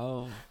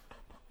 I'll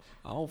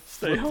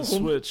flip the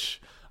switch.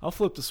 I'll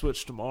flip the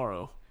switch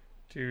tomorrow.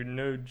 Dude,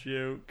 no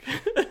joke.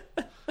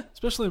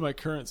 Especially in my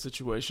current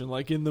situation.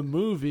 Like in the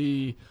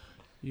movie,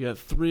 you got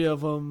 3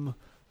 of them.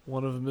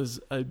 One of them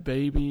is a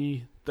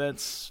baby.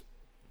 That's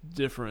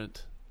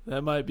different.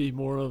 That might be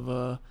more of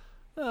a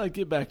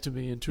get back to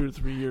me in 2 to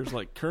 3 years.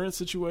 Like current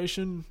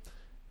situation,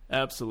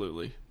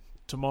 absolutely.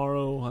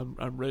 Tomorrow,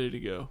 I'm ready to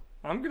go.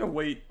 I'm gonna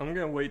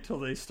wait till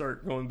they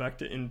start going back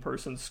to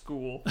in-person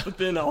school, but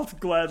then I'll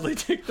gladly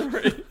take the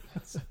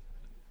reins.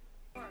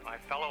 My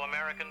fellow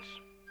Americans,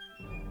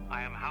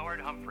 I am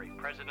Howard Humphrey,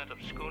 president of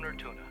Schooner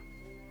Tuna.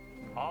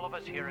 All of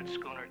us here at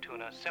Schooner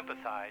Tuna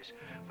sympathize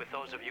with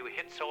those of you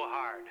hit so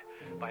hard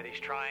by these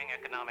trying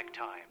economic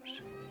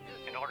times.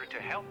 In order to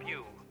help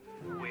you,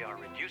 we are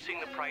reducing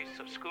the price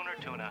of Schooner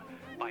Tuna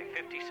by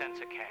 50 cents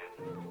a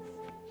can.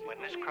 When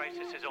this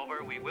crisis is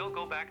over, we will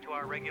go back to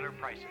our regular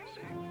prices.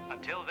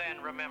 Until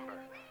then, remember,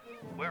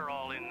 we're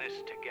all in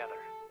this together.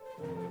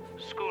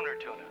 Schooner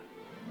Tuna,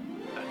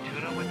 the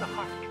tuna with the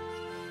heart.